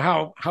don't know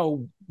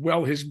how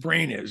well his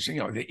brain is.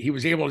 He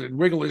was able to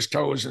wiggle his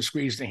toes and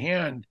squeeze the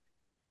hand.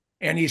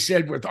 And he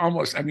said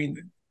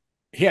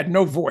he had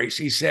no voice.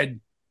 He said,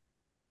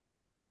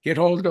 get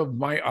hold of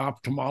my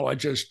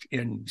ophthalmologist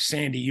in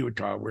Sandy,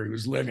 Utah, where he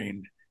was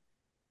living.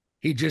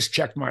 He just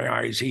checked my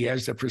eyes. He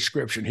has the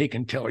prescription. He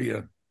can tell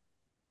you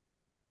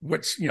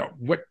what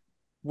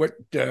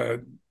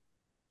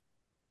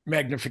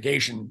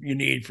magnification you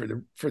need for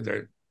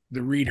the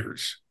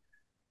readers.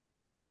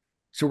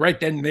 So right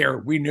then and there,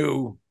 we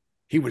knew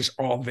he was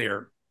all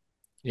there.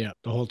 Yeah,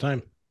 the whole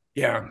time.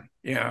 Yeah.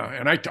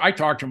 And I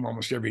talk to him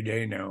almost every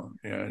day now,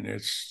 and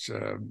it's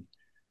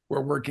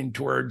we're working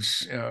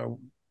towards.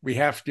 We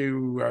have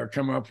to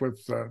come up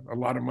with a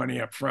lot of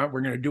money up front. We're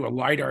going to do a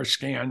LiDAR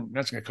scan.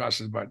 That's going to cost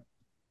us about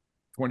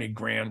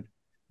 $20,000.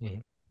 Mm-hmm.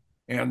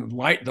 And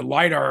the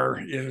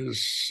LiDAR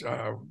is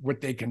what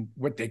they can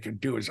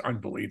do is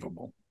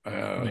unbelievable.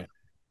 Yeah.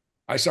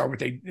 I saw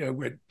what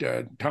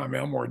Tom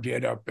Elmore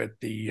did up at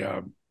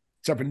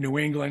it's up in New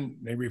England.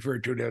 They refer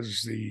to it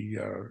as the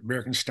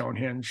American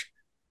Stonehenge.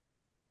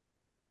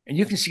 And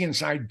you can see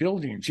inside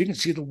buildings. You can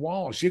see the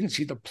walls. You can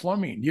see the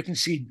plumbing. You can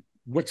see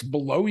what's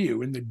below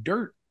you in the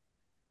dirt.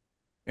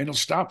 And it'll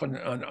stop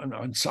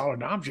on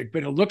solid object,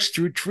 but it looks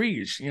through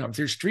trees. If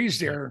there's trees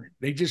there,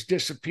 they just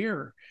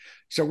disappear.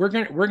 So we're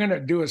gonna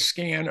do a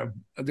scan of.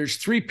 There's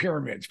 3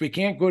 pyramids. We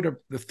can't go to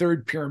the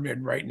 3rd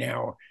pyramid right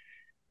now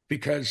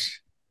because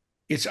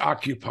it's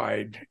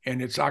occupied,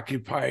 and it's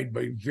occupied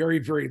by a very,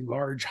 very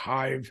large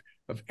hive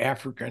of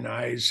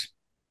Africanized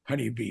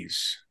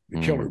honeybees, the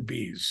killer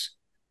bees.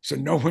 So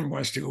no one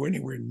wants to go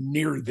anywhere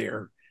near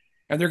there,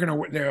 and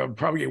they'll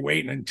probably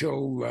wait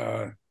until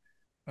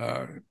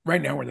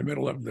right now we're in the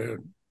middle of the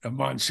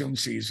monsoon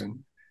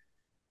season,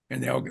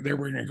 and we're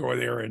going to go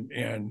there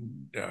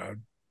and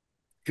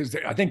because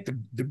I think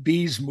the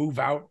bees move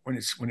out when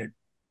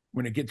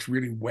it gets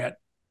really wet.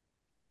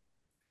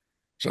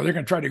 So they're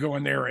going to try to go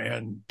in there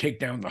and take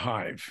down the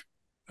hive.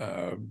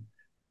 They're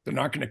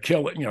not going to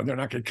kill it. They're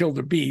not going to kill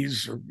the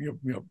bees or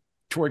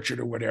torch it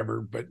or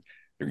whatever, but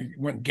they're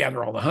going to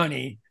gather all the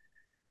honey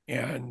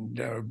and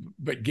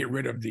but get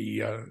rid of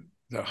the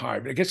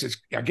hive. I guess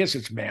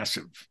it's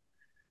massive.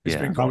 It's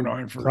been going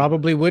on for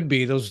probably would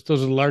be those are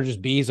the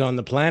largest bees on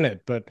the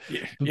planet. But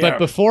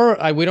before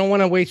we don't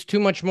want to waste too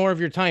much more of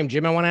your time,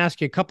 Jim. I want to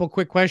ask you a couple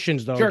quick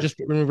questions though, just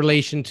in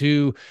relation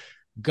to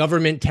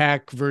government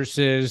tech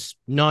versus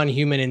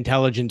non-human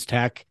intelligence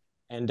tech.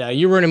 And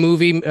you were in a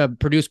movie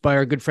produced by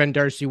our good friend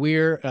Darcy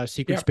Weir,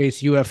 Secret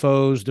Space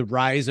UFOs, The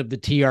Rise of the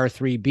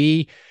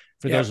TR-3B.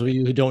 For those of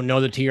you who don't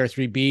know, the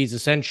TR-3B is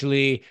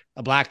essentially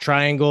a black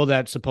triangle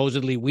that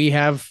supposedly we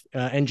have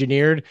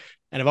engineered.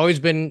 And I've always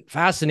been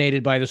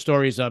fascinated by the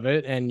stories of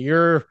it. And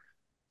you're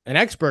an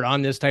expert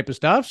on this type of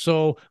stuff.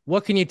 So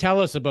what can you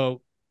tell us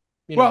about,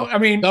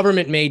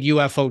 government-made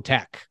UFO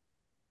tech?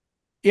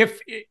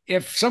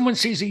 If someone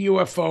sees a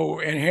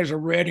UFO and has a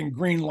red and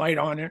green light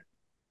on it,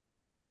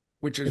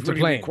 which is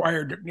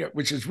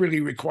really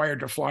required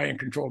to fly in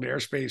controlled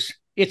airspace,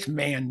 it's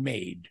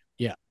man-made.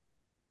 Yeah.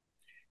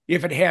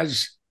 If it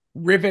has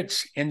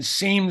rivets and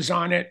seams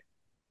on it,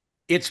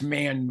 it's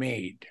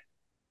man-made.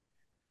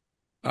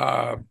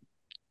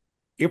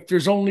 If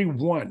there's only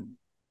one,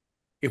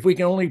 if we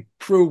can only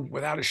prove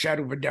without a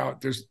shadow of a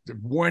doubt there's the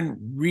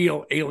one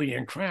real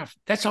alien craft,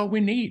 that's all we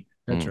need.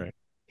 That's right.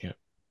 Yeah.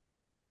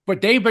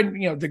 But they've been,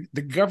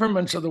 the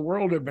governments of the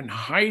world have been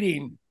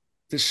hiding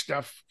this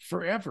stuff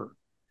forever.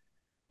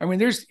 I mean,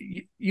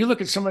 you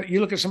look at some of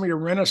your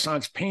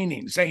Renaissance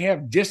paintings. They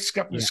have discs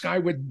up in the sky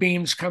with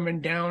beams coming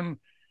down.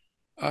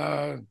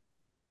 The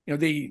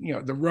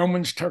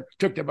Romans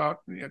talked about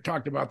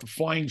the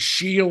flying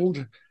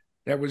shield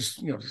that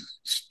was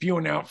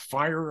spewing out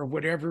fire or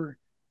whatever.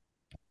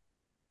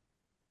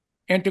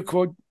 And to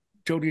quote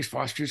Jodie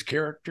Foster's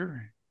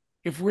character,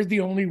 if we're the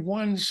only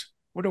ones,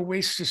 what a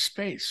waste of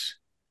space.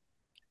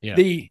 Yeah.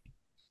 The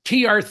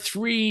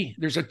TR-3,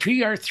 there's a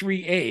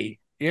TR-3A.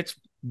 It's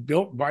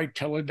built by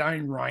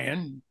Teledyne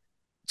Ryan.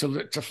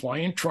 It's a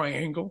flying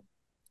triangle.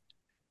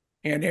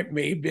 And it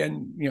may have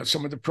been,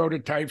 some of the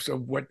prototypes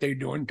of what they're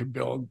doing to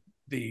build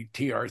the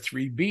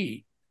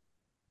TR-3B.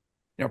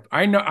 Now,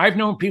 I've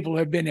known people who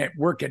have been at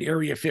work at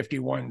Area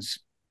 51s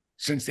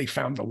since they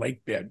found the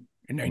lake bed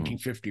in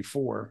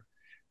 1954.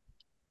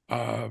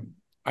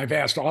 I've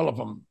asked all of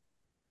them,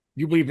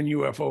 you believe in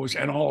UFOs?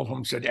 And all of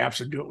them said,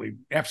 absolutely,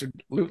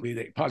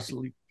 they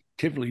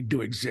positively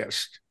do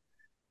exist.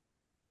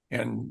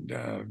 And,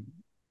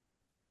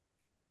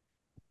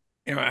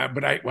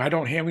 but I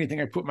don't have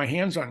anything I put my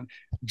hands on.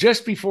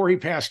 Just before he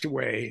passed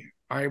away,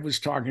 I was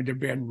talking to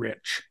Ben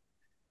Rich.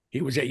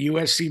 He was at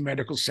USC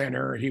Medical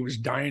Center. He was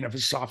dying of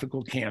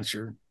esophageal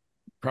cancer,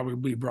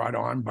 probably brought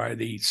on by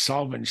the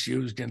solvents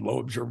used in low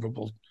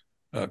observable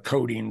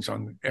coatings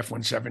on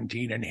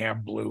F-117 and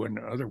HAB Blue and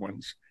other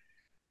ones.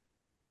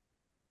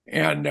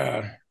 And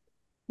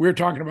we were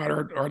talking about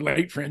our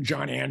late friend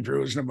John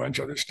Andrews and a bunch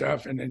of other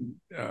stuff. And then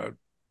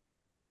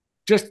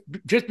just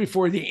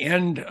before the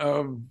end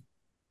of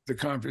the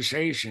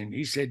conversation,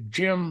 he said,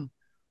 Jim,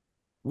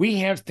 we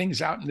have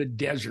things out in the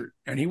desert.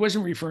 And he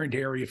wasn't referring to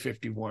Area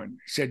 51. He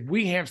said,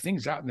 we have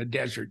things out in the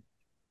desert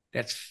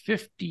that's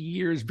 50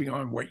 years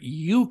beyond what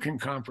you can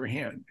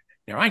comprehend.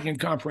 Now, I can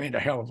comprehend a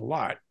hell of a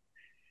lot.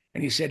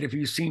 And he said, if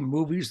you've seen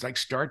movies like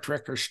Star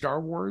Trek or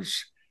Star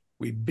Wars,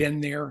 we've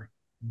been there,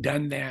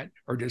 done that,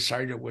 or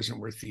decided it wasn't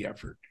worth the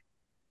effort.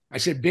 I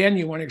said, Ben,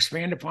 you want to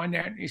expand upon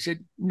that? And he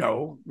said,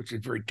 no, which is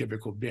very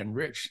typical Ben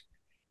Rich.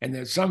 And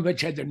then some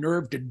bitch had the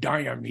nerve to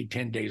die on me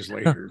 10 days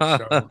later.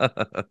 So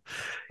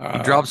he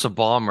drops a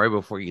bomb right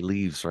before he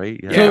leaves, right?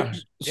 Yeah.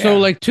 So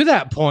like to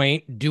that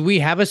point, do we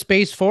have a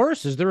Space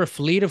Force? Is there a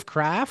fleet of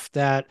craft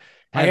that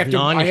have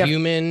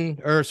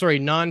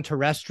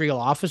non-terrestrial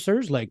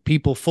officers, like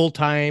people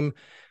full-time?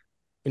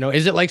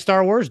 Is it like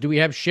Star Wars? Do we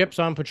have ships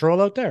on patrol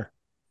out there?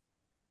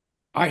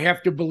 I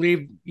have to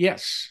believe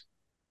yes.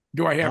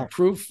 Do I have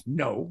proof?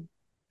 No.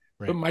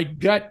 Right. But my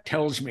gut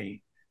tells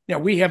me. Now,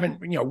 we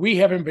haven't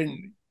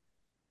been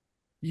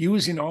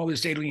using all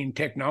this alien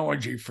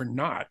technology for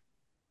naught.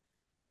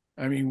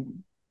 I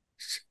mean,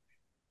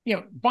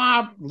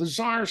 Bob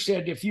Lazar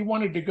said if you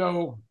wanted to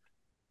go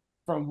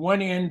from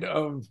one end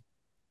of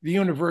the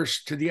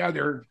universe to the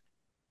other,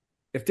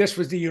 if this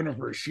was the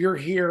universe, you're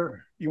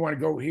here, you want to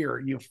go here,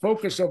 you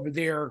focus over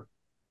there,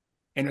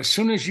 and as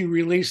soon as you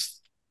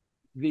release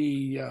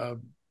the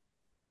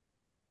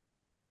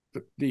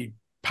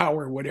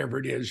power, whatever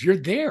it is, you're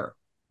there.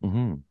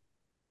 Mm-hmm.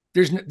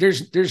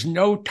 There's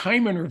no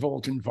time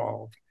interval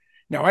involved.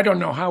 Now, I don't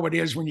know how it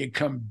is when you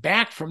come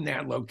back from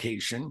that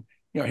location.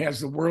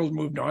 Has the world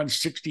moved on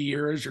 60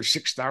 years or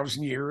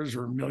 6,000 years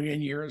or a million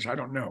years? I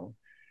don't know.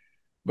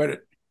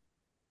 But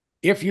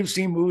if you've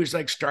seen movies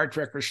like Star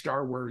Trek or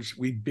Star Wars,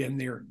 we've been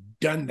there,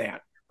 done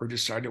that, or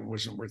decided it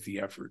wasn't worth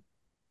the effort.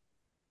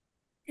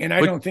 And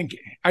I don't think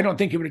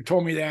he would have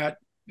told me that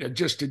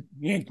just to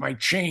yank my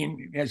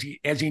chain, as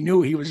he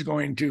knew he was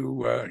going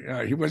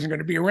to he wasn't going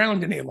to be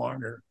around any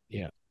longer.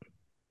 Yeah.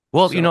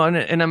 Well, so,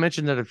 and I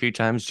mentioned that a few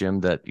times, Jim,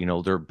 that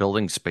they're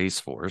building Space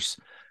Force,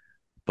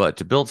 but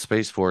to build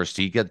Space Force,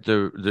 do you get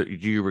do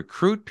you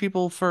recruit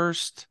people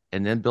first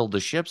and then build the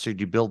ships, or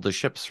do you build the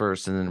ships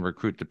first and then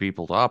recruit the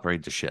people to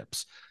operate the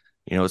ships?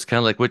 It's kind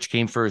of like which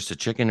came first, the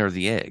chicken or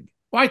the egg?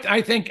 Well,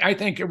 I think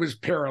it was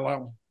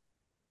parallel.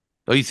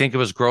 Oh, you think it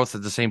was growth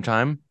at the same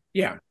time?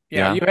 Yeah.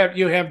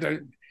 You have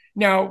the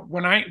now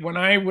when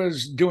I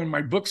was doing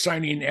my book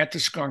signing at the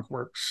Skunk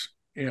Works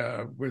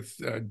with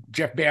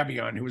Jeff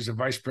Babion, who was the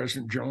vice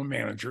president, general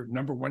manager,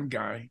 #1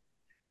 guy.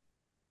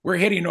 We're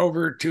heading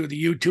over to the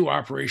U-2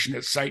 operation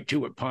at Site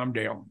 2 at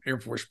Palmdale, Air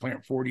Force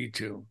Plant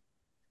 42. And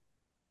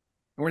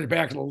we're in the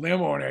back of the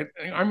limo, and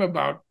I'm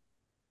about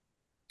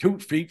 2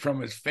 feet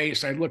from his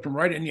face. I look him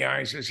right in the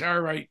eyes. I say, all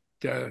right,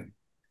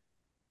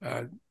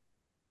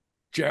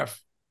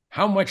 Jeff,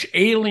 how much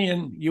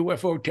alien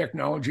UFO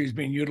technology is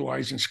being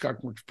utilized in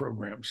Skunk Works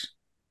programs?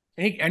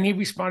 And he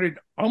responded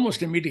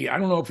almost immediately. I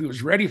don't know if he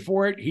was ready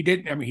for it. He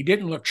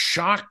didn't look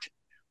shocked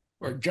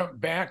or jump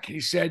back. He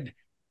said,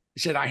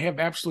 I have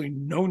absolutely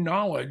no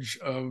knowledge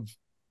of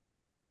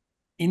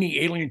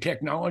any alien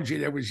technology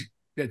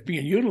that's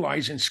being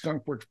utilized in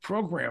Skunk Works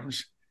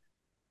programs,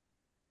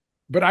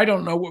 but I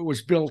don't know what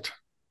was built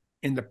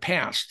in the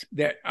past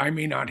that I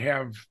may not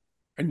have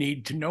a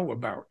need to know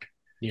about.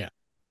 Yeah.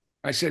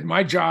 I said,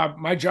 my job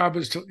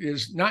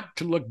is not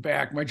to look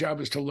back. My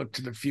job is to look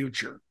to the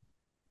future.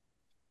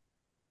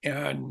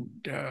 And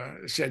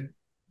said,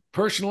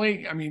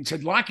 personally,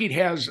 said Lockheed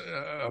has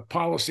a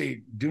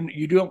policy,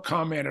 you don't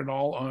comment at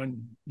all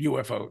on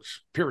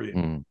UFOs, period.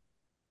 Mm.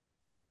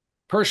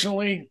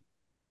 Personally,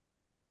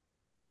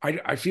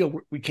 I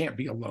feel we can't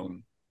be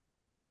alone.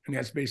 And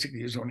that's basically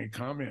his only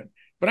comment.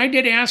 But I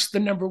did ask the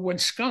 #1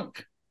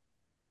 skunk,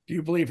 do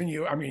you believe in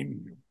you?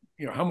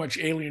 How much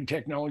alien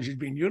technology is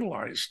being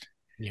utilized?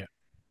 Yeah.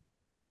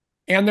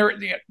 And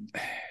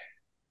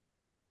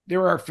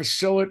there are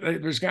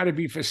facilities. There's got to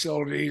be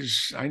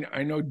facilities.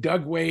 I know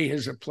Dugway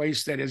is a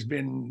place that has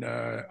been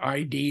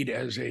ID'd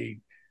as a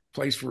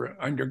place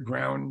for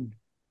underground,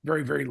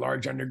 very, very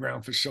large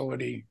underground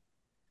facility.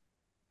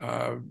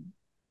 And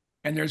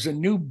there's a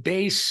new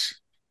base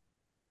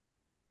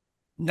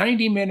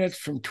 90 minutes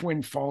from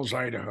Twin Falls,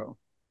 Idaho.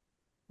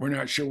 We're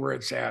not sure where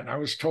it's at. And I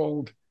was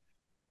told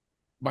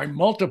by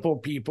multiple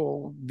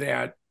people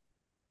that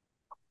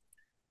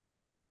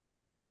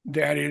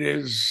it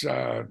is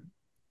a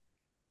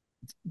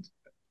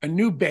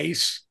new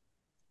base.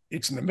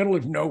 It's in the middle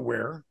of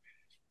nowhere.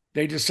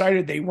 They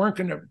decided they weren't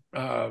going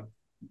to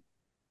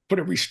put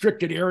a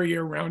restricted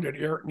area around it,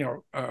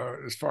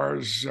 as far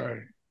as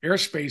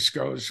airspace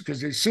goes,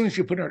 because as soon as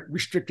you put a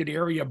restricted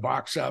area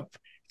box up,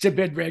 it's a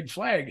big red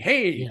flag.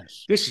 Hey,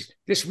 yes,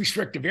 this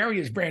restrictive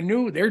area is brand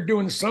new. They're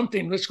doing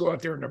something. Let's go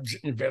out there and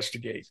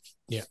investigate.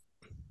 Yeah.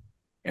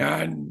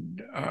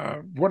 And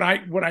what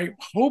I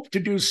hope to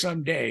do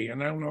someday,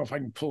 and I don't know if I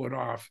can pull it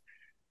off,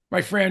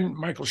 my friend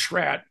Michael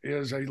Schratt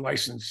is a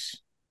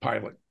licensed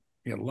pilot.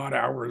 He had a lot of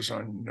hours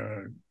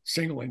on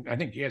single, I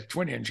think he has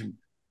twin engine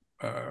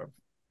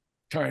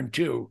time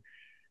too,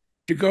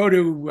 to go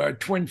to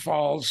Twin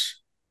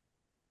Falls,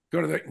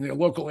 go to the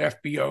local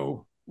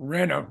FBO,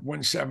 rent a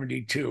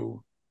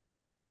 172,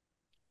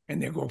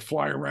 and then go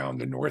fly around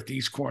the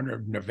northeast corner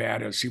of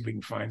Nevada, see if we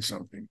can find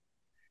something.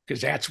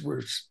 Because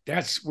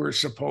that's where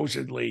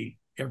supposedly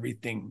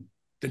everything,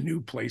 the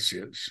new place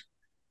is.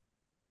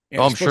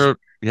 Oh, I'm sure.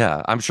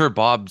 Yeah, I'm sure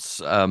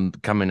Bob's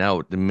coming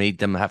out and made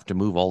them have to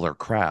move all their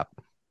crap.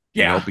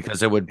 Yeah,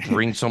 because it would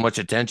bring so much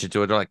attention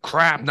to it. They're like,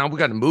 crap, now we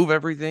got to move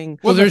everything.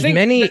 Well, there's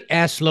many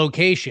S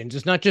locations.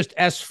 It's not just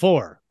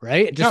S4,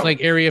 right? Just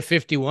like Area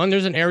 51,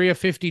 there's an Area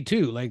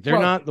 52. Like they're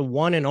not the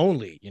one and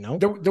only,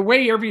 The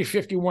way Area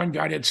 51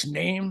 got its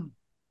name,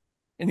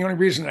 and the only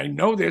reason I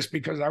know this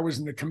because I was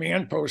in the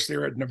command post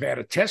there at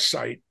Nevada Test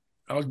Site.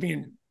 I was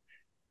being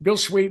Bill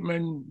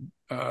Sweetman,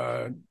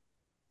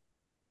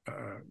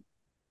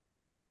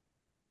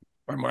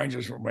 my mind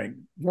just went.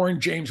 Warren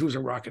James, who was a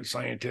rocket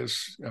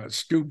scientist,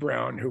 Stu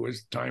Brown, who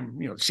was time,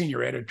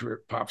 senior editor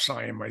at Pop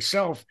Sci, and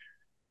myself,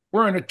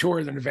 we're on a tour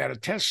of the Nevada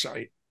Test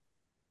Site,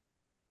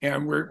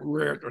 and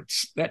we're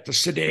at the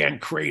Sedan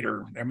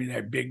crater. I mean,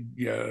 that big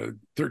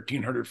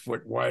 1,300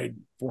 foot wide,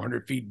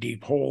 400 feet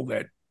deep hole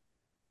that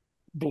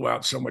blew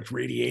out so much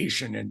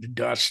radiation and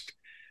dust,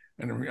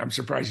 and I'm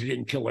surprised it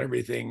didn't kill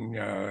everything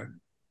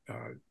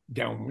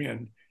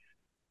downwind.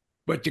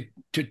 But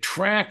to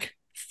track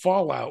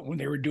fallout when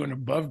they were doing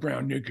above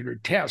ground nuclear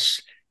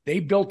tests, they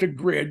built a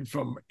grid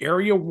from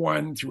Area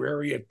 1 through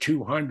Area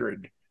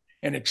 200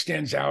 and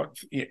extends out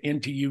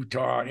into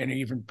Utah and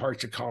even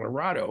parts of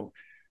Colorado.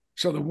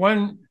 So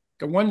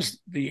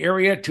the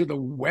area to the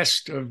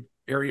west of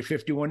Area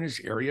 51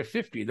 is Area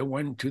 50. The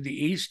one to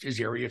the east is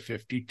Area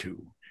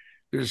 52.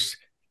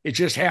 It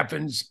just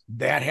happens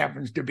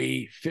to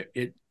be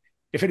it.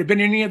 If it had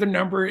been any other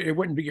number, it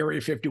wouldn't be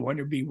Area 51.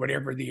 It would be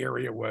whatever the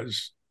area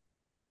was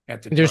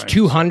at the time. There's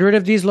 200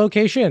 of these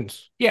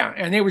locations. Yeah,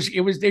 and they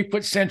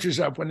put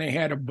sensors up when they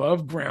had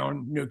above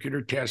ground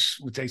nuclear tests,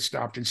 which they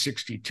stopped in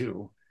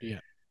 62.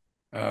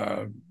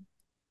 Yeah.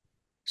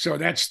 So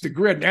that's the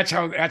grid. That's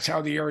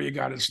how the area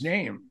got its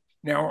name.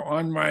 Now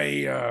on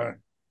my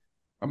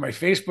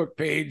Facebook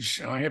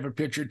page, I have a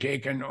picture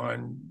taken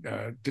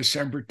on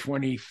December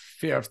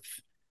 25th,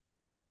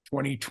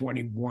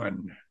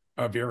 2021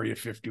 of Area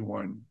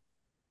 51.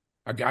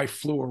 A guy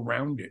flew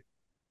around it.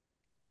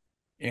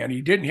 And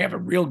he didn't have a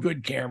real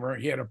good camera.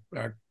 He had a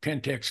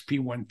Pentax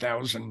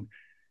P1000, and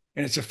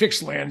it's a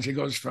fixed lens. It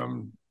goes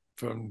from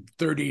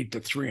 30 to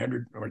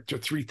 300 or to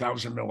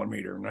 3,000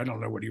 millimeter. And I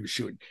don't know what he was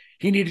shooting.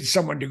 He needed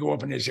someone to go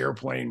up in his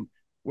airplane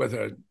with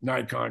a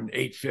Nikon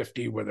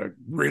 850 with a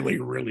really,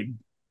 really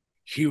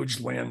huge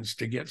lens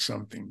to get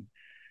something,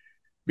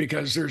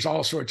 because there's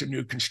all sorts of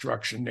new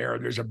construction there.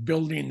 There's a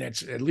building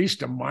that's at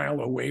least a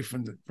mile away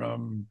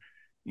from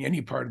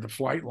any part of the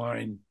flight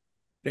line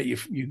that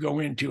you go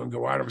into and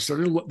go out of. So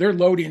they're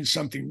loading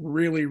something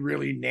really,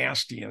 really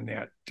nasty in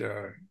that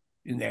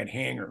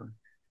hangar.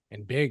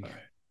 And big.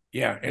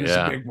 And it's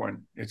a big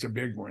one. It's a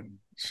big one.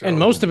 So, and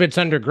most of it's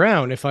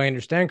underground, if I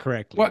understand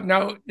correctly. Well,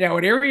 now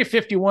at Area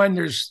 51,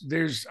 there's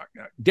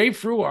Dave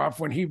Fruoff,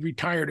 when he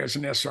retired as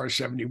an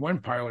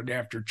SR-71 pilot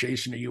after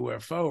chasing a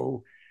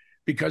UFO,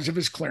 because of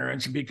his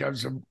clearance and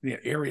because of the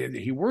area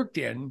that he worked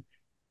in,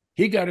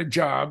 he got a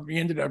job. He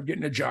ended up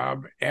getting a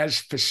job as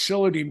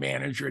facility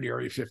manager at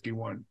Area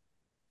 51.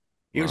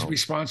 He was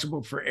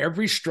responsible for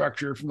every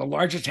structure from the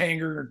largest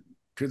hangar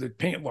to the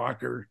paint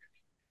locker.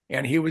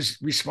 And he was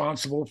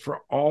responsible for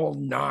all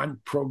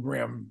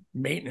non-program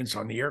maintenance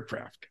on the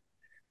aircraft.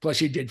 Plus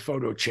he did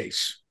photo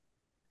chase.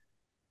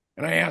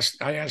 And I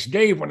asked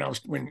Dave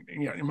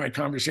in my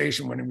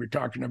conversation when we were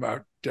talking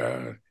about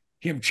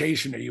him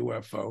chasing a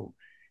UFO,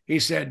 he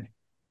said,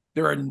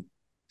 there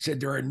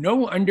are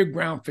no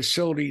underground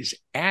facilities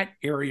at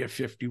Area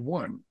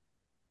 51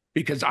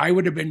 because I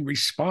would have been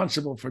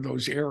responsible for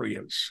those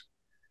areas.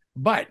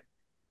 But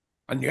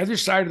on the other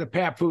side of the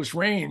Papoose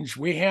Range,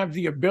 we have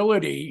the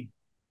ability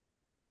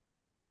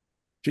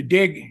to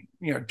dig,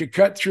 to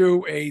cut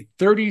through a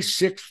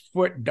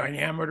 36-foot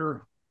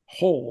diameter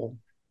hole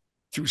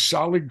through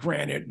solid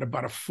granite in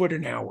about a foot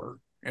an hour.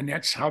 And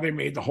that's how they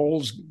made the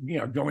holes,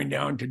 going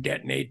down to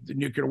detonate the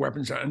nuclear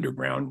weapons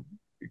underground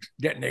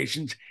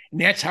detonations,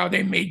 and that's how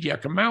they made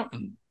Yucca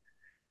Mountain.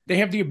 They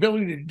have the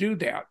ability to do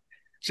that.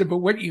 So, but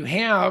what you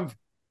have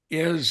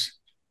is,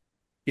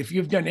 if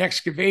you've done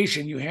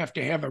excavation, you have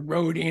to have a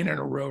road in and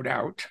a road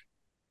out.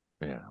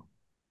 Yeah.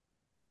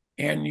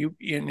 And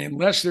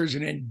unless there's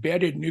an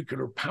embedded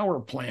nuclear power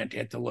plant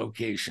at the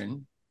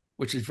location,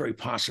 which is very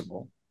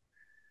possible,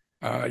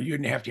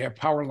 you'd have to have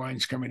power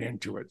lines coming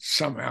into it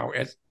somehow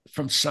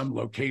from some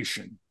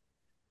location.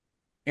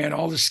 And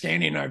all the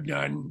scanning I've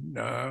done,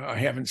 I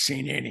haven't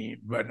seen any,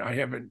 but I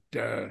haven't.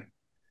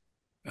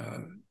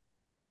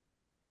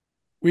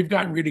 We've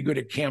gotten really good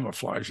at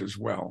camouflage as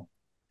well.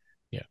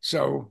 Yeah.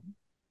 So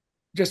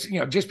just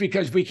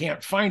because we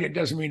can't find it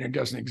doesn't mean it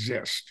doesn't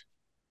exist.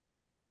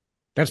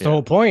 That's the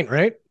whole point,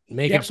 right?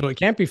 Make it so it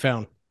can't be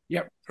found.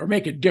 Yep. Or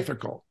make it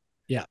difficult.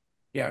 Yeah.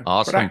 Yeah.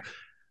 Awesome.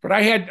 But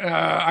I had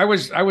I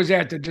was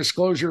at the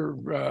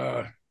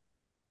disclosure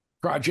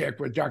project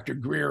with Dr.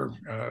 Greer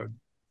a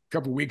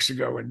couple of weeks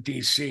ago in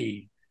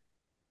DC,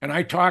 and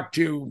I talked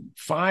to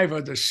 5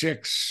 of the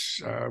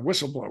 6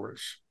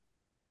 whistleblowers.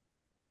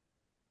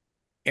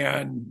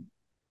 And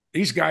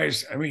these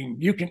guys, I mean,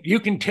 you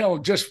can tell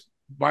just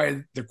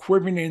by the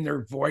quivering in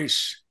their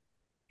voice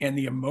and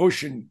the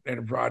emotion that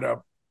it brought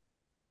up.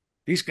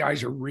 These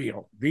guys are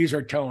real. These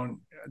guys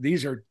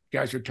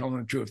are telling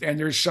the truth. And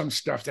there's some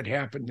stuff that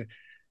happened.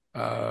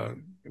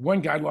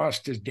 One guy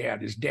lost his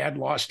dad. His dad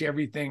lost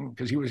everything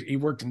because he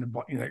worked in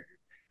the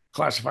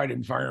classified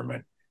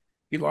environment.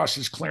 He lost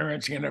his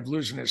clearance. He ended up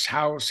losing his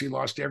house. He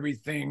lost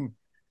everything.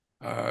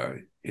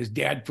 His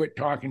dad quit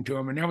talking to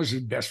him, and that was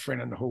his best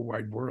friend in the whole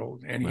wide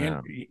world.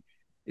 And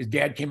his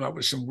dad came up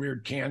with some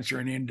weird cancer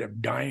and ended up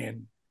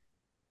dying.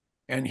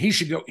 And he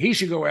should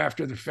go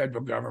after the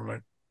federal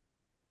government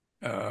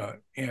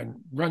and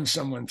run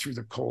someone through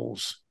the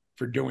coals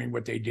for doing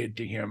what they did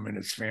to him and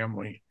his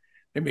family.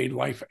 They made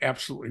life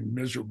absolutely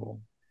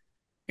miserable.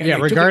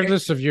 And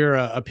regardless of your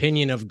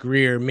opinion of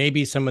Greer,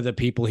 maybe some of the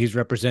people he's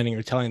representing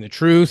are telling the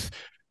truth.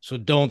 So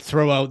don't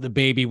throw out the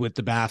baby with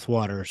the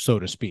bathwater, so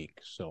to speak.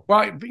 So,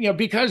 well,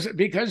 because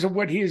of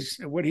what he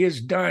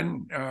has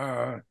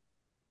done,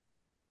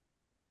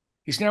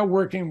 he's now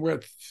working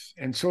with,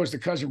 and so is the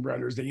Cousin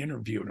brothers. They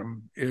interviewed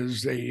him.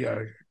 Is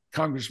a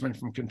congressman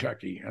from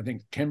Kentucky, I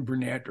think Tim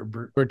Burnett or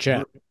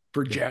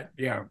Burchett,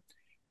 yeah,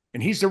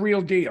 and he's the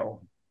real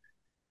deal.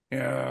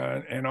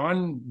 And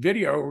on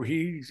video,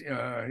 he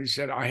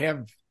said, "I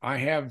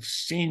have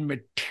seen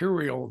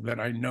material that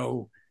I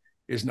know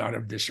is not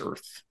of this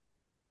earth."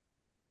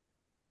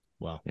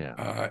 Wow.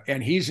 Yeah.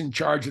 And he's in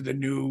charge of the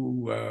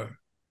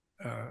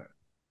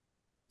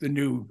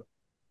new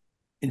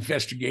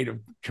investigative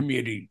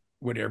committee,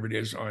 whatever it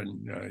is,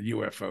 on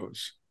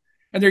UFOs.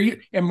 And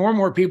more and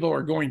more people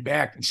are going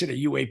back instead of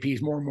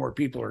UAPs. More and more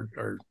people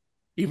are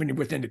even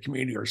within the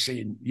community are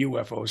saying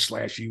UFOs /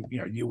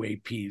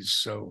 UAPs.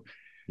 So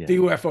the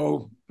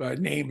UFO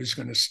name is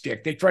going to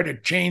stick. They try to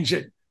change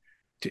it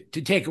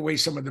to take away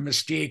some of the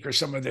mystique or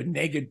some of the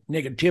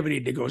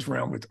negativity that goes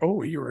around with,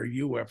 oh, you're a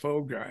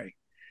UFO guy.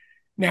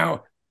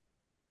 Now,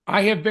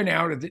 I have been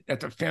out at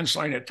the fence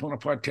line at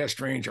Tonopah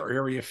Test Range or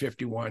Area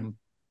 51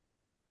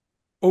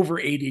 over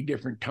 80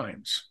 different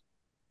times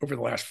over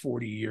the last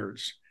 40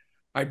 years.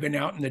 I've been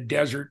out in the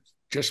desert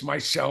just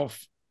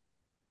myself.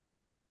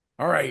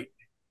 All right,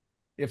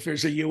 if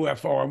there's a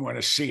UFO, I want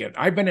to see it.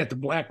 I've been at the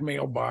Black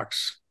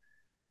Mailbox.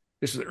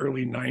 This is the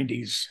early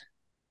 90s.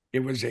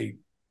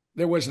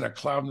 There wasn't a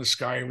cloud in the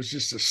sky. It was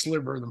just a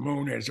sliver of the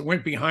moon. As it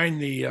went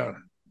behind the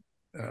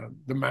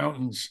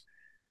mountains,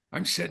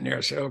 I'm sitting there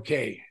and say,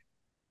 okay,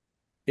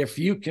 if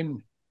you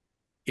can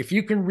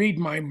read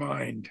my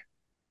mind,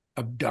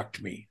 abduct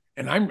me.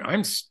 And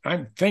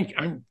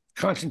I'm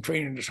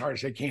concentrating as hard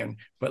as I can,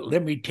 but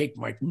let me take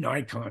my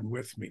Nikon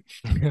with me.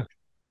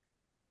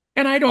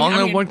 And I don't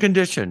only one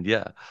condition.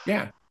 Yeah.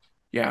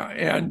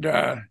 And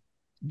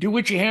do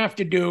what you have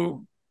to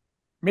do.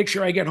 Make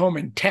sure I get home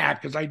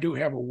intact, because I do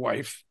have a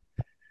wife,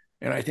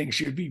 and I think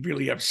she'd be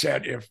really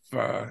upset if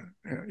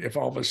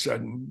all of a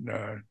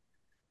sudden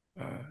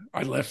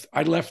I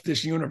left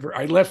this universe,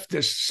 I left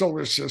this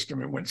solar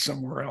system and went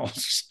somewhere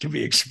else to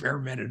be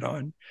experimented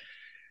on.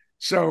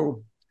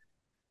 So,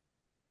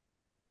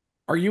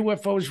 are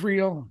UFOs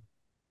real?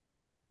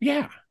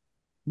 Yeah.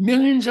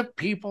 Millions of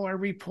people are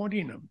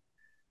reporting them.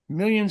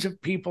 Millions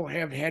of people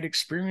have had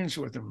experience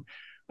with them.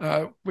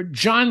 With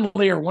John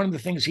Lear, one of the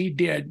things he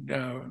did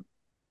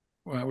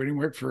when he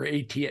worked for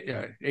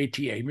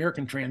ATA,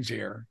 American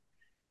Transair,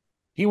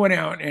 he went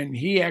out and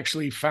he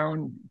actually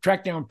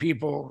tracked down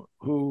people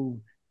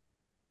who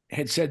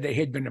had said they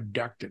had been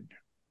abducted.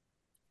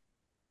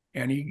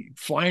 And he'd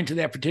fly into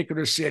that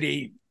particular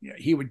city.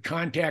 He would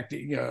contact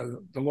the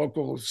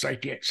local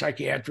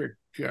psychiatric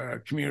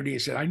community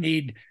and said, I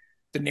need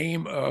the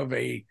name of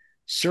a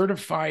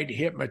certified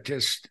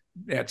hypnotist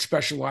that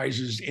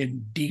specializes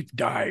in deep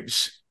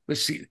dives.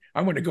 Let's see,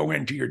 I want to go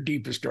into your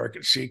deepest,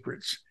 darkest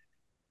secrets.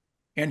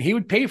 And he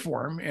would pay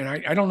for him. And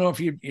I don't know if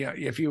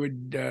he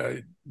would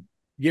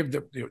give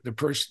the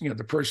person,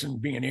 the person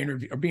being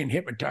interviewed or being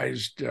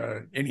hypnotized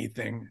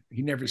anything.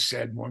 He never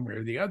said one way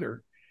or the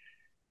other.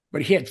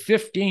 but he had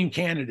 15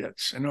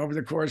 candidates. And over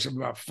the course of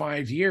about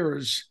 5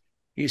 years,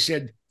 he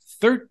said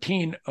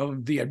 13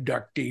 of the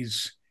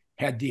abductees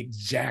had the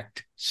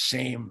exact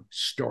same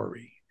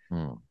story.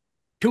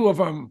 2 of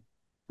them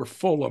were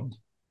full of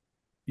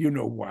you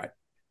know what.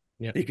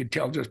 Yeah. You could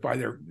tell just by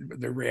their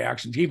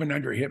reactions, even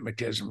under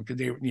hypnotism, because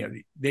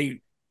they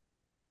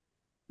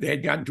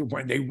had gotten to a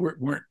point they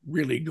weren't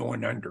really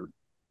going under.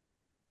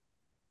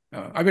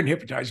 I've been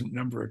hypnotized a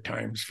number of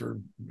times for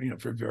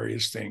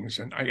various things,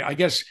 and I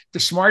guess the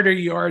smarter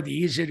you are, the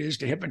easier it is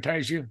to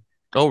hypnotise you.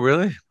 Oh,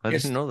 really? I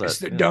didn't know that. It's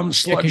the dumb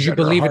slugs because you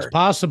believe it's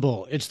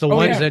possible. It's the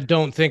ones that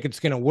don't think it's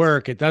going to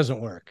work. It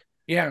doesn't work.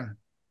 Yeah.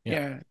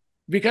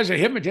 Because of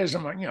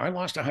hypnotism, I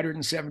lost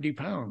 170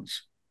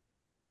 pounds.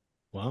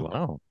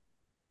 Wow.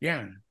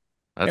 Yeah.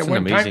 That's an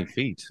amazing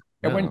feat.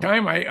 At one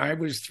time, I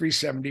was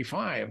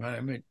 375.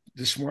 I mean,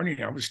 this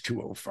morning I was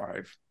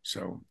 205.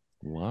 So,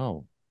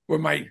 wow.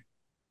 Well,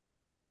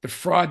 the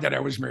fraud that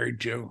I was married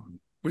to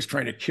was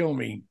trying to kill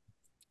me.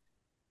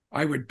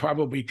 I would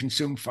probably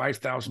consume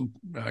 5,000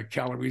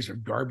 calories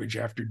of garbage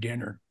after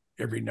dinner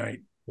every night.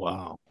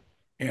 Wow.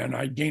 And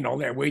I gained all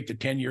that weight the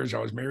 10 years I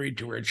was married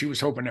to her, and she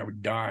was hoping I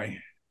would die.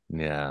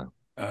 Yeah.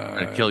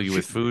 Kill you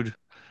with food?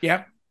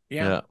 Yeah.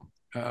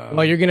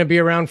 Well, you're going to be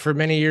around for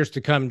many years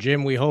to come,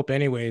 Jim. We hope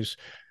anyways.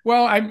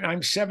 Well,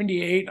 I'm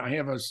 78. I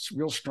have a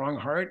real strong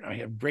heart. I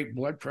have great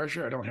blood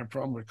pressure. I don't have a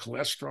problem with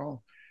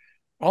cholesterol.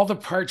 All the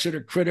parts that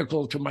are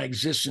critical to my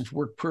existence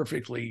work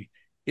perfectly.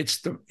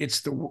 It's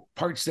the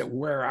parts that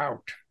wear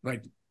out.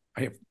 Like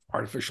I have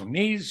artificial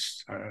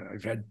knees.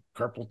 I've had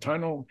carpal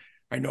tunnel.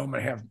 I know I'm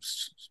going to have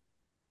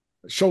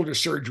shoulder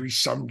surgery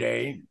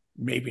someday.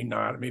 Maybe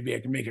not. Maybe I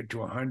can make it to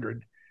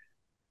 100.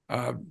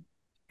 And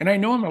I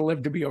know I'm going to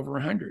live to be over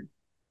 100.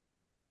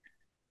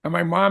 And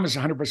my mom is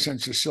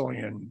 100%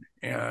 Sicilian,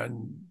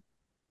 and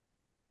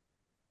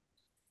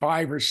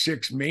 5 or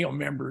 6 male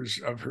members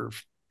of her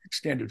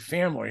extended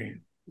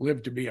family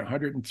lived to be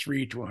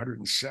 103 to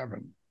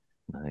 107.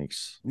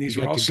 Nice. And these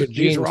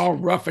are all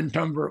rough and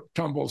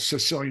tumble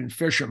Sicilian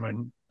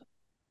fishermen,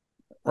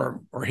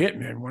 or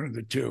hitmen, one of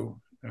the two.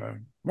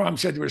 Mom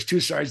said there was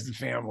 2 sides of the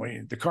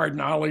family: the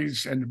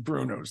Cardinales and the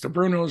Brunos. The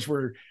Brunos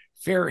were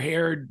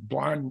fair-haired,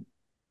 blonde,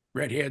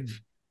 redheads,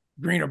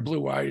 green or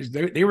blue eyes.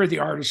 They were the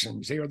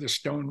artisans. They were the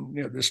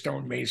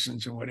stone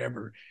masons and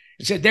whatever.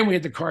 It said then we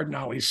had the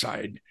Cardinale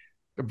side: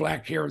 the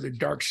black hair, the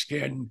dark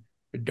skin,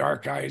 the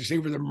dark eyes. They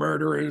were the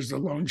murderers, the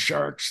loan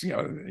sharks, the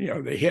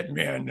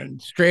hitmen,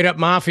 and straight up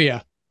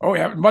mafia. Oh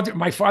yeah,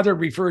 my father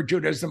referred to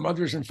it as the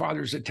Mothers and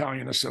Fathers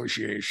Italian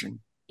Association.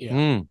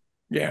 Yeah,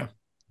 yeah.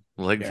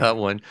 Like that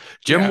one,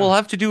 Jim. We'll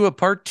have to do a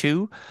part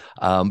 2,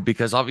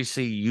 because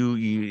obviously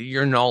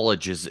your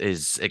knowledge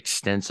is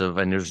extensive,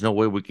 and there's no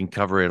way we can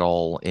cover it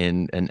all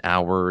in an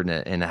hour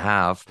and a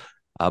half.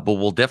 But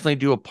we'll definitely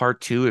do a part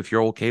 2 if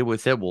you're okay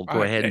with it. We'll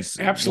go ahead and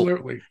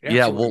absolutely.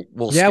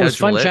 We'll it was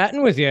fun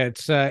chatting with you.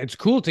 It's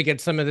cool to get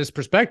some of this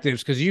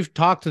perspectives, because you've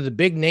talked to the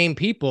big name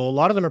people. A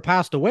lot of them are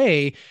passed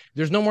away.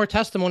 There's no more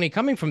testimony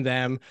coming from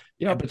them.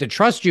 Yeah, but the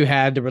trust you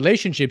had, the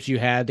relationships you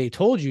had, they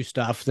told you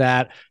stuff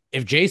that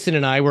if Jason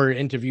and I were to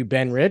interview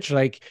Ben Rich,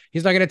 like,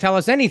 he's not going to tell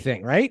us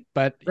anything, right?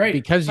 But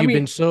because you've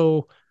been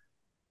so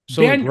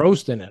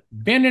engrossed in it.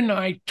 Ben and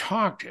I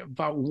talked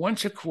about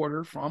once a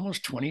quarter for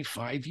almost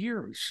 25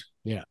 years.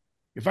 Yeah.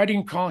 If I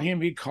didn't call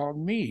him, he called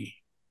me.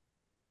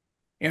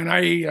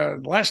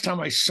 And last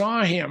time I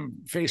saw him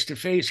face to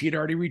face, he'd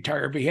already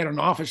retired, but he had an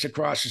office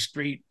across the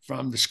street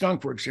from the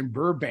Skunk Works in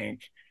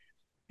Burbank.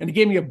 And he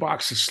gave me a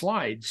box of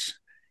slides,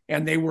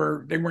 and they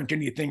weren't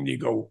anything you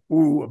go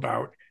ooh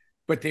about,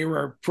 but they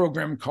were a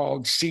program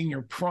called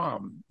Senior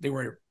Prom. They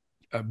were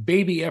a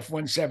baby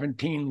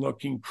F-117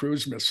 looking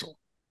cruise missile.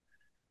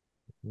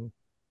 Mm-hmm.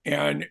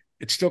 And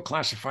it's still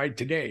classified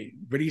today.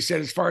 But he said,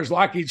 as far as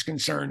Lockheed's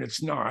concerned,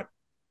 it's not.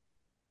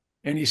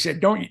 And he said,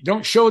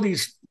 don't show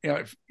these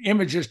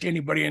images to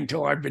anybody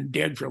until I've been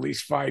dead for at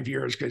least 5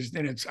 years, because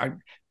then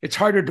it's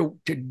harder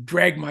to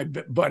drag my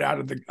butt out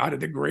of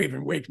the grave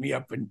and wake me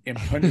up and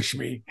punish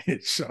me.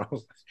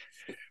 So,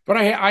 but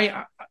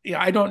I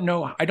don't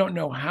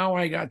know how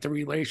I got the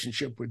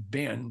relationship with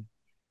Ben.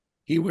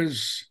 It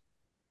was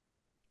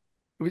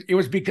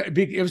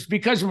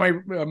because of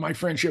my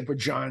friendship with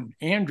John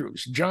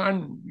Andrews.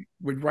 John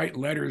would write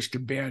letters to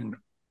Ben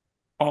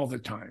all the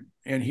time,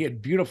 and he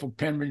had beautiful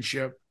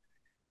penmanship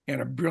and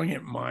a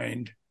brilliant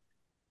mind.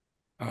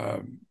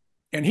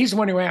 And he's the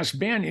one who asked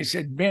Ben. He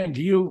said, "Ben,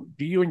 do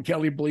you and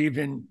Kelly believe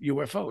in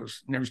UFOs?"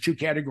 And there was 2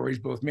 categories,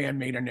 both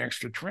man-made and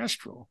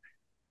extraterrestrial.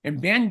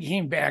 And Ben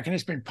came back, and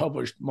it's been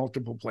published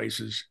multiple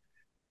places,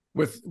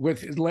 with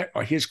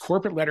his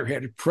corporate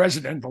letterhead,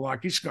 president of the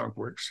Lockheed Skunk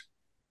Works.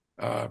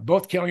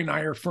 Both Kelly and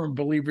I are firm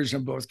believers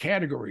in both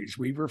categories.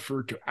 We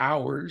refer to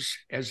ours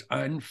as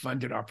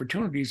unfunded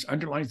opportunities,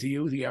 underlines the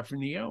U, the F,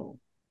 and the O.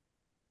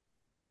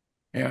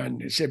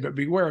 And it said, but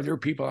beware, there are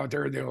people out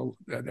there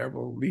that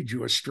will lead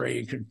you astray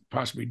and could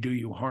possibly do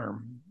you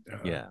harm.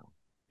 Yeah.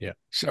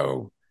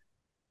 So,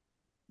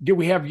 do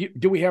we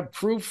have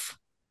proof?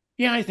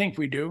 Yeah, I think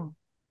we do.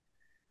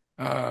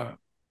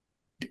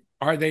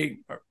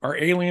 are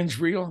aliens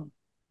real?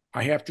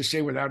 I have to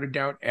say, without a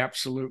doubt,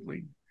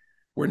 absolutely.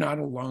 We're not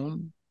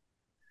alone.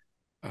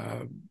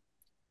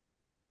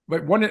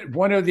 But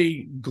one of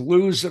the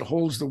glues that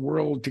holds the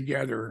world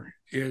together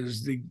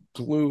is the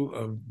glue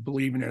of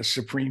believing in a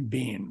supreme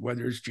being,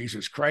 whether it's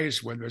Jesus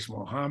Christ, whether it's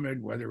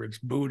Muhammad, whether it's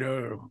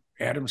Buddha, or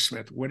Adam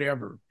Smith,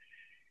 whatever.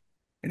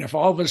 And if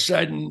all of a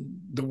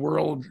sudden the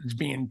world is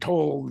being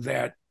told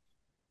that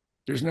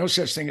there's no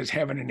such thing as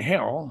heaven and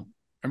hell,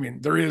 I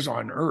mean, there is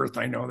on earth.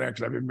 I know that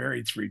because I've been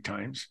married 3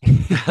 times. You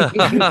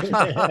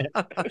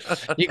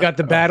got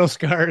the battle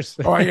scars.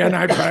 Oh, yeah.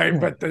 And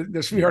but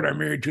the sweetheart I'm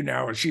married to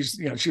now, she's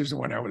the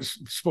one I was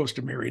supposed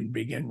to marry to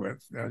begin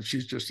with.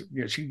 She's just,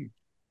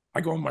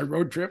 I go on my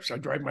road trips. I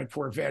drive my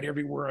Corvette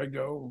everywhere I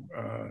go.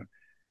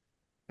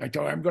 I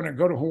tell her I'm going to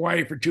go to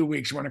Hawaii for 2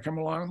 weeks. You want to come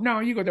along? No,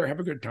 you go there, have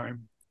a good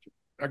time.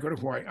 I go to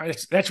Hawaii.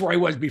 That's where I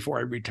was before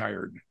I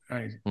retired.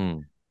 I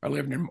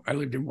lived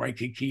in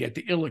Waikiki at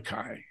the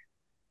Ilikai.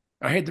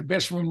 I had the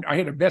best room. I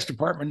had the best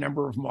apartment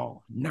number of them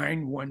all,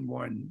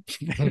 911.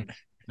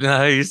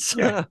 Nice.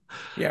 Yeah.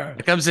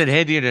 It comes in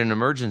handy in an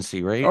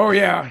emergency, right? Oh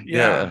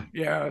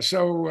yeah.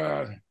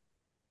 So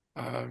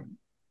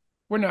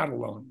we're not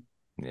alone.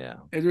 Yeah.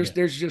 There's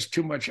just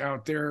too much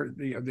out there.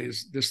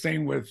 There's this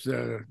thing with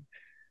the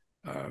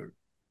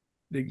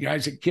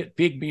guys at Kit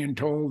Peak being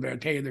told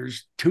that, hey,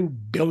 there's 2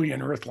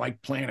 billion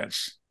Earth-like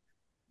planets.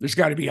 There's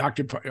got to be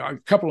occupied. A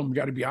couple of them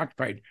got to be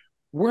occupied.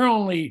 We're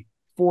only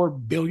 4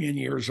 billion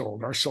years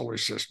old, our solar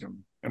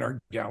system and our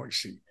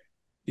galaxy.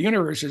 The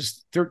universe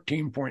is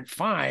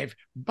 13.5,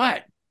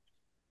 but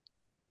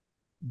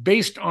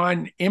based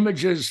on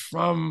images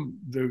from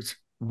the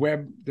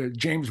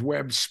James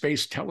Webb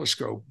Space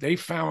Telescope, they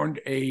found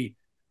a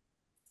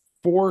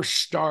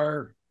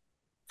 4-star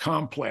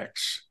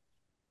complex.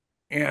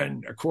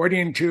 And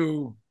according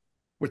to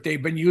what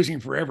they've been using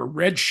forever,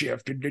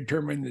 redshift, to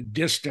determine the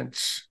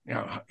distance,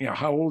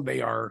 how old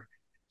they are,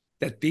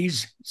 that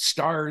these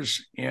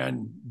stars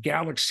and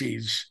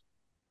galaxies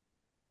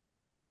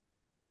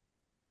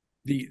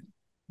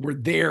were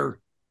there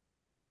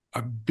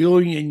 1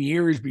 billion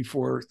years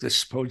before the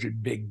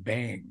supposed Big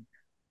Bang.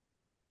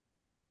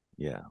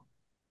 Yeah.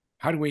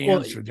 How do we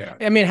answer that?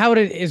 I mean,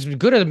 as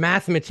good a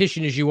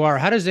mathematician as you are,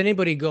 how does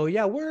anybody go,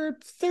 yeah, we're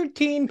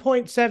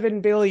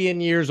 13.7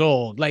 billion years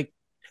old? Like,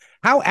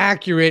 how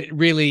accurate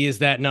really is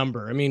that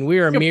number? I mean, we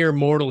are mere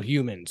mortal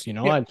humans, It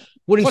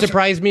wouldn't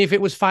surprise me if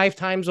it was 5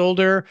 times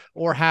older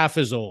or half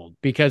as old,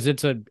 because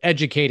it's an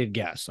educated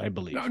guess, I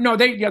believe. No,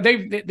 they've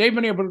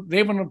been able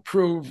to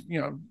prove,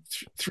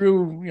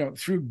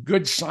 through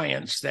good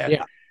science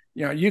that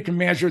you can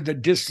measure the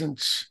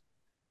distance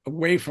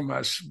away from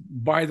us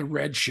by the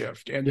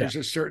redshift, and there's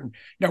a certain.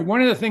 Now,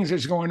 one of the things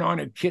that's going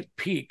on at Kit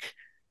Peak,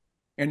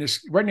 and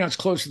right now it's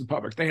closed to the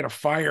public. They had a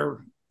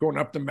fire going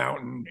up the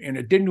mountain, and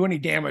it didn't do any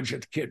damage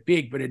at the Kit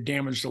Peak, but it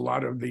damaged a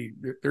lot of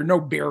there are no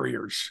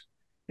barriers,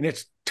 and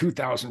it's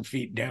 2,000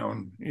 feet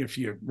down if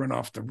you run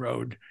off the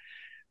road.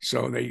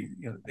 So they,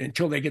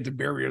 until they get the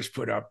barriers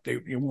put up,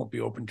 it won't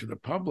be open to the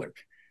public.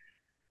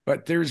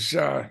 But there's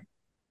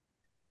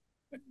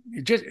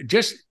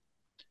just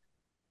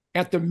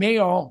at the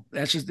Mayall,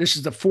 this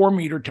is the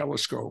 4-meter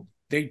telescope.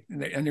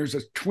 And there's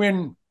a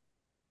twin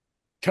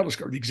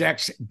telescope,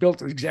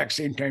 built at the exact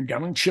same time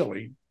down in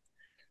Chile,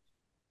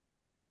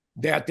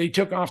 that they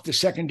took off the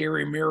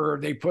secondary mirror.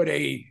 They put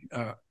a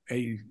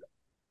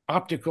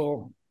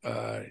optical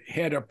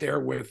head up there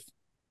with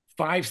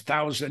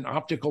 5,000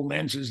 optical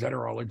lenses that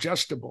are all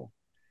adjustable.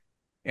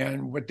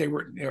 And what they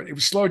were, it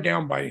was slowed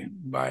down by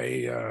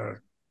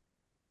the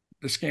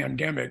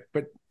scandemic,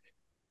 but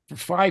for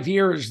 5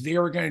 years, they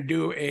were going to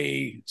do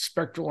a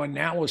spectral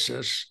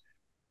analysis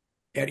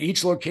at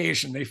each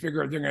location. They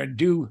figure they're going to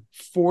do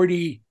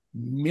 40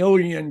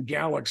 million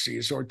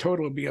galaxies. So a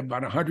total would be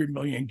about 100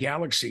 million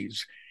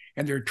galaxies.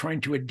 And they're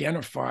trying to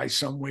identify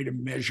some way to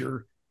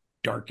measure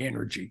dark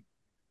energy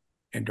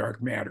and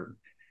dark matter,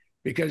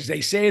 because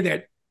they say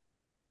that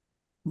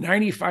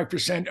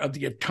 95% of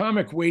the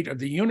atomic weight of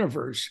the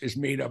universe is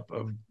made up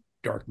of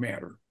dark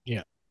matter.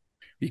 Yeah.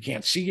 You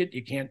can't see it,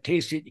 you can't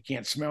taste it, you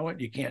can't smell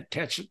it, you can't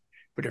touch it,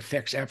 but it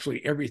affects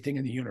absolutely everything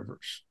in the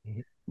universe.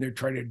 Mm-hmm. They're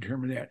trying to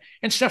determine that.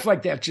 And stuff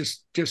like that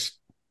just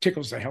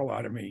tickles the hell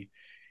out of me.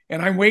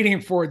 And I'm waiting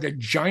for the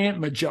giant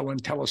Magellan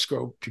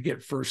telescope to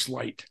get first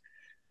light.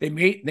 They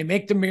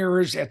make the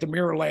mirrors at the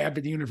Mirror Lab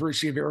at the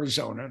University of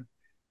Arizona,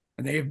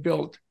 and they have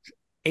built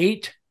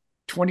 8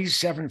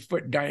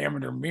 27-foot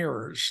diameter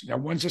mirrors. Now,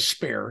 one's a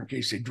spare in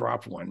case they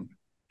drop one.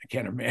 I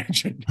can't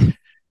imagine.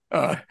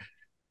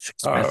 It's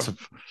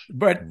expensive.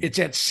 But it's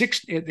at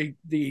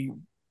the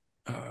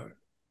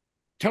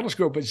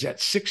telescope is at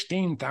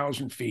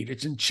 16,000 feet.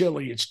 It's in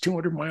Chile. It's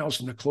 200 miles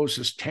from the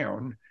closest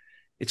town.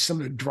 It's some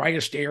of the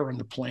driest air on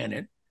the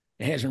planet.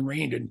 It hasn't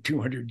rained in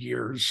 200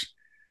 years.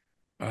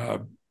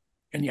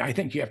 And I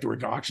think you have to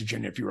work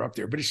oxygen if you're up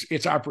there, but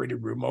it's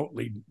operated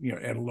remotely,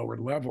 at a lower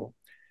level.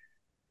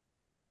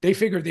 They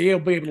figure they'll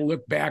be able to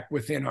look back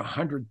within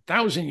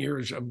 100,000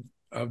 years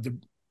of the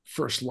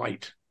first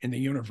light in the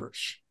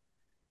universe.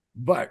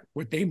 But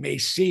what they may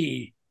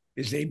see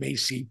is they may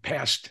see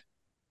past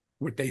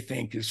what they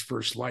think is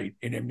first light,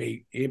 and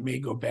it may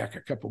go back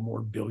a couple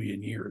more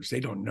billion years. They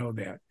don't know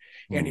that.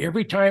 And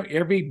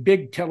every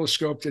big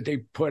telescope that they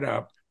put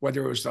up,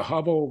 whether it was the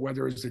Hubble,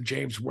 whether it was the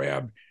James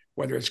Webb,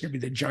 whether it's going to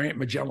be the Giant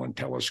Magellan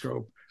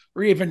Telescope,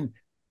 or even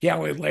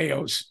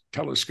Galileo's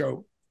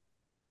telescope,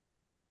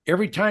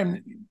 every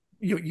time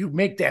you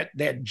make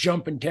that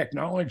jump in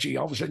technology,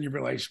 all of a sudden you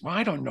realize, well,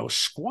 I don't know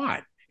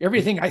squat.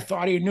 Everything I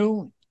thought I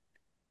knew,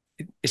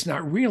 it's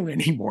not real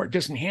anymore. It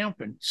doesn't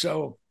happen.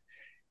 So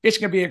it's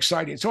going to be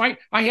exciting. So I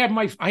have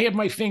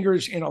my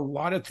fingers in a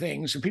lot of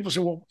things. And people say,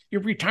 well,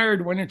 you're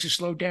retired. Why don't you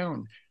slow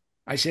down?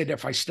 I said,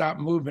 if I stop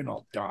moving,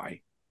 I'll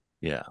die.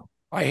 Yeah.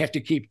 I have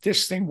to keep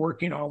this thing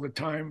working all the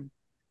time.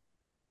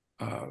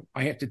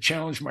 I have to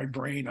challenge my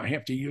brain. I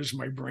have to use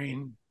my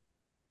brain,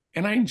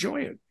 and I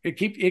enjoy it. It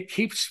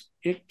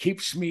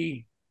keeps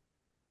me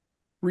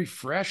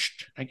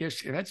refreshed. I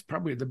guess that's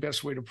probably the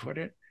best way to put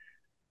it.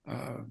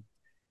 And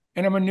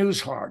I'm a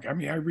news hog. I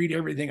mean, I read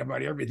everything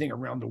about everything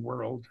around the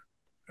world,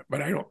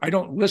 but I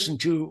don't listen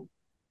to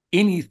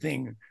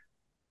anything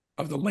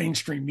of the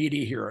mainstream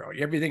media here.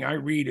 Everything I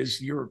read is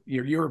your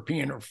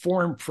European or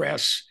foreign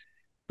press,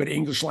 but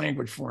English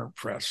language foreign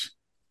press.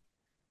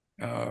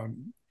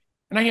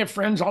 And I have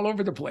friends all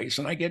over the place,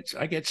 and I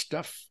get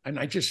stuff, and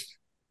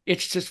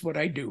it's just what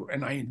I do,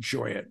 and I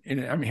enjoy it,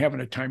 and I'm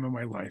having a time of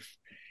my life.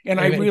 And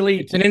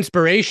it's an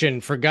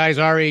inspiration for guys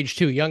our age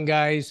too, young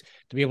guys,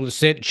 to be able to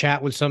sit and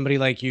chat with somebody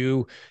like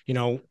you,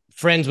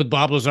 friends with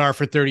Bob Lazar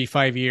for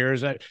 35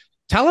 years.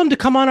 Tell him to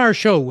come on our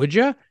show, would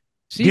you?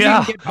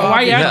 Yeah.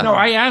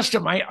 I asked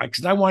him,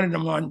 because I wanted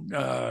him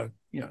on,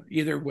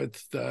 either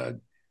with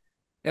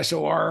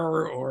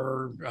SOR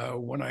or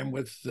when I'm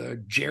with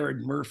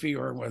Jared Murphy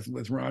or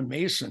with Ron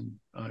Mason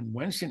on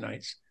Wednesday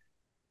nights.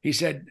 He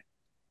said,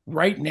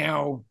 right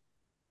now,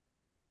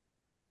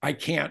 I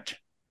can't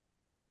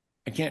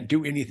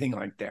do anything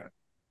like that,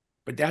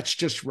 but that's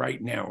just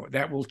right now.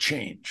 That will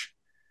change.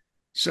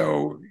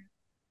 So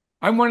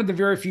I'm one of the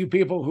very few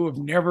people who have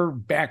never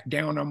backed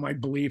down on my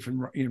belief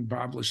in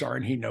Bob Lazar,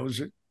 and he knows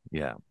it.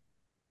 Yeah.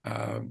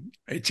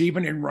 It's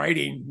even in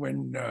writing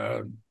when,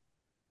 I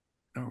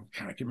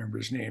can't remember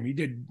his name. He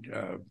did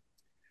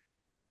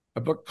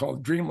a book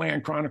called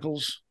Dreamland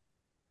Chronicles,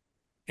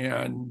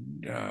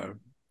 and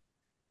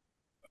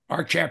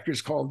our chapter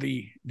is called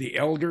the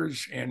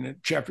Elders, and the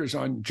chapter's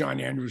on John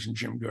Andrews and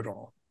Jim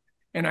Goodall.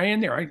 And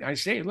I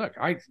say, look,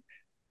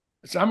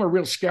 I'm a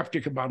real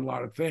skeptic about a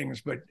lot of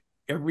things, but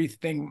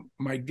everything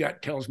my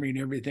gut tells me and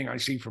everything I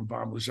see from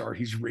Bob Lazar,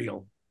 he's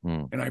real.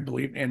 And I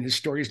believe, and his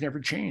story has never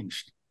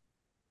changed.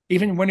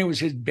 Even when it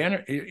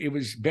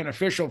was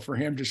beneficial for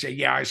him to say,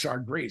 yeah, I saw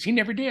Grace. He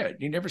never did.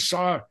 He never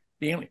saw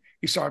the alien.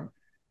 He saw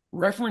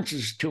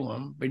references to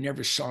him, but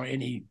never saw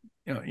any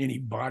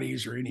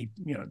bodies or any,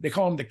 they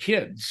call them the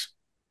kids.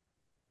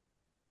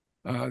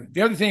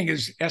 The other thing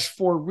is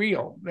S4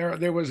 real.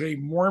 There was a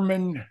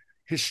Mormon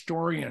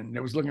historian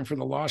that was looking for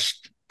the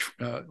lost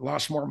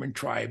Mormon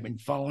tribe and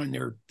following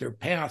their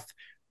path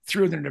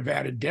through the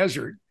Nevada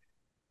desert.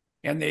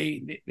 And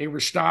they were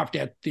stopped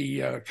at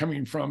the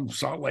coming from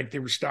Salt Lake. They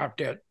were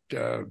stopped at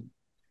the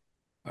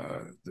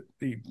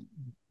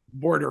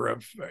border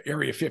of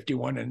Area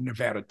 51 and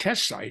Nevada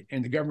test site,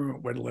 and the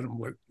government would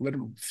let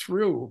them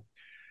through.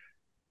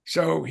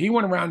 So he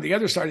went around the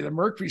other side of the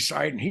Mercury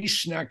side, and he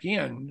snuck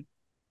in.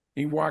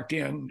 He walked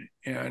in,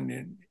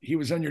 and he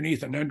was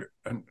underneath an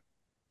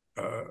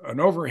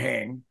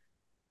overhang,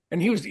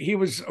 and he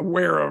was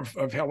aware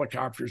of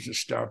helicopters and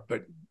stuff,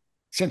 but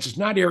since it's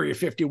not Area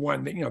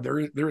 51,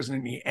 there isn't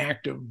any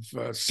active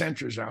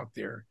sensors out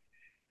there.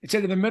 It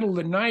said in the middle of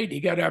the night, he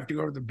got up to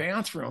go to the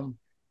bathroom,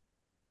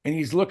 and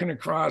he's looking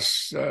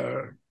across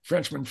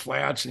Frenchman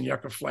Flats and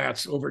Yucca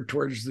Flats over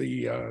towards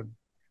the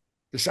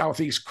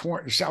southwest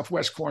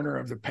corner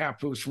of the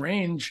Papoose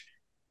Range,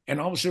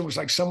 and all of a sudden it was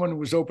like someone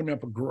was opening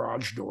up a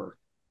garage door.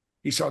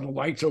 He saw the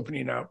lights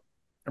opening up.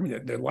 I mean,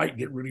 the light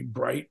get really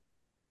bright.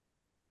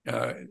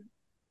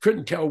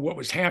 Couldn't tell what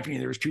was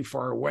happening. It was too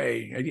far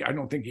away. I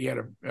don't think he had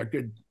a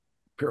good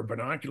pair of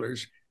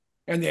binoculars.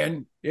 And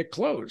then it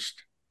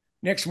closed.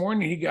 Next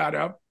morning, he got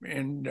up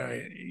and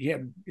he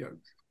had,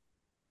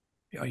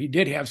 he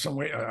did have some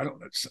way. I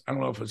don't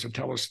know if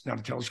it was not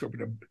a telescope,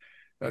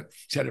 but a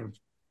set of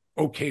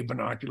okay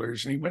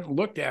binoculars. And he went and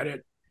looked at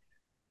it,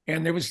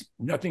 and there was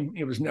nothing.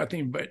 It was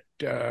nothing but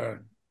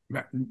the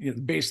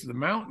base of the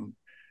mountain.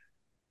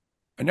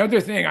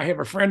 Another thing, I have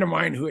a friend of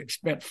mine who had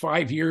spent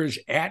 5 years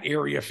at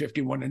Area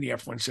 51 in the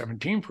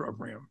F-117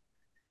 program,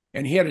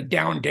 and he had a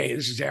down day.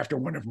 This is after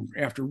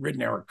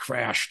Ridenour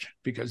crashed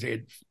because they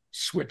had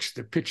switched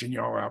the pitch and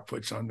yaw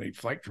outputs on the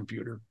flight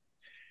computer.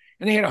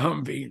 And they had a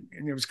Humvee,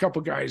 and there was a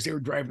couple of guys, they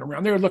were driving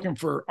around. They were looking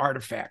for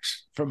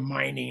artifacts from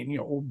mining,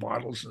 old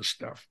bottles and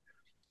stuff.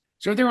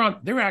 So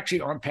they're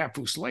actually on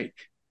Papoose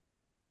Lake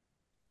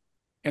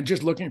and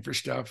just looking for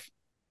stuff.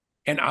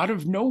 And out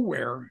of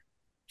nowhere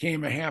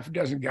came a half a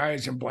dozen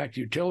guys in black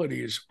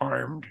utilities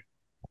armed.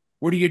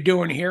 What are you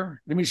doing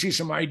here? Let me see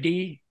some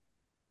ID.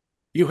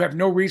 You have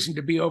no reason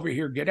to be over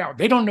here. Get out.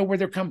 They don't know where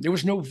they're coming. There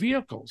was no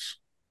vehicles.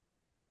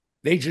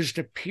 They just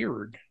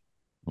appeared.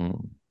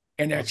 And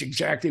that's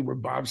exactly where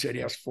Bob said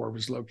S4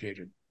 was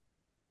located.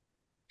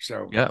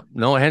 So yeah,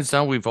 no, hands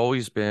down, we've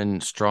always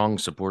been strong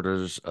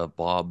supporters of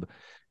Bob,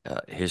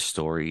 his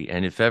story.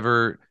 And if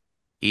ever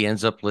he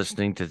ends up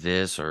listening to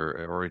this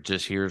or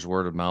just hears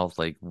word of mouth,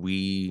 like,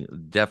 we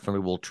definitely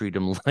will treat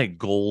him like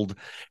gold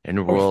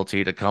and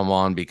royalty to come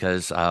on,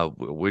 because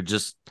we're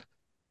just,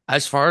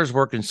 as far as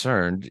we're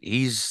concerned,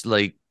 he's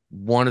like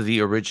one of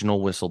the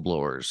original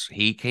whistleblowers.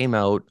 He came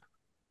out,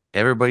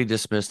 everybody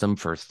dismissed him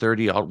for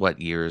 30 odd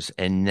what years,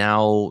 and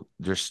now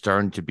there's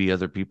starting to be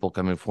other people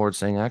coming forward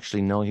saying,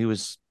 actually, no,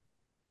 he's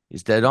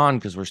dead on,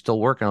 because we're still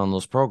working on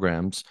those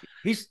programs.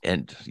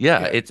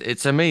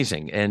 It's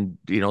amazing. And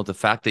the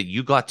fact that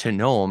you got to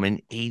know him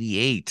in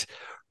 88,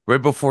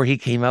 right before he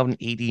came out in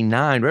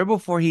 89, right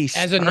before he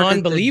as a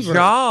non-believer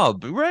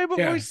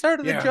he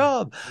started the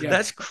job.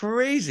 That's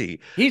crazy.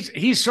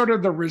 He's sort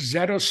of the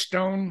Rosetta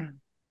Stone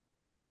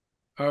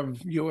of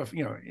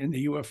UFO, in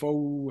the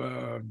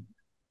UFO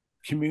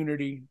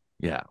community.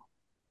 Yeah.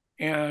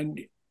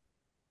 And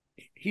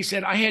he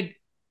said,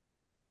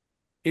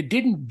 it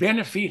didn't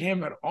benefit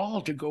him at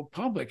all to go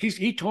public.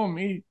 He told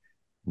me,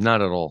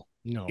 not at all.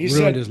 No, he ruined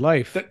said his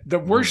life. The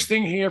worst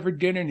thing he ever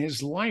did in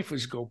his life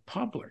was go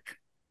public.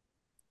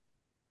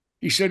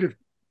 He said,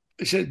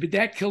 but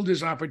that killed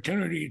his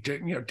opportunity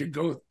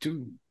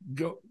to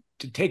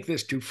take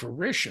this to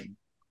fruition.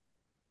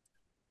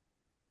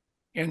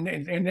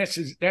 And that's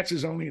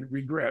his only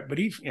regret. But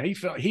he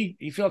felt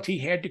he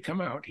had to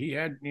come out. He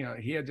had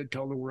to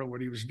tell the world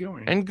what he was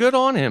doing. And good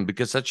on him,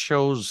 because that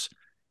shows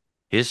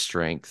his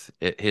strength,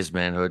 his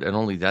manhood, and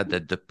only that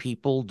the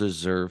people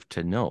deserve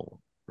to know,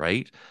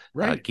 right?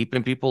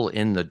 Keeping people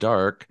in the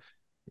dark.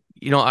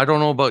 I don't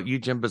know about you,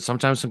 Jim, but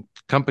sometimes some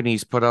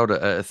companies put out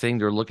a thing,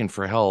 they're looking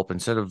for help,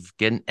 instead of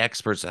getting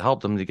experts to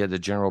help them, to get the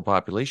general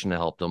population to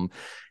help them.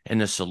 And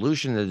the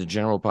solution that the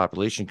general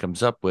population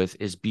comes up with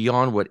is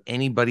beyond what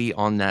anybody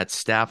on that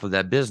staff of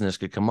that business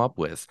could come up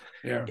with.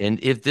 Yeah.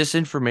 And if this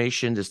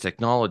information, this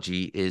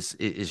technology is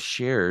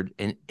shared,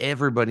 and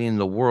everybody in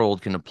the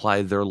world can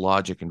apply their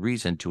logic and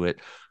reason to it,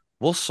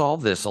 we'll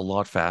solve this a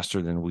lot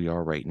faster than we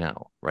are right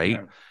now, right?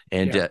 Yeah.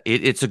 And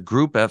it's a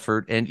group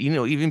effort. And,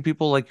 even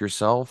people like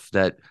yourself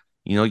that,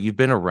 you've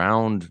been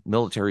around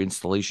military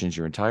installations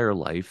your entire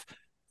life,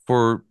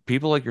 for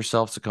people like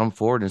yourself to come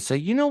forward and say,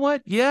 you know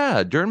what?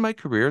 Yeah, during my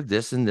career,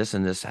 this and this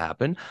and this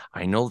happened.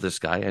 I know this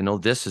guy. I know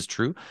this is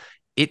true.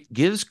 It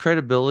gives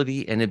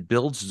credibility, and it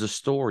builds the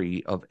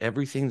story of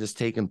everything that's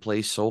taken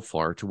place so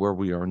far to where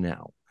we are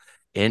now.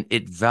 And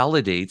it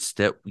validates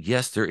that,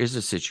 yes, there is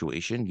a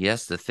situation.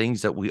 Yes, the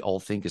things that we all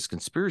think is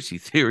conspiracy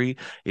theory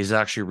is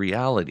actually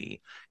reality.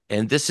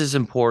 And this is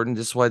important.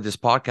 This is why this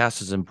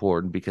podcast is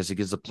important, because it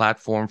gives a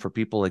platform for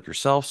people like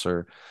yourself,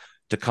 sir,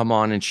 to come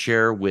on and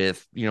share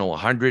with,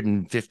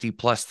 150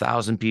 plus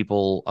thousand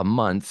people a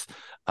month,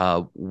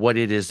 what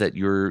it is that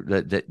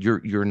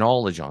your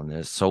knowledge on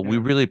this. So we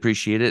really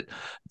appreciate it.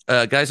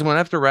 Guys, I'm going to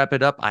have to wrap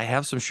it up. I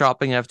have some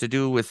shopping I have to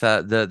do with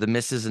the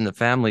missus and the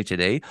family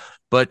today.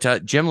 But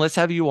Jim, let's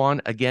have you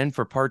on again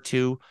for part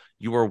 2.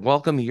 You are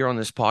welcome here on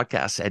this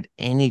podcast at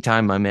any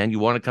time, my man. You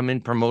want to come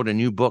in, promote a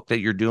new book that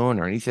you're doing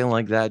or anything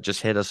like that,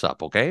 just hit us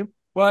up, okay?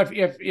 Well,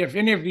 if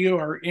any of you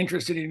are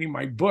interested in any of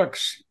my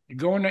books,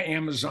 go into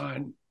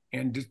Amazon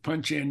and just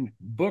punch in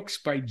books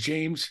by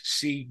James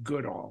C.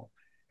 Goodall,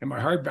 and my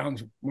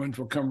hardbound ones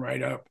will come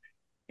right up.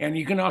 And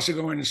you can also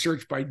go in and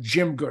search by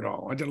Jim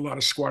Goodall. I did a lot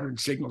of Squadron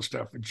Signal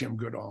stuff with Jim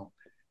Goodall.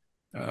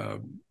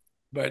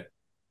 But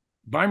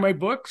buy my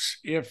books.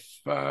 If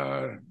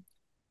I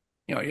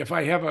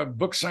have a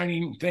book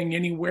signing thing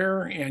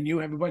anywhere and you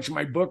have a bunch of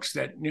my books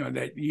that you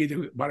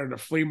either bought at a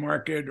flea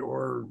market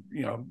or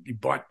you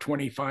bought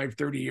 25,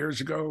 30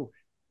 years ago,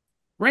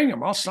 bring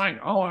them. I'll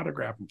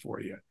autograph them for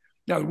you.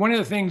 Now, one of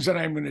the things that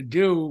I'm going to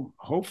do,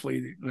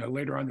 hopefully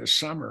later on this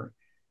summer,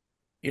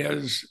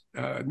 is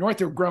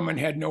Northrop Grumman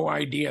had no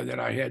idea that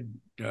I had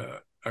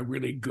a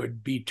really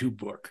good B-2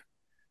 book.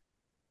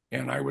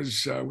 And I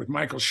was with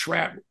Michael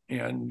Schratt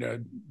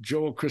and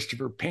Joel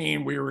Christopher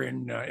Payne. We were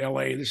in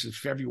LA. This is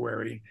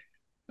February.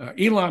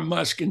 Elon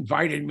Musk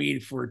invited me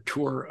for a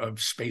tour of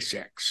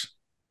SpaceX.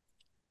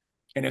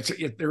 And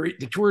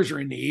the tours are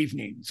in the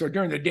evening. So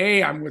during the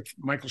day, I'm with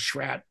Michael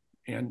Schratt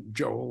and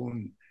Joel.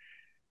 And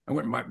I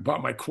went and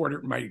bought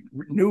my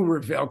new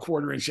Revell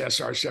quarter-inch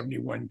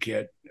SR-71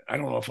 kit. I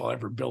don't know if I'll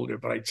ever build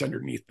it, but it's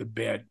underneath the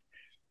bed.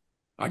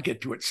 I'll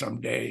get to it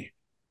someday.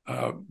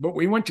 But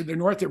we went to the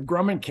Northrop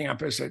Grumman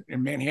campus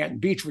in Manhattan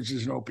Beach, which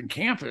is an open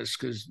campus,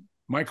 because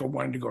Michael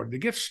wanted to go to the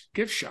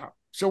gift shop.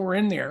 So we're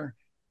in there,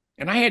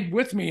 and I had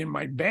with me in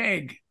my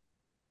bag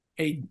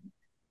the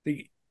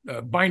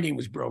binding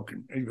was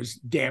broken. It was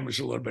damaged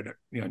a little bit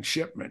on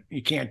shipment.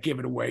 You can't give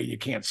it away. You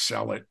can't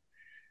sell it.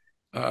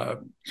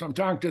 So I'm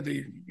talking to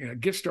the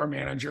gift store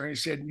manager, and he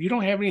said, "You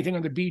don't have anything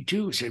on the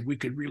B-2?" He said, "We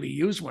could really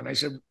use one." I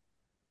said,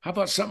 "How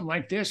about something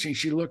like this?" And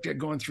she looked at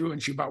going through,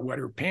 and she about wet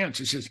her pants.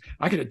 She says,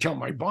 "I got to tell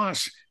my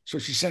boss." So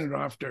she sent it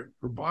off to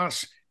her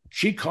boss.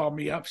 she called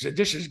me up, said,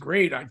 "This is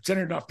great." I sent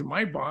it off to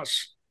my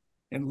boss,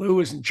 and Lou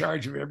is in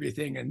charge of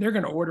everything, and they're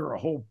going to order a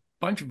whole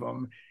bunch of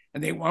them,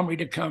 and they want me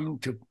to come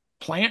to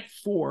Plant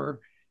 4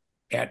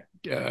 at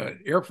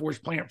Air Force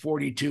Plant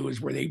 42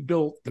 is where they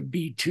built the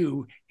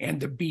B-2 and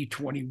the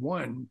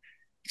B-21.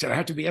 He said, I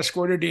have to be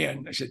escorted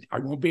in. I said, I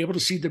won't be able to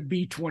see the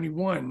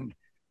B-21,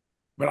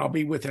 but I'll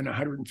be within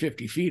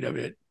 150 feet of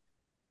it.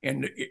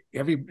 And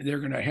they're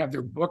going to have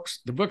the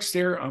books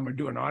there. I'm going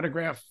to do an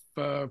autograph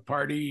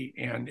party,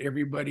 and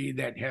everybody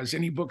that has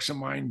any books of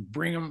mine,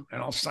 bring them,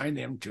 and I'll sign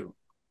them too.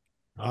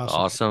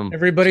 Awesome.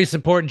 Everybody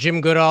support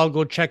Jim Goodall.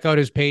 Go check out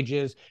his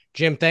pages.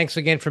 Jim, thanks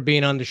again for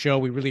being on the show.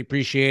 We really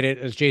appreciate it.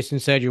 As Jason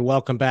said, you're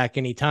welcome back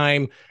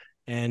anytime.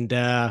 And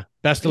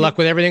best of luck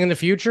with everything in the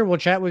future. We'll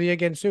chat with you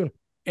again soon.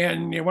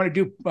 And you want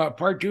to do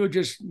part 2,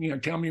 just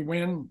tell me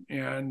when,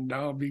 and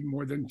I'll be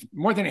more than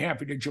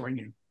happy to join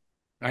you.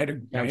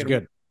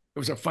 Good. It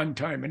was a fun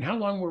time. And how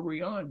long were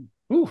we on?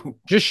 Ooh.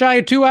 Just shy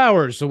of 2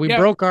 hours. So we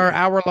broke our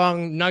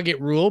hour-long nugget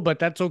rule, but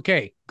that's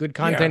okay. Good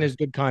content is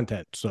good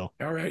content. So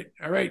all right.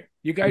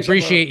 You guys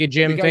appreciate you,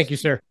 Jim. Thank you,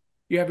 sir.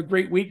 You have a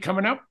great week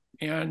coming up,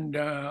 and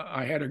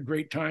I had a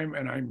great time,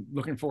 and I'm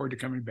looking forward to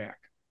coming back.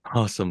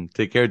 Awesome.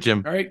 Take care,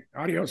 Jim. All right.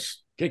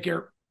 Adios. Take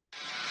care.